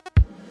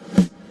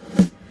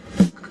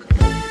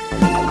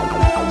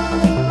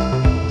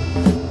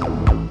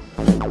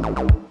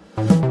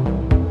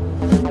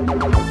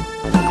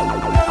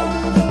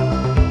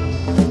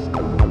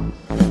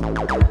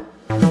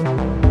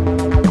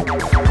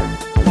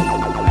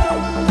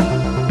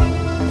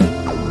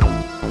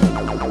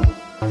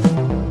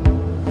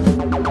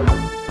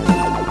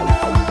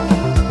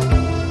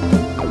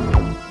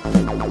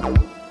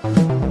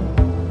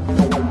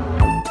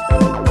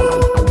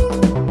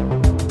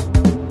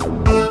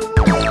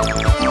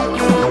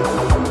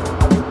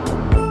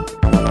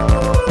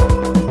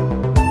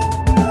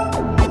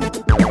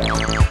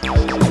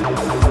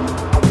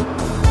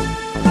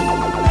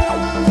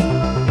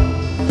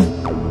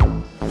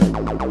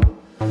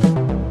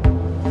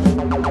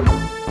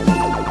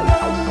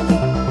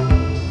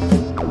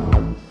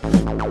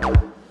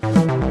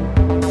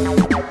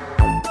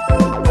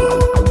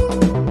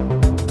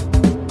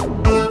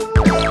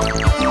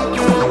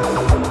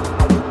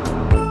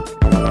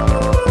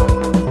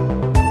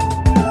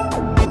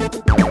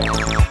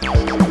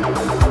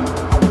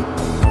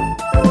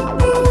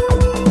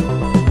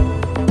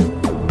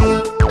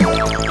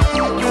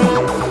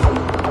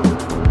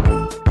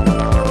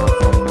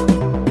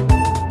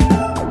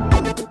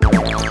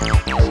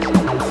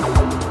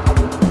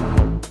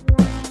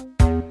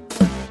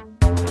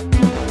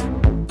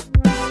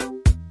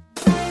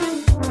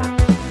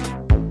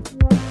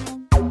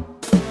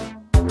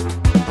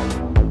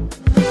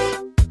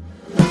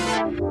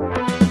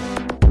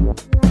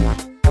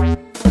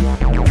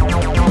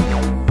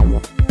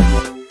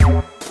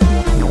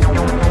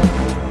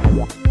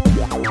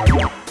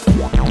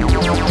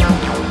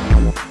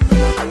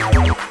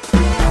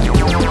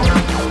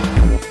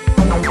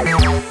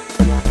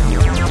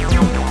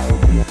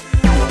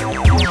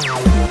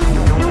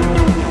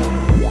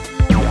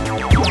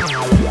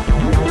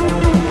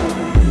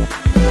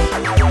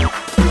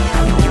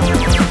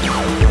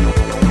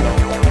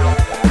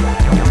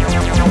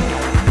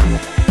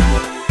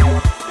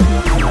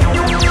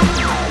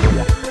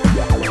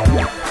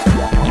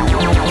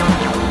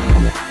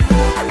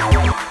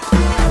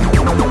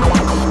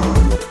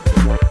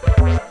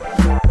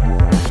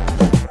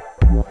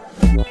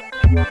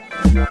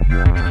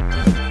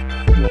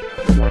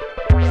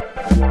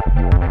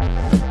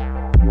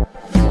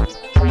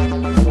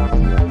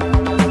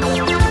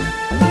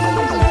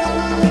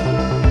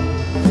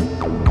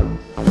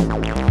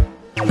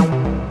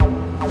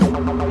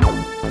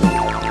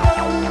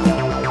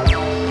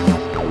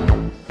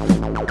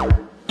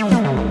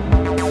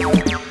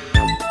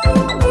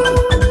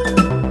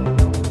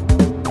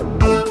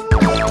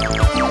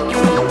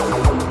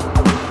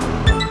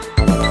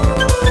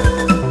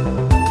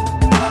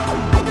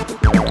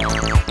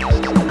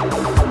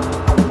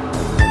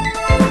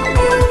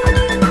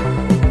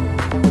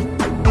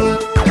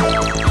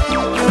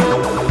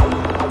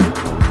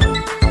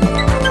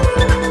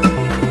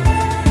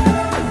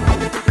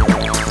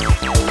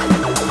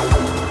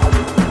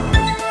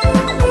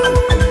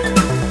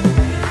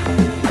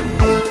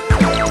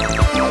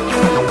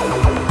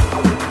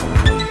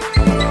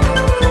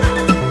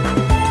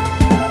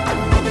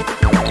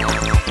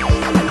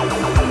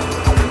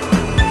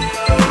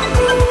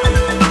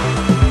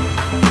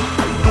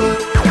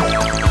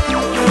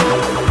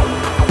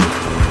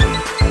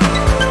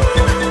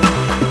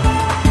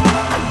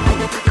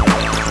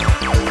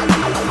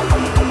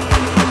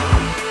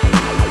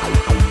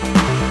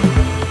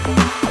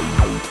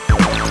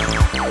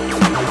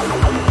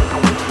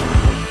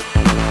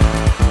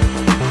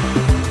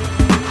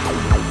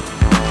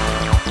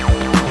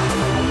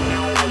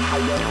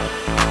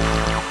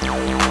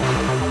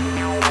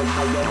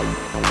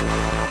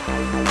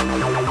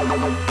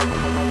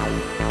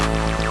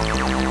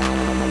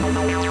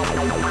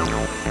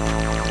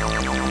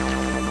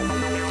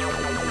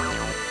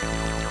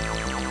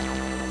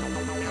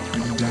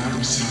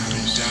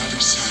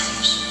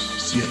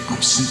 Yeah,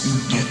 I'm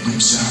sitting in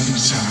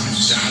Sally's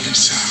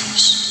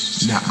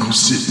house. Now I'm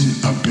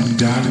sitting up in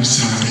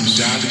Dolly's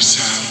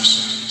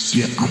house.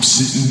 Yeah, I'm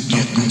sitting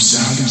up in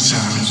Sally's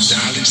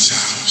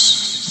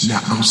house.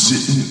 Now I'm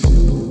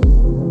sitting.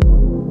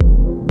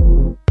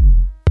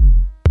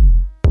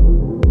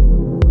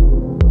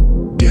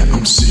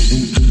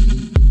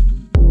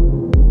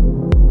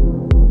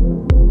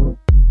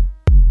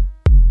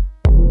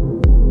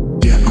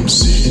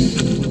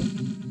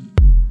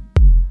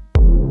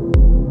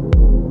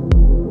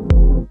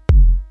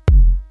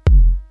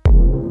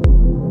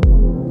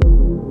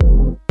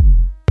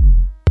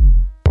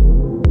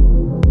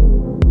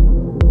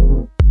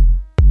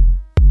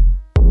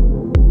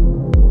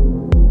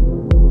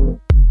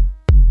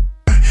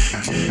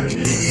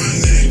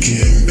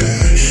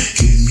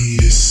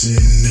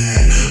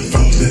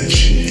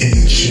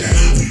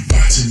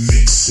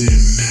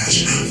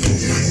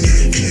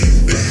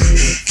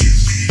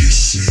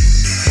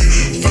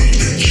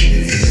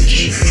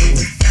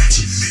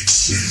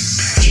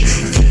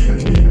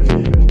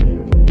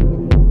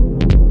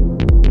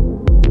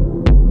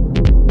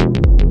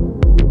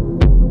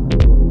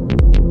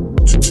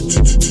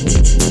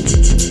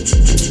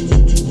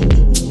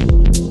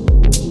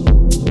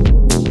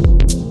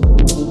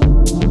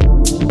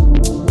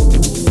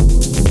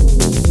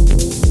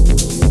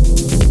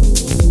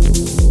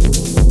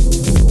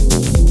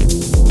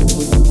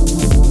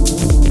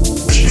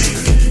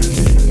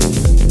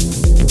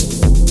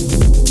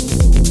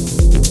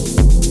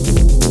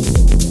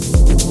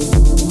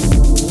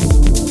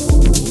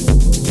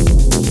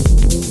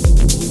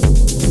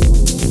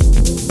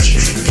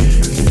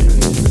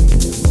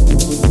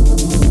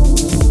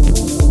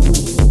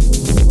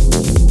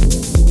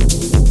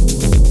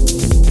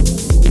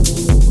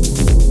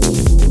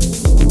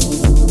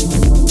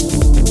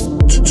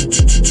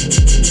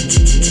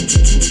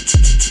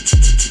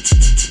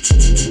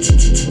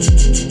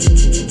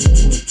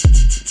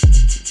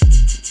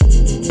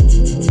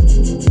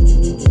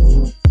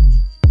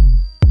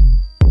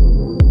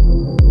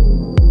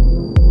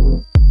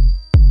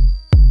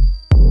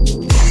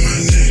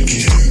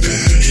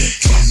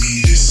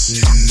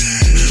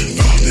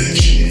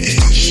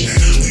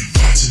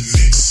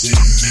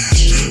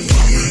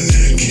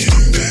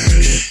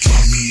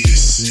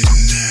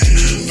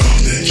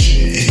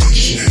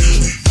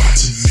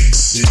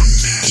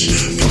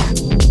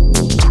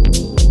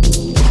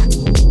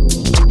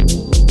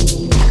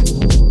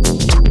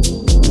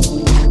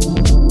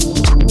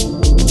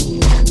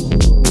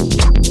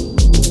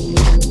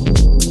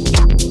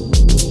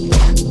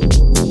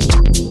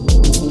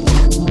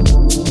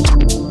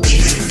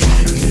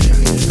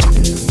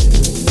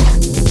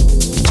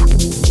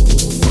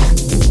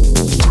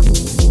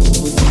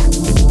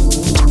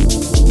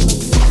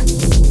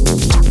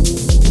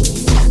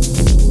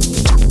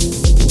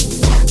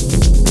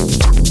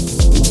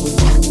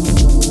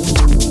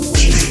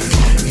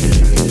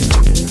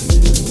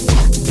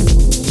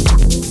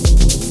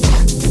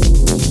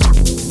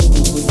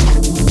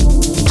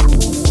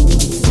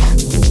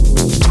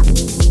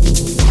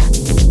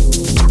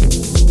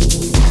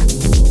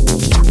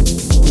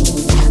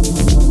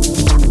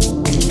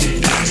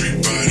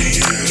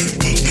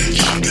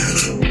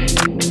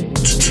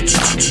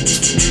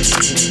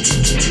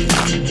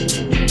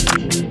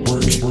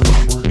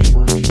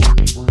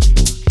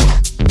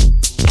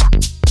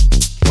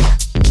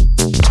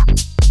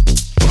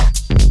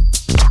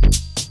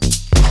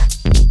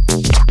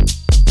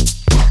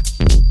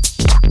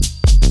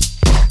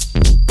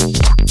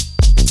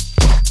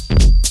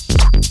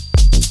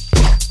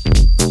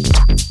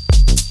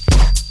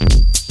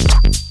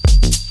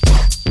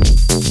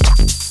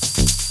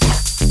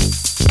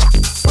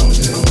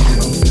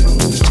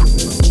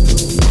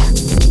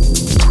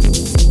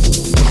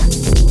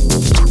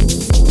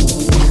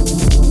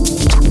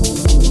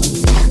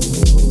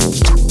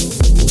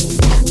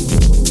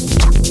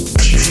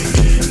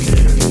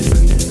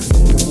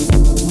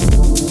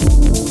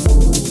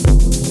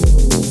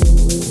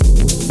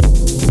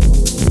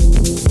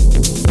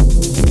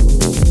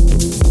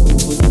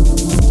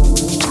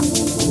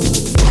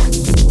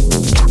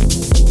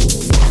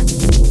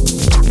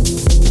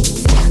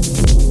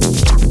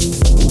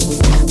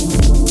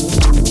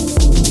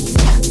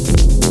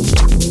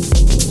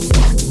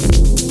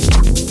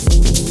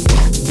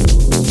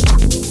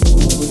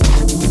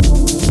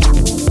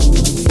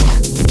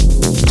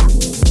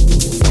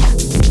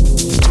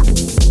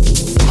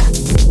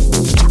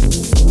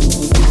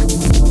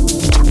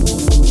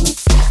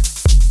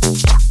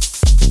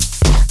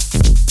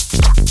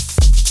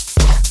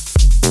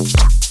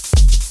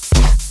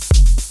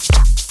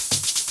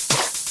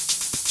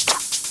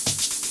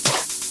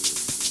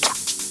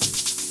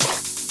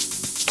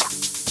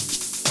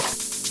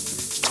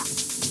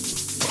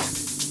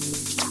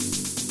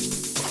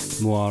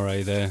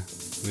 Moire there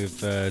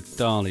with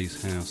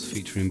Dali's House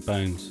featuring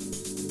Bones.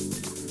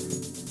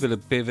 Got a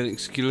bit of an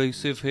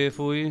exclusive here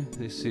for you.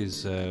 This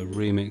is a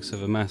remix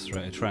of a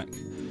Macerator track,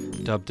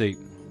 Dub Deep.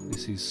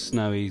 This is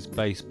Snowy's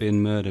Bass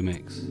Bin Murder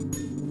Mix.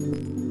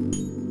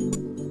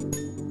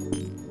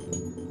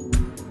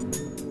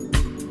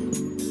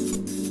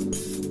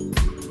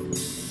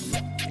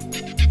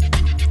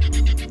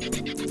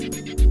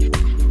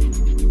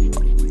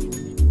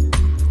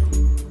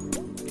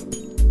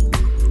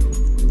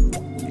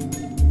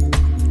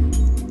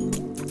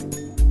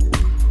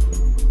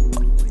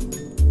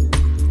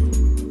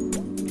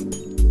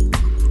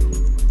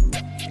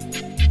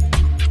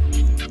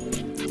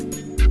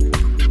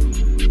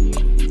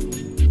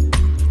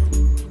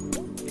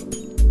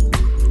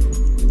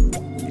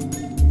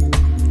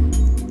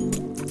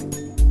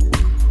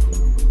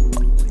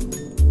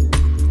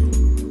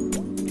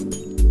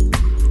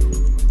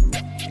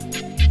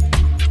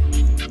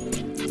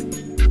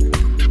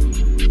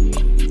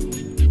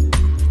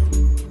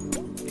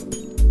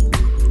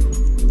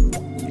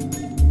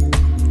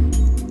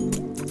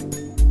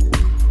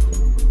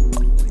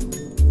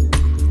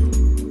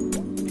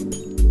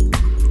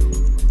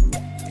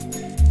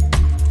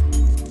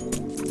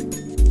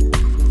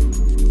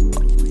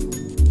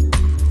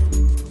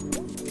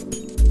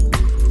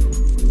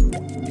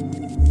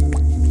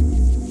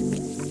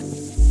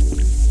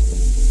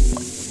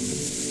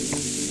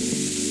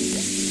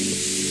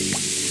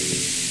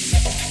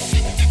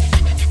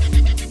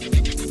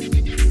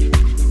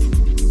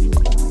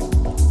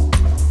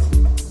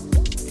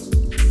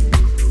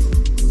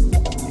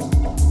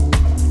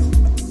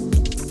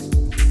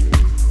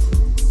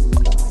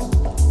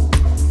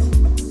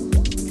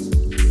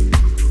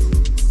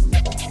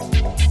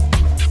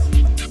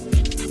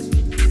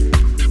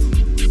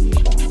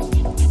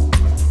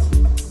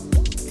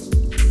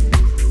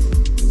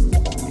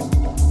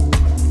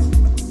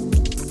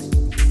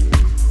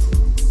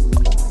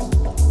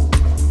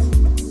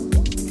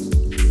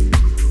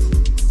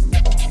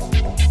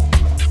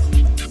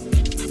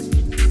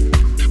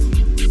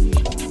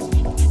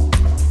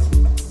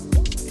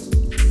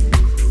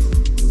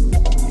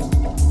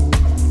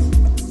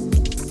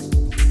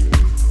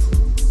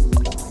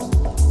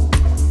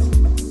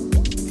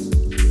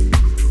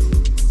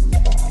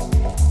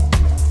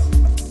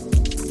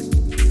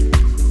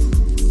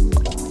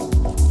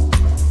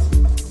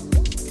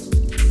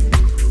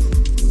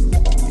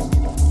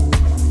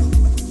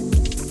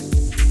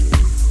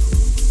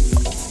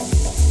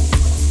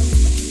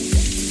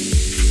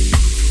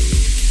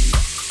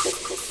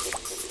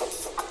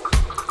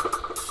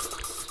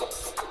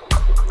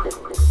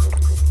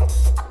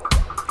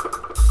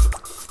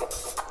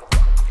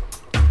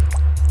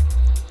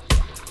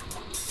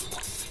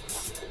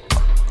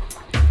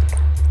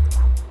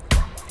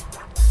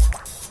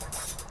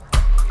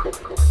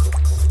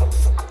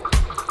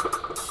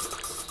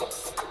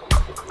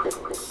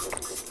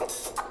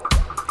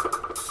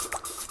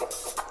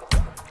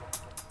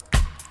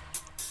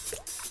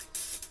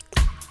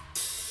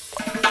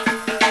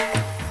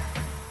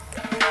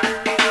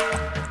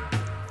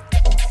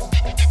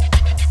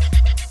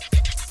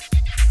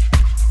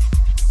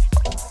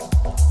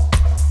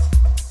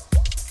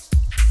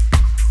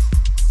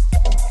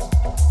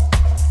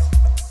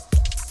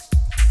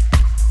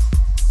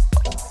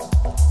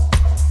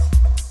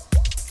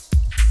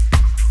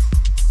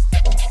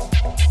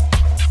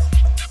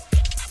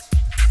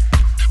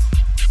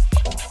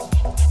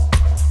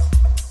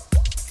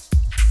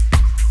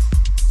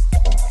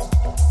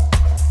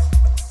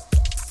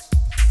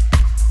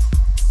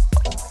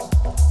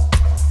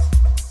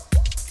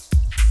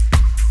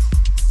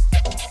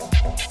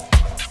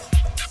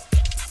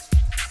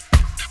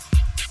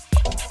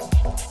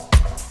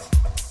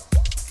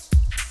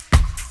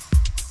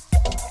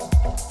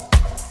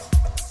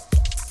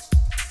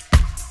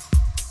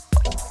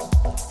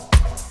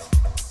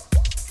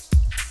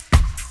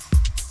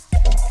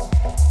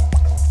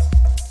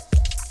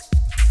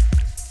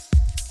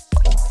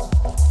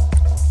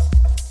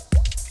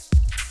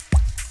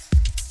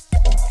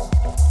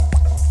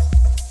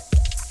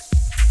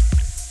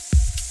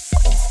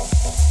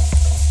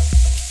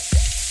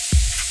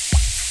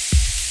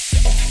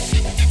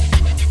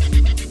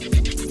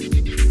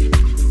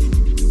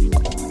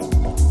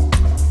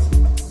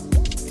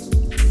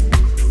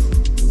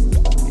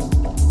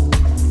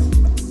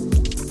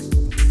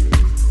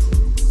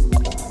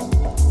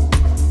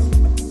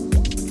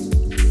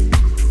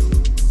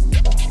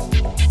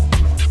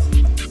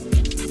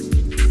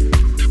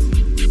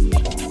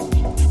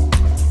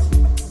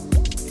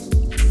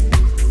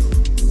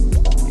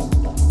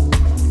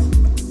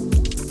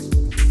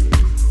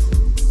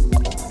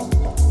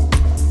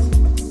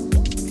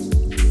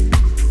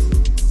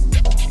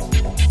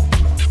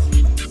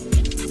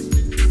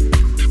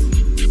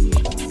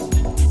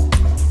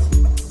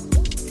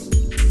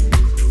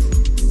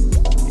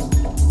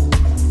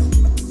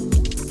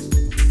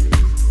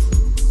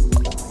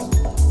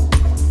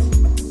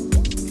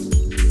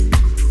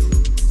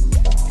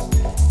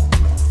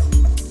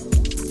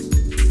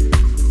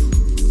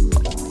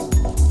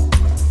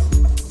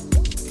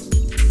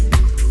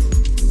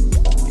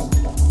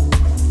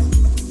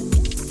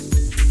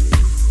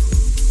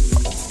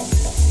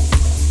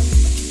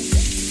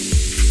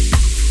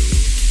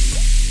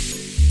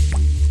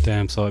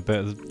 side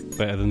better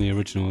than the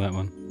original, that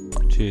one.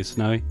 Cheers,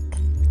 Snowy.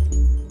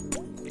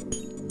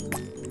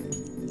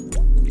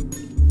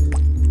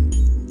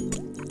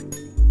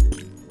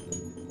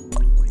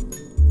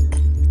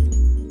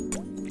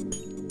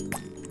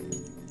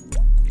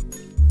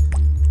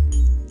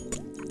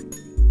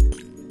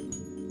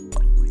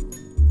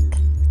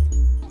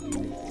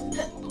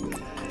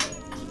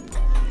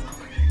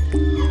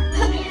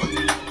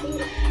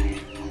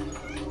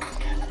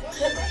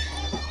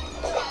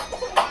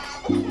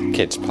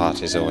 Kids'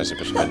 party's always a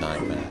bit of a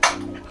nightmare.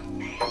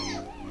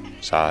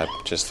 So I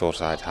just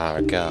thought I'd hire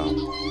a girl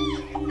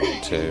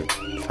to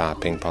fire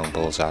ping pong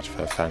balls out of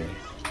her fanny.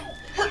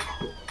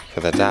 For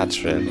the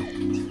dads, really.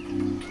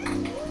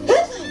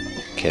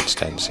 Kids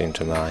don't seem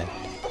to mind.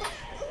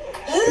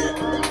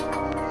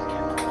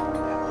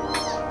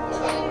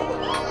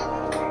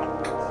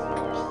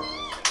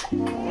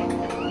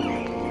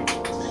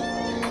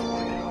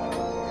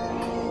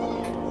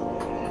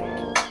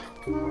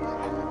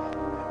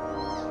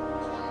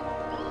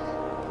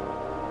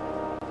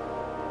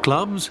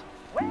 Clubs?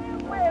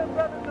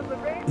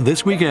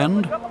 This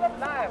weekend?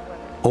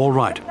 All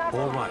right.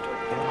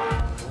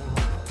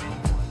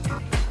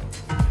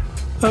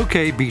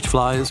 OK,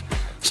 beachflies.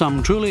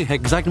 Some truly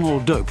hexagonal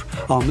dope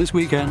on this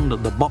weekend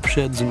at the bop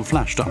sheds and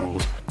flash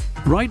tunnels.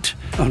 Right?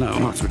 Oh no,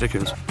 that's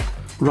ridiculous.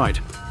 Right.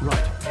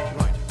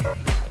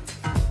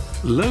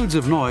 Loads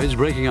of noise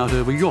breaking out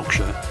over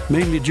Yorkshire,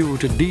 mainly due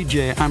to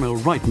DJ Amil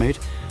Rightmate,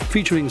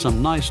 featuring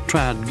some nice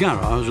trad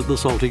garage at the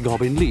Salty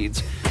Gob in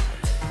Leeds.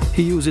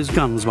 He uses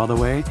guns, by the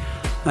way,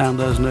 and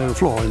there's no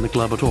floor in the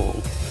club at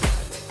all.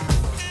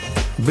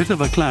 Bit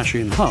of a clash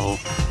in Hull,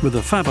 with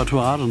the Fab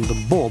Abattoir and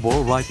the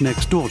Bauble right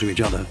next door to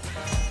each other.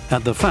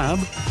 At the Fab,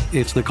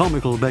 it's the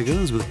Comical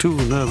Beggars with two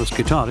nervous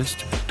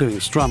guitarists doing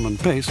strum and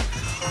bass,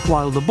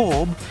 while the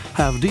Baub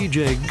have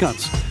DJ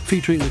Guts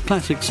featuring the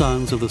classic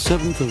sounds of the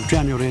 7th of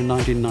January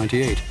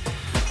 1998.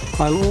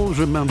 I'll always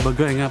remember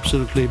going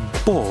absolutely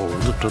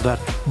bald to that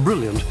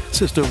brilliant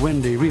Sister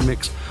Wendy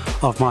remix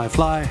of My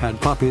Fly Had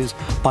Puppies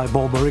by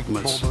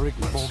Borborygmus.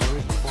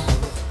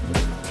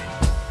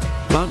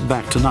 But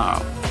back to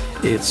now.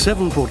 It's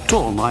 7 foot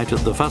tall night at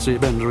the Fussy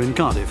Bender in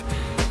Cardiff,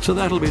 so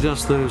that'll be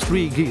just those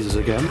 3 geezers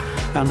again,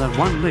 and that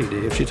one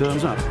lady if she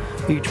turns up,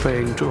 each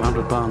paying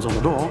 £200 on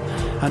the door,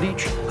 and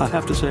each, I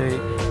have to say,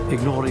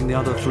 ignoring the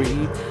other 3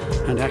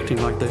 and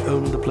acting like they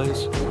owned the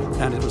place,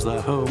 and it was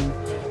their home,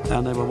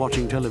 and they were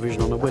watching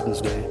television on a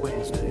Wednesday.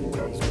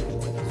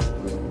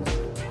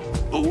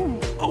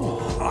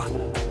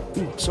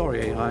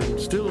 Sorry, I'm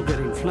still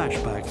getting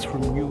flashbacks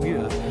from New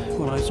Year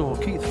when I saw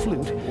Keith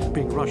Flint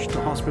being rushed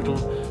to hospital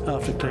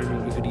after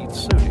claiming he could eat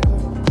sodium.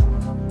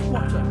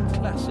 What a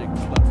classic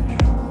flourish.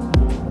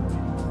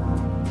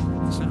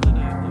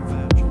 Saturday at the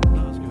Verge in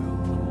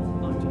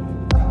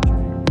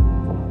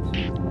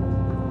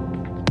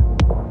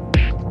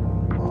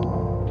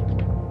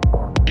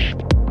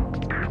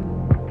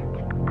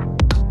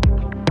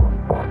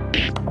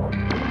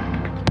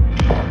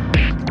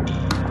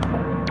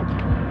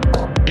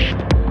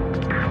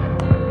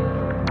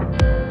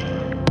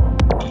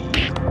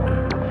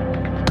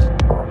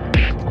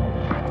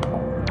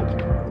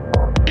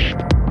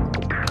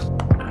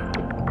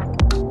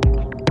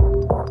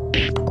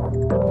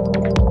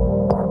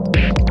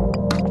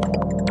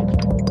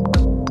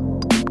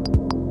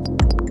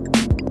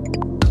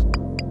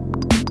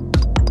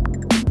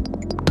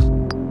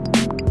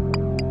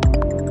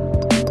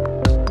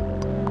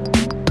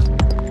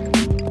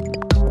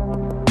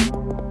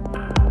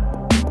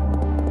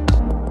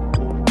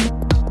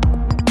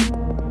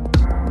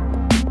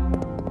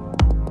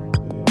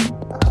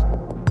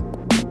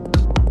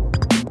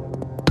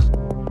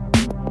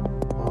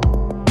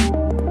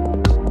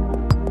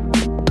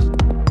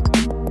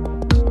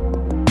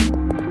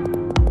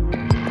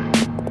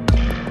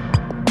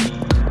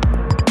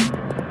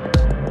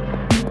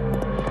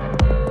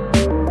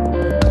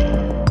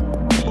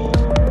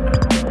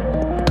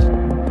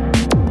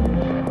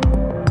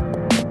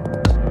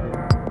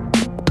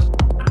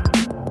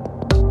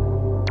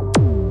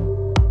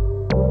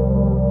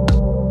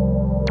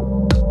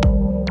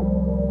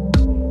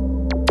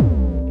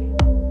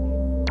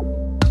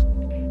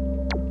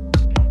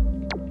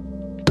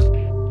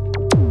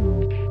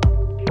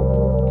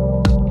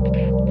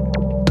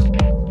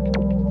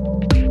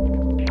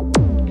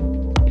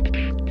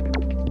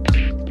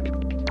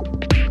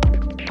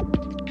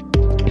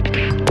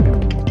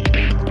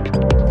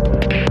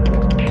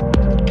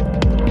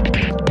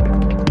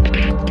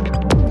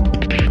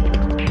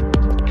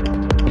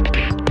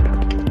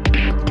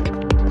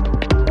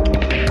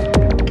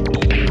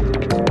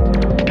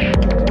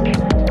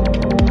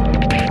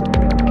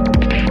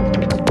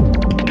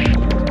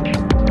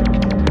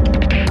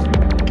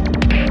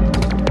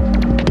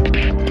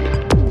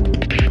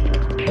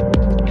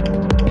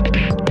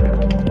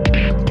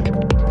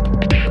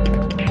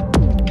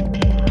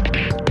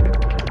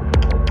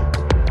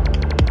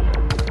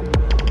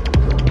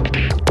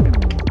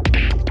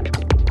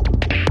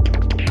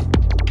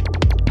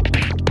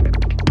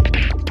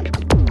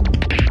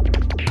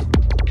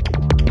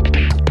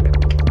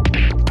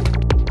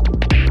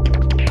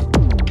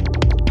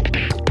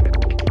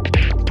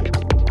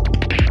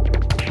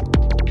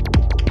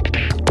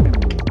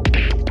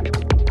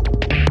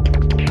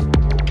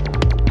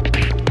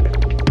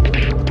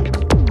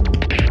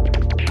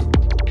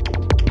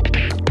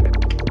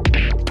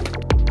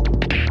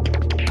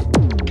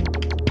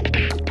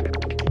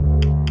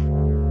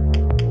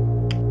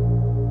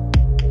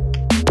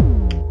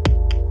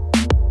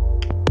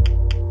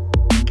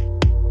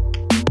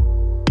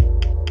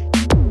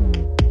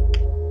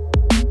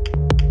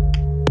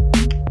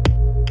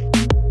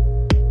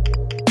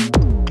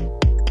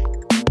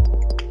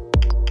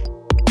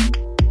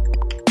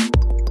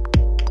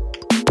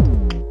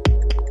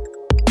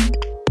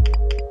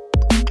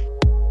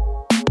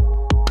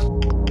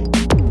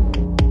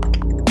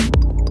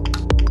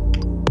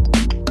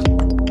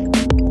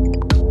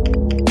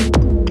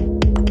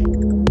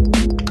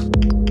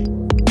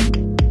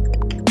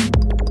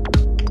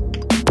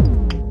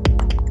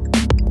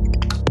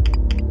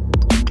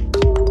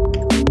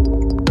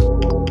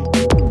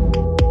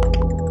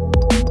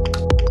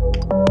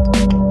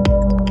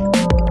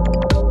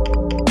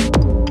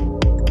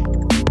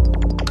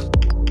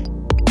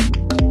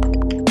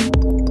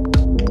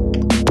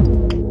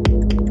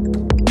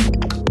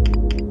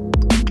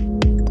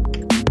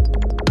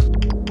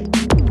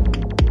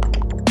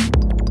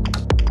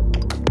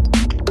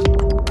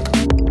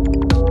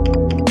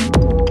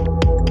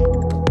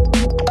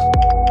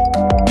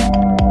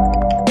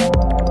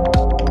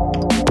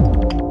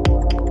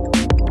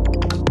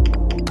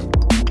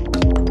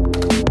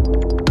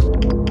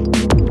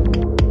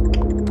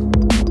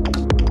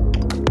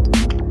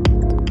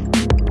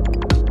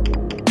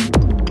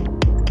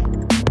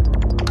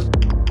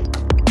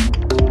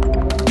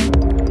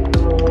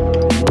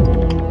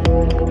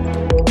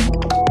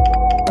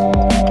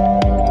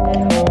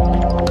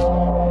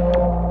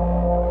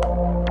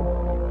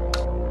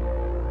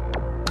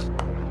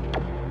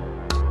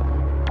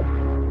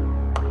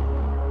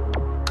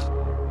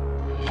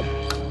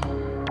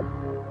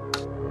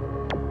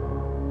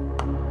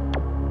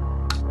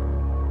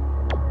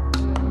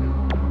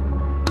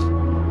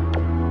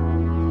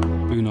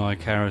Unai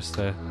Karas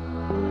there,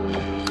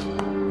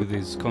 with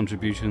his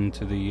contribution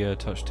to the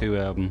Touch 2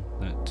 album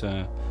that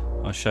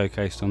I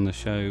showcased on the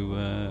show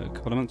a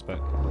couple of months back.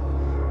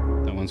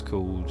 That one's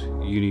called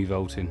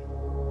Univolting.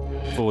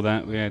 Before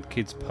that we had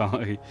Kids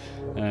Party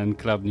and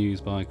Club News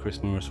by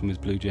Chris Morris from his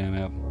Blue Jam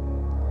album.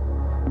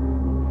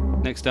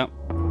 Next up,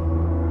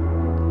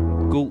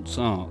 Galt's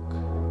Ark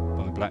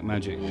by Black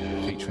Magic,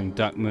 featuring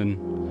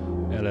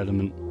Duckman, L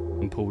Element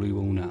and Paulie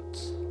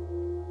Walnuts.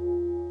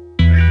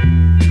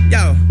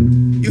 Yo,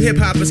 you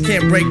hip-hoppers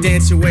can't break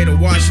dance your way to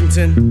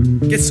Washington.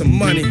 Get some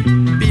money.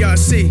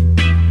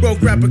 BRC,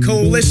 Broke Rapper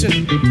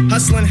Coalition.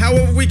 Hustling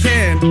however we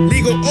can,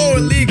 legal or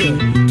illegal.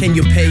 Can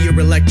you pay your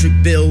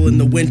electric bill in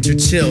the winter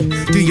chill?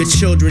 Do your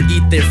children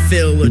eat their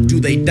fill or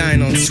do they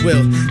dine on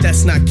swill?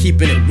 That's not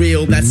keeping it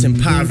real, that's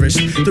impoverished.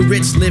 The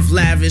rich live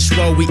lavish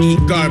while we eat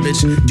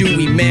garbage. Do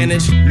we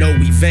manage? No,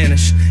 we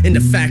vanish. In the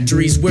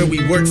factories where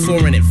we work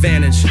for an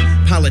advantage.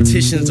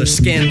 Politicians are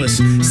scandalous,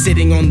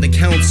 sitting on the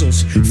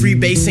councils.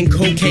 Freebasing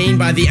cocaine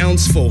by the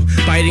ounceful.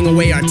 Biting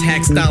away our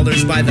tax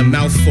dollars by the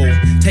mouthful.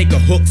 Take a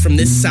hook from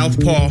this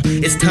southpaw.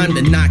 It's time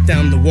to knock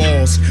down the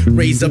walls.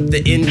 Raise up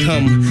the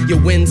income. You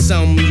win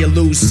some, you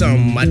lose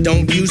some. I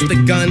don't use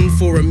the gun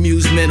for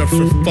amusement or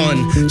for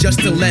fun. Just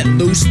to let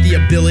loose the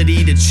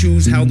ability to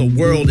choose how the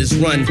world is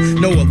run.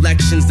 No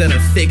elections that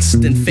are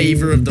fixed in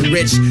favor of the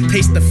rich.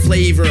 Taste the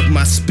flavor of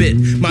my spit.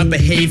 My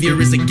behavior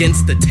is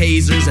against the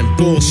tasers and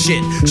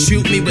bullshit.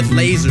 Shoot me with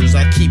lasers,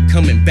 I'll keep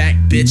coming back,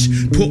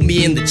 bitch. Put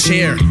me in the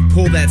chair,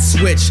 pull that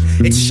switch.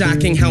 It's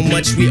shocking how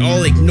much we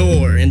all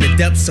ignore. In the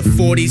depths of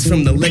 40s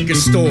from the liquor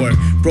store.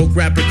 Broke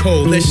Rapper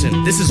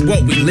Coalition, this is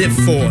what we live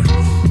for.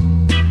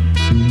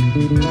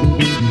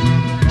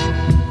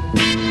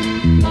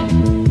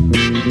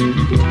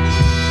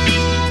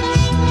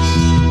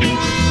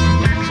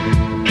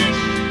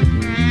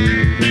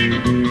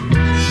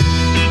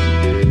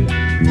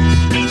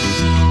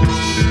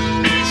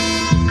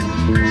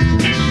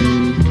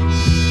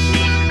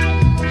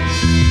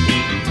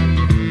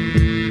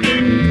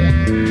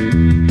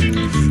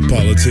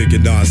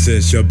 Politicking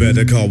nonsense, you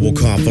better call a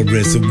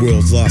conference. The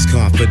world's lost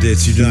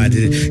confidence.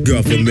 United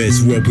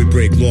governments where we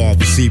break law,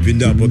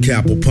 receiving up a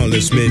capital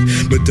punishment.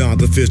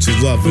 Madonna officials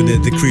loving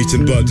it,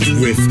 decreasing budgets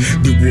with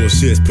reward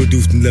shits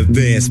produced in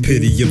advance.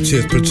 Pity of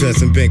chips,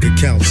 protesting bank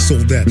accounts so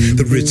that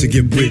the rich will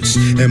get rich.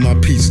 And my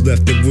peace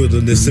left the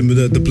wilderness,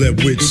 similar to Blair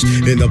Witch.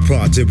 In a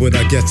project, but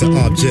I guess the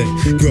object,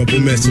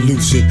 government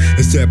solution.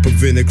 Instead of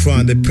preventing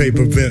crime, they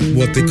prevent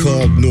what they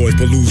call noise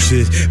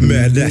pollution.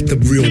 Mad at the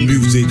real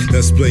music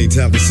that explains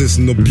how the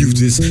system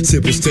abuses.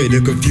 Simple state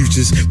of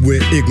Confucius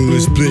where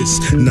ignorance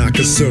blitz. Not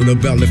concerned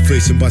about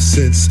inflation by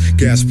cents.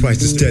 Gas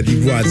prices steady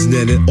rising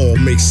and it all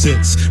makes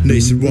sense.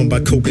 Nation run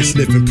by coke and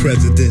sniffing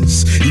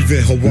presidents.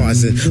 Event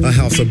Horizon, a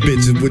house of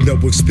bitches with no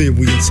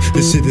experience.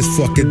 This shit is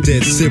fucking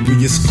dead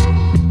serious.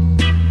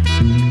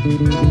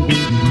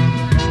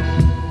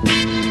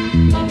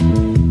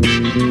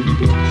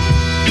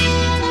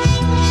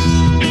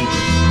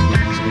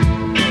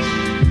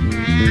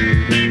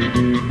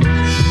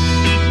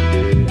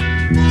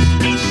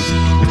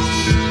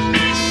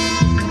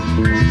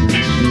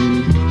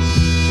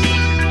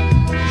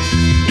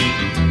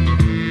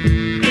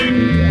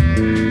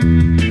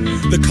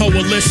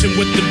 Coalition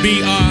with the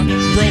BR,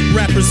 broke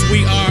rappers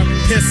we are.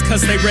 Pissed cause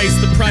they raised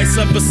the price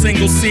of a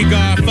single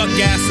cigar. Fuck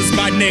gases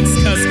by Knicks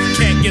cause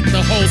can't get the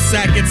whole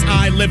sack. It's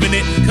I living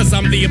it cause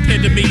I'm the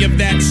epitome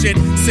of that shit.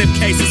 Sip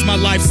cases, my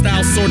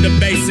lifestyle sorta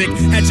basic.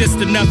 Had just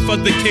enough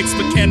for the kicks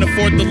but can't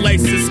afford the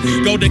laces.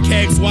 Go to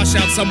kegs, wash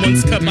out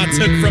someone's cup I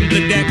took from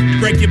the deck.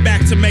 Break your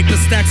back to make the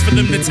stacks for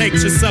them to take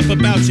just up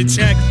about your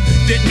check.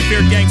 Didn't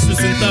fear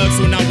gangsters and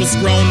thugs when I was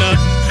grown up.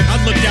 I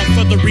looked out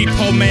for the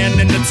repo man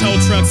and the tow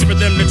trucks for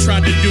them to try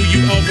to do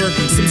you over.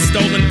 Some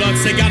stolen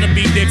bucks, they gotta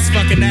be dicks,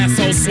 fucking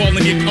assholes,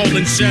 swollen your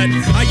colon shut.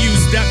 I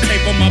used duct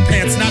tape on my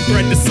pants, not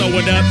thread to sew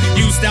it up.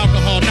 Used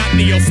alcohol, not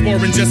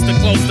Neosporin, just to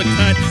close the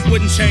cut.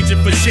 Wouldn't change it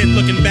for shit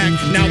looking back,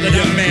 now that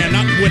I'm man.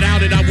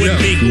 Without it, I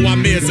wouldn't be who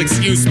I'm is,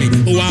 excuse me,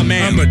 who I'm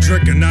am. I'm a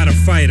drinker, not a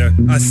fighter.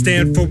 I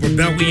stand for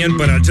rebellion,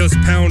 but I just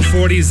pound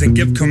 40s and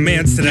give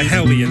commands to the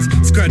hellions.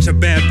 Scratch a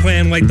bad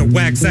plan like the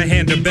wax I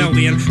hand a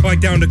bellion.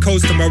 Like down the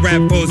coast of my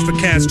rap foes for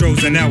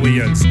Castros and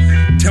aliens.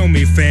 Tell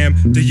me fam,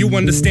 do you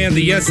understand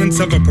the essence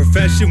of a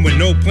profession with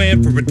no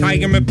plan for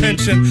retirement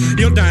pension?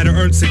 You'll die to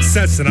earn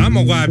success and I'm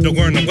alive to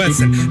learn a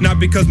lesson. Not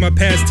because my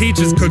past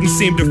teachers couldn't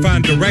seem to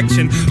find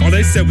direction. All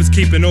they said was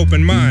keep an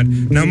open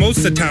mind. Now most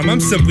of the time I'm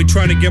simply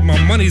trying to get my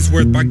money's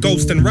worth by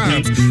ghosting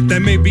rhymes.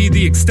 That may be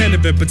the extent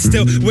of it, but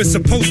still we're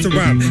supposed to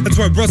rhyme. That's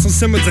why Russell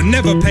Simmons will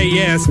never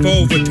pay ass for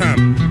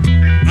overtime.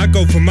 I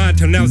go for mine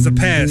till now's the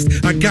past.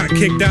 I got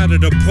kicked out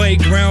of the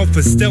playground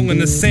for still in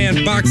the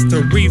sandbox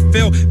to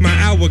refill my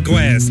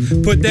hourglass.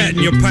 Put that in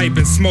your pipe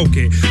and smoke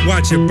it.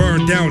 Watch it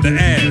burn down to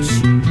ash.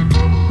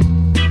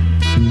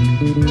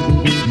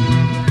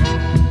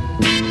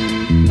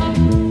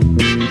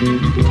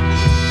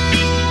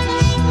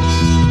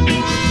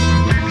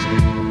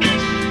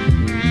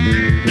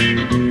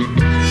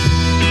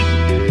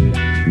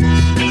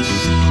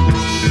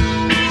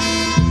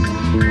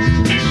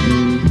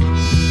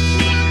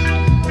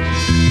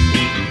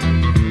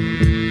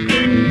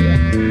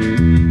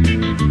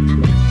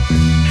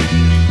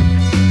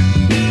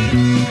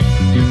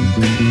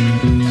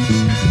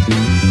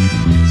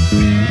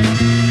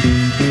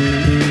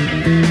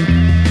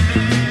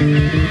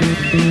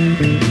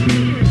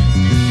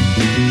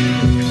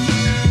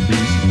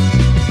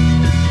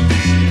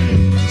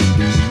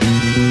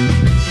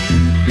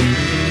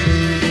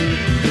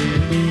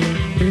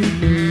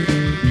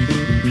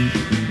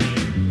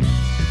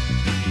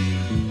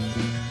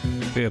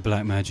 of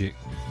Black Magic.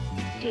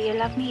 Do you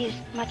love me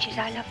as much as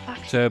I love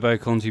Fox? Turbo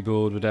Conti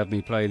Board would have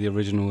me play the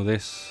original of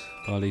this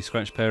by Lee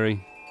Scratch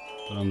Perry,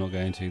 but I'm not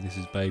going to. This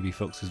is Baby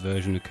Fox's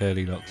version of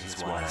Curly Locks.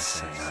 It's what I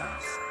say now.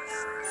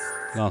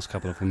 Last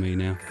couple of from me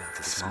now. Got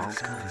the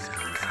smoke on it,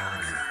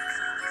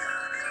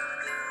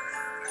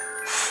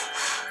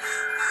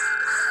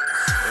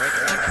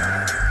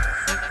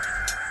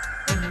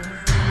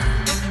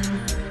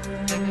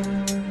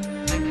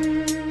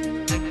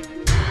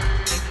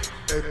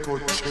 Echo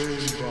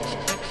Chamber.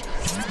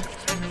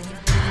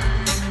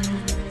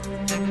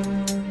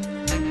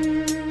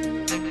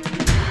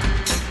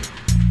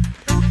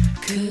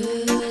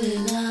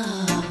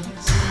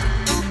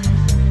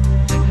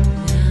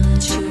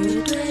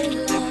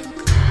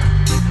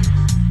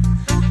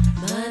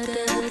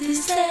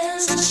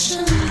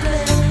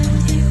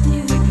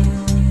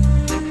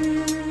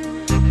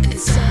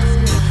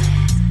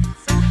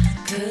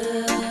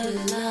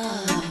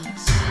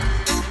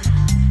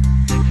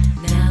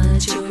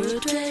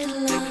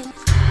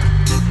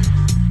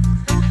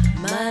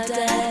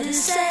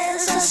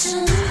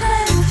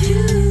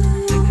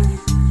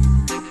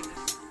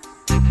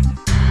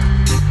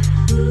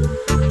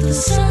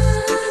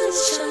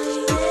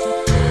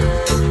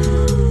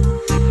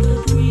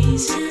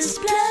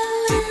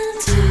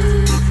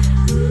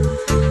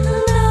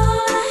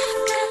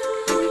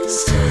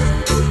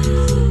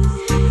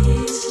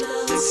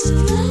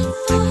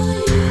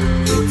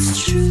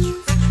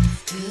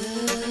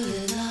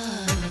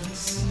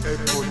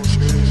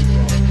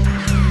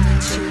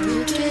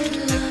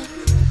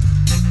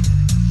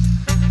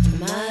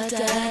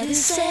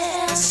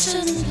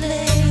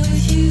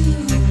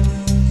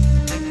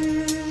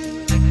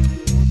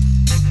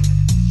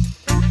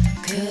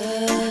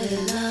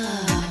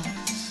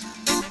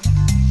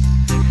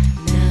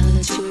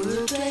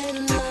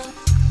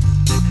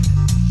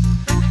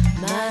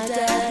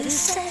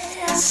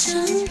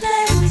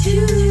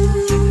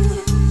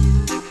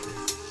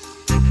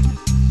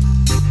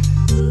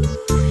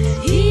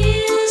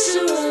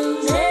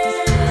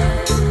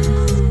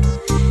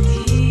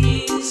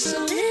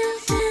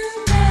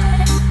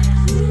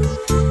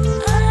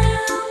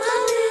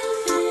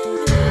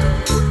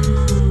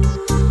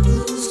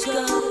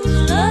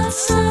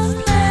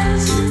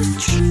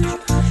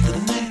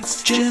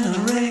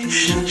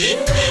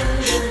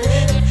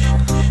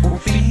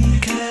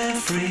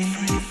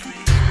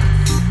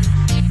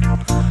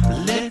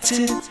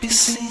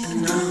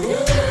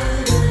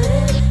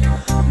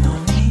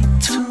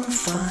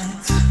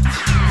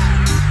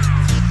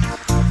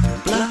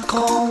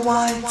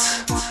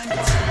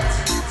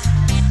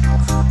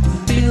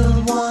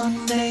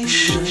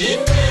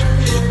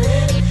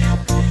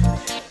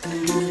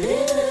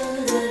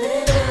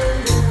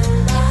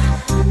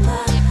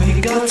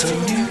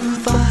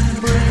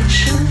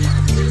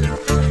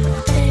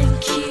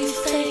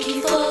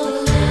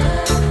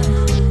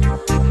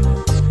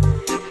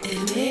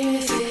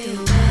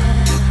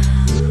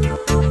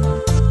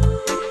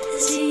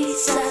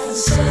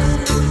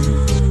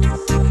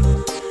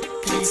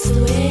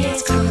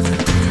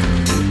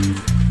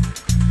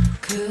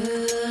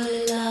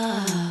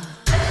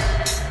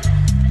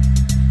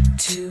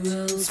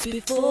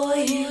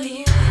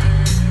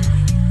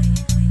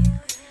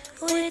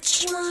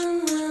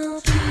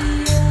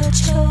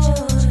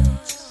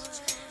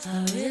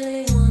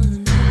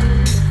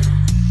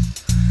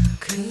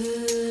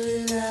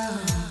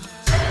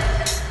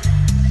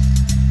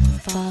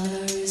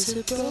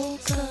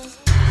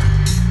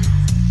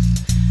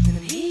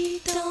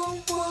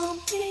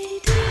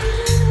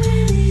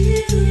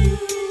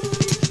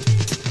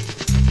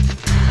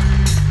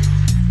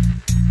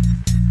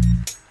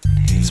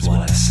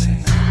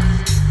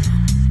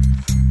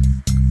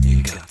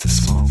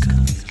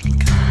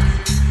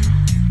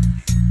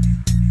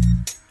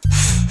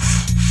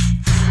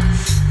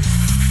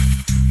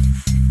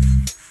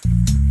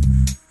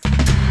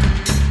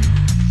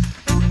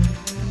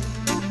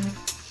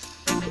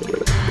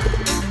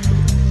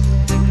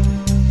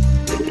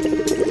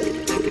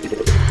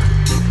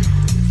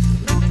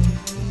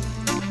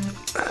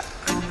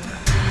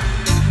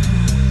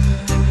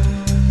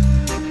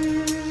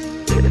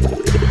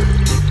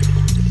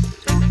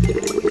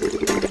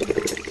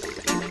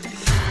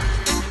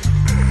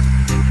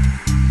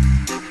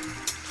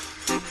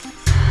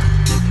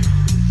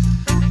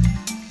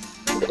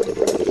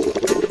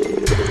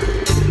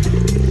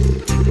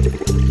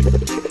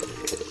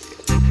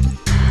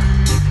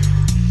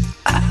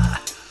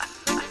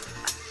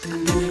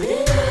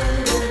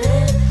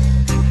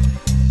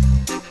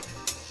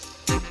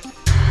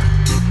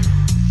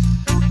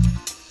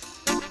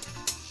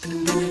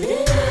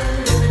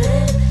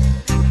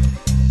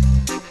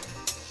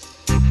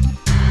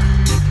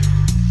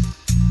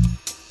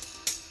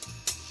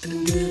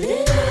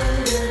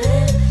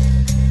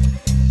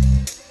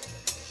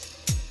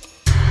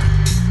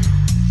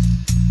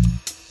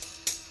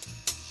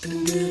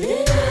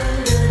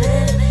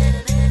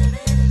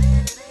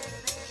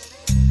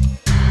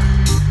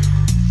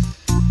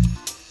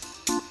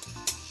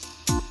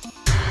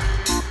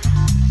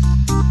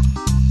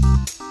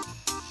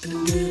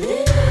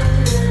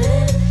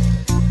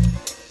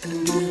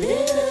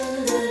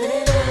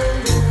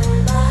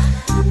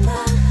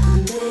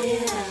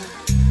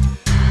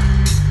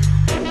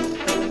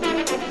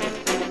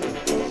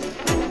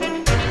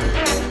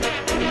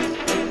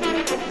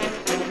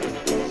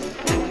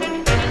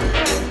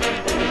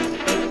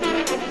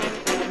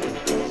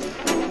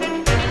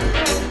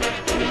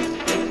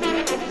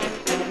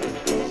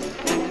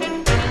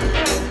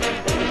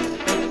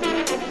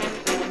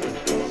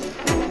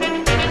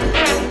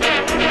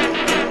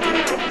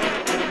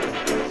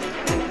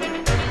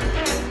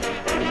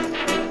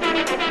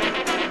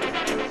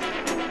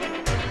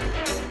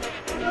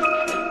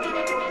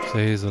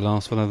 here's the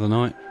last one of the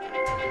night.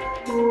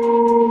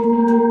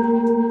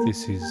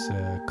 This is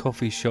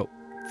Coffee Shop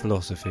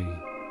Philosophy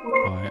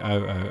by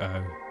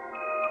OOO.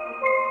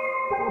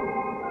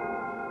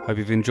 Hope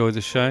you've enjoyed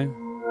the show.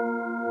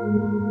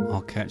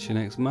 I'll catch you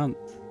next month.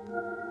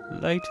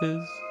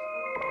 Laters.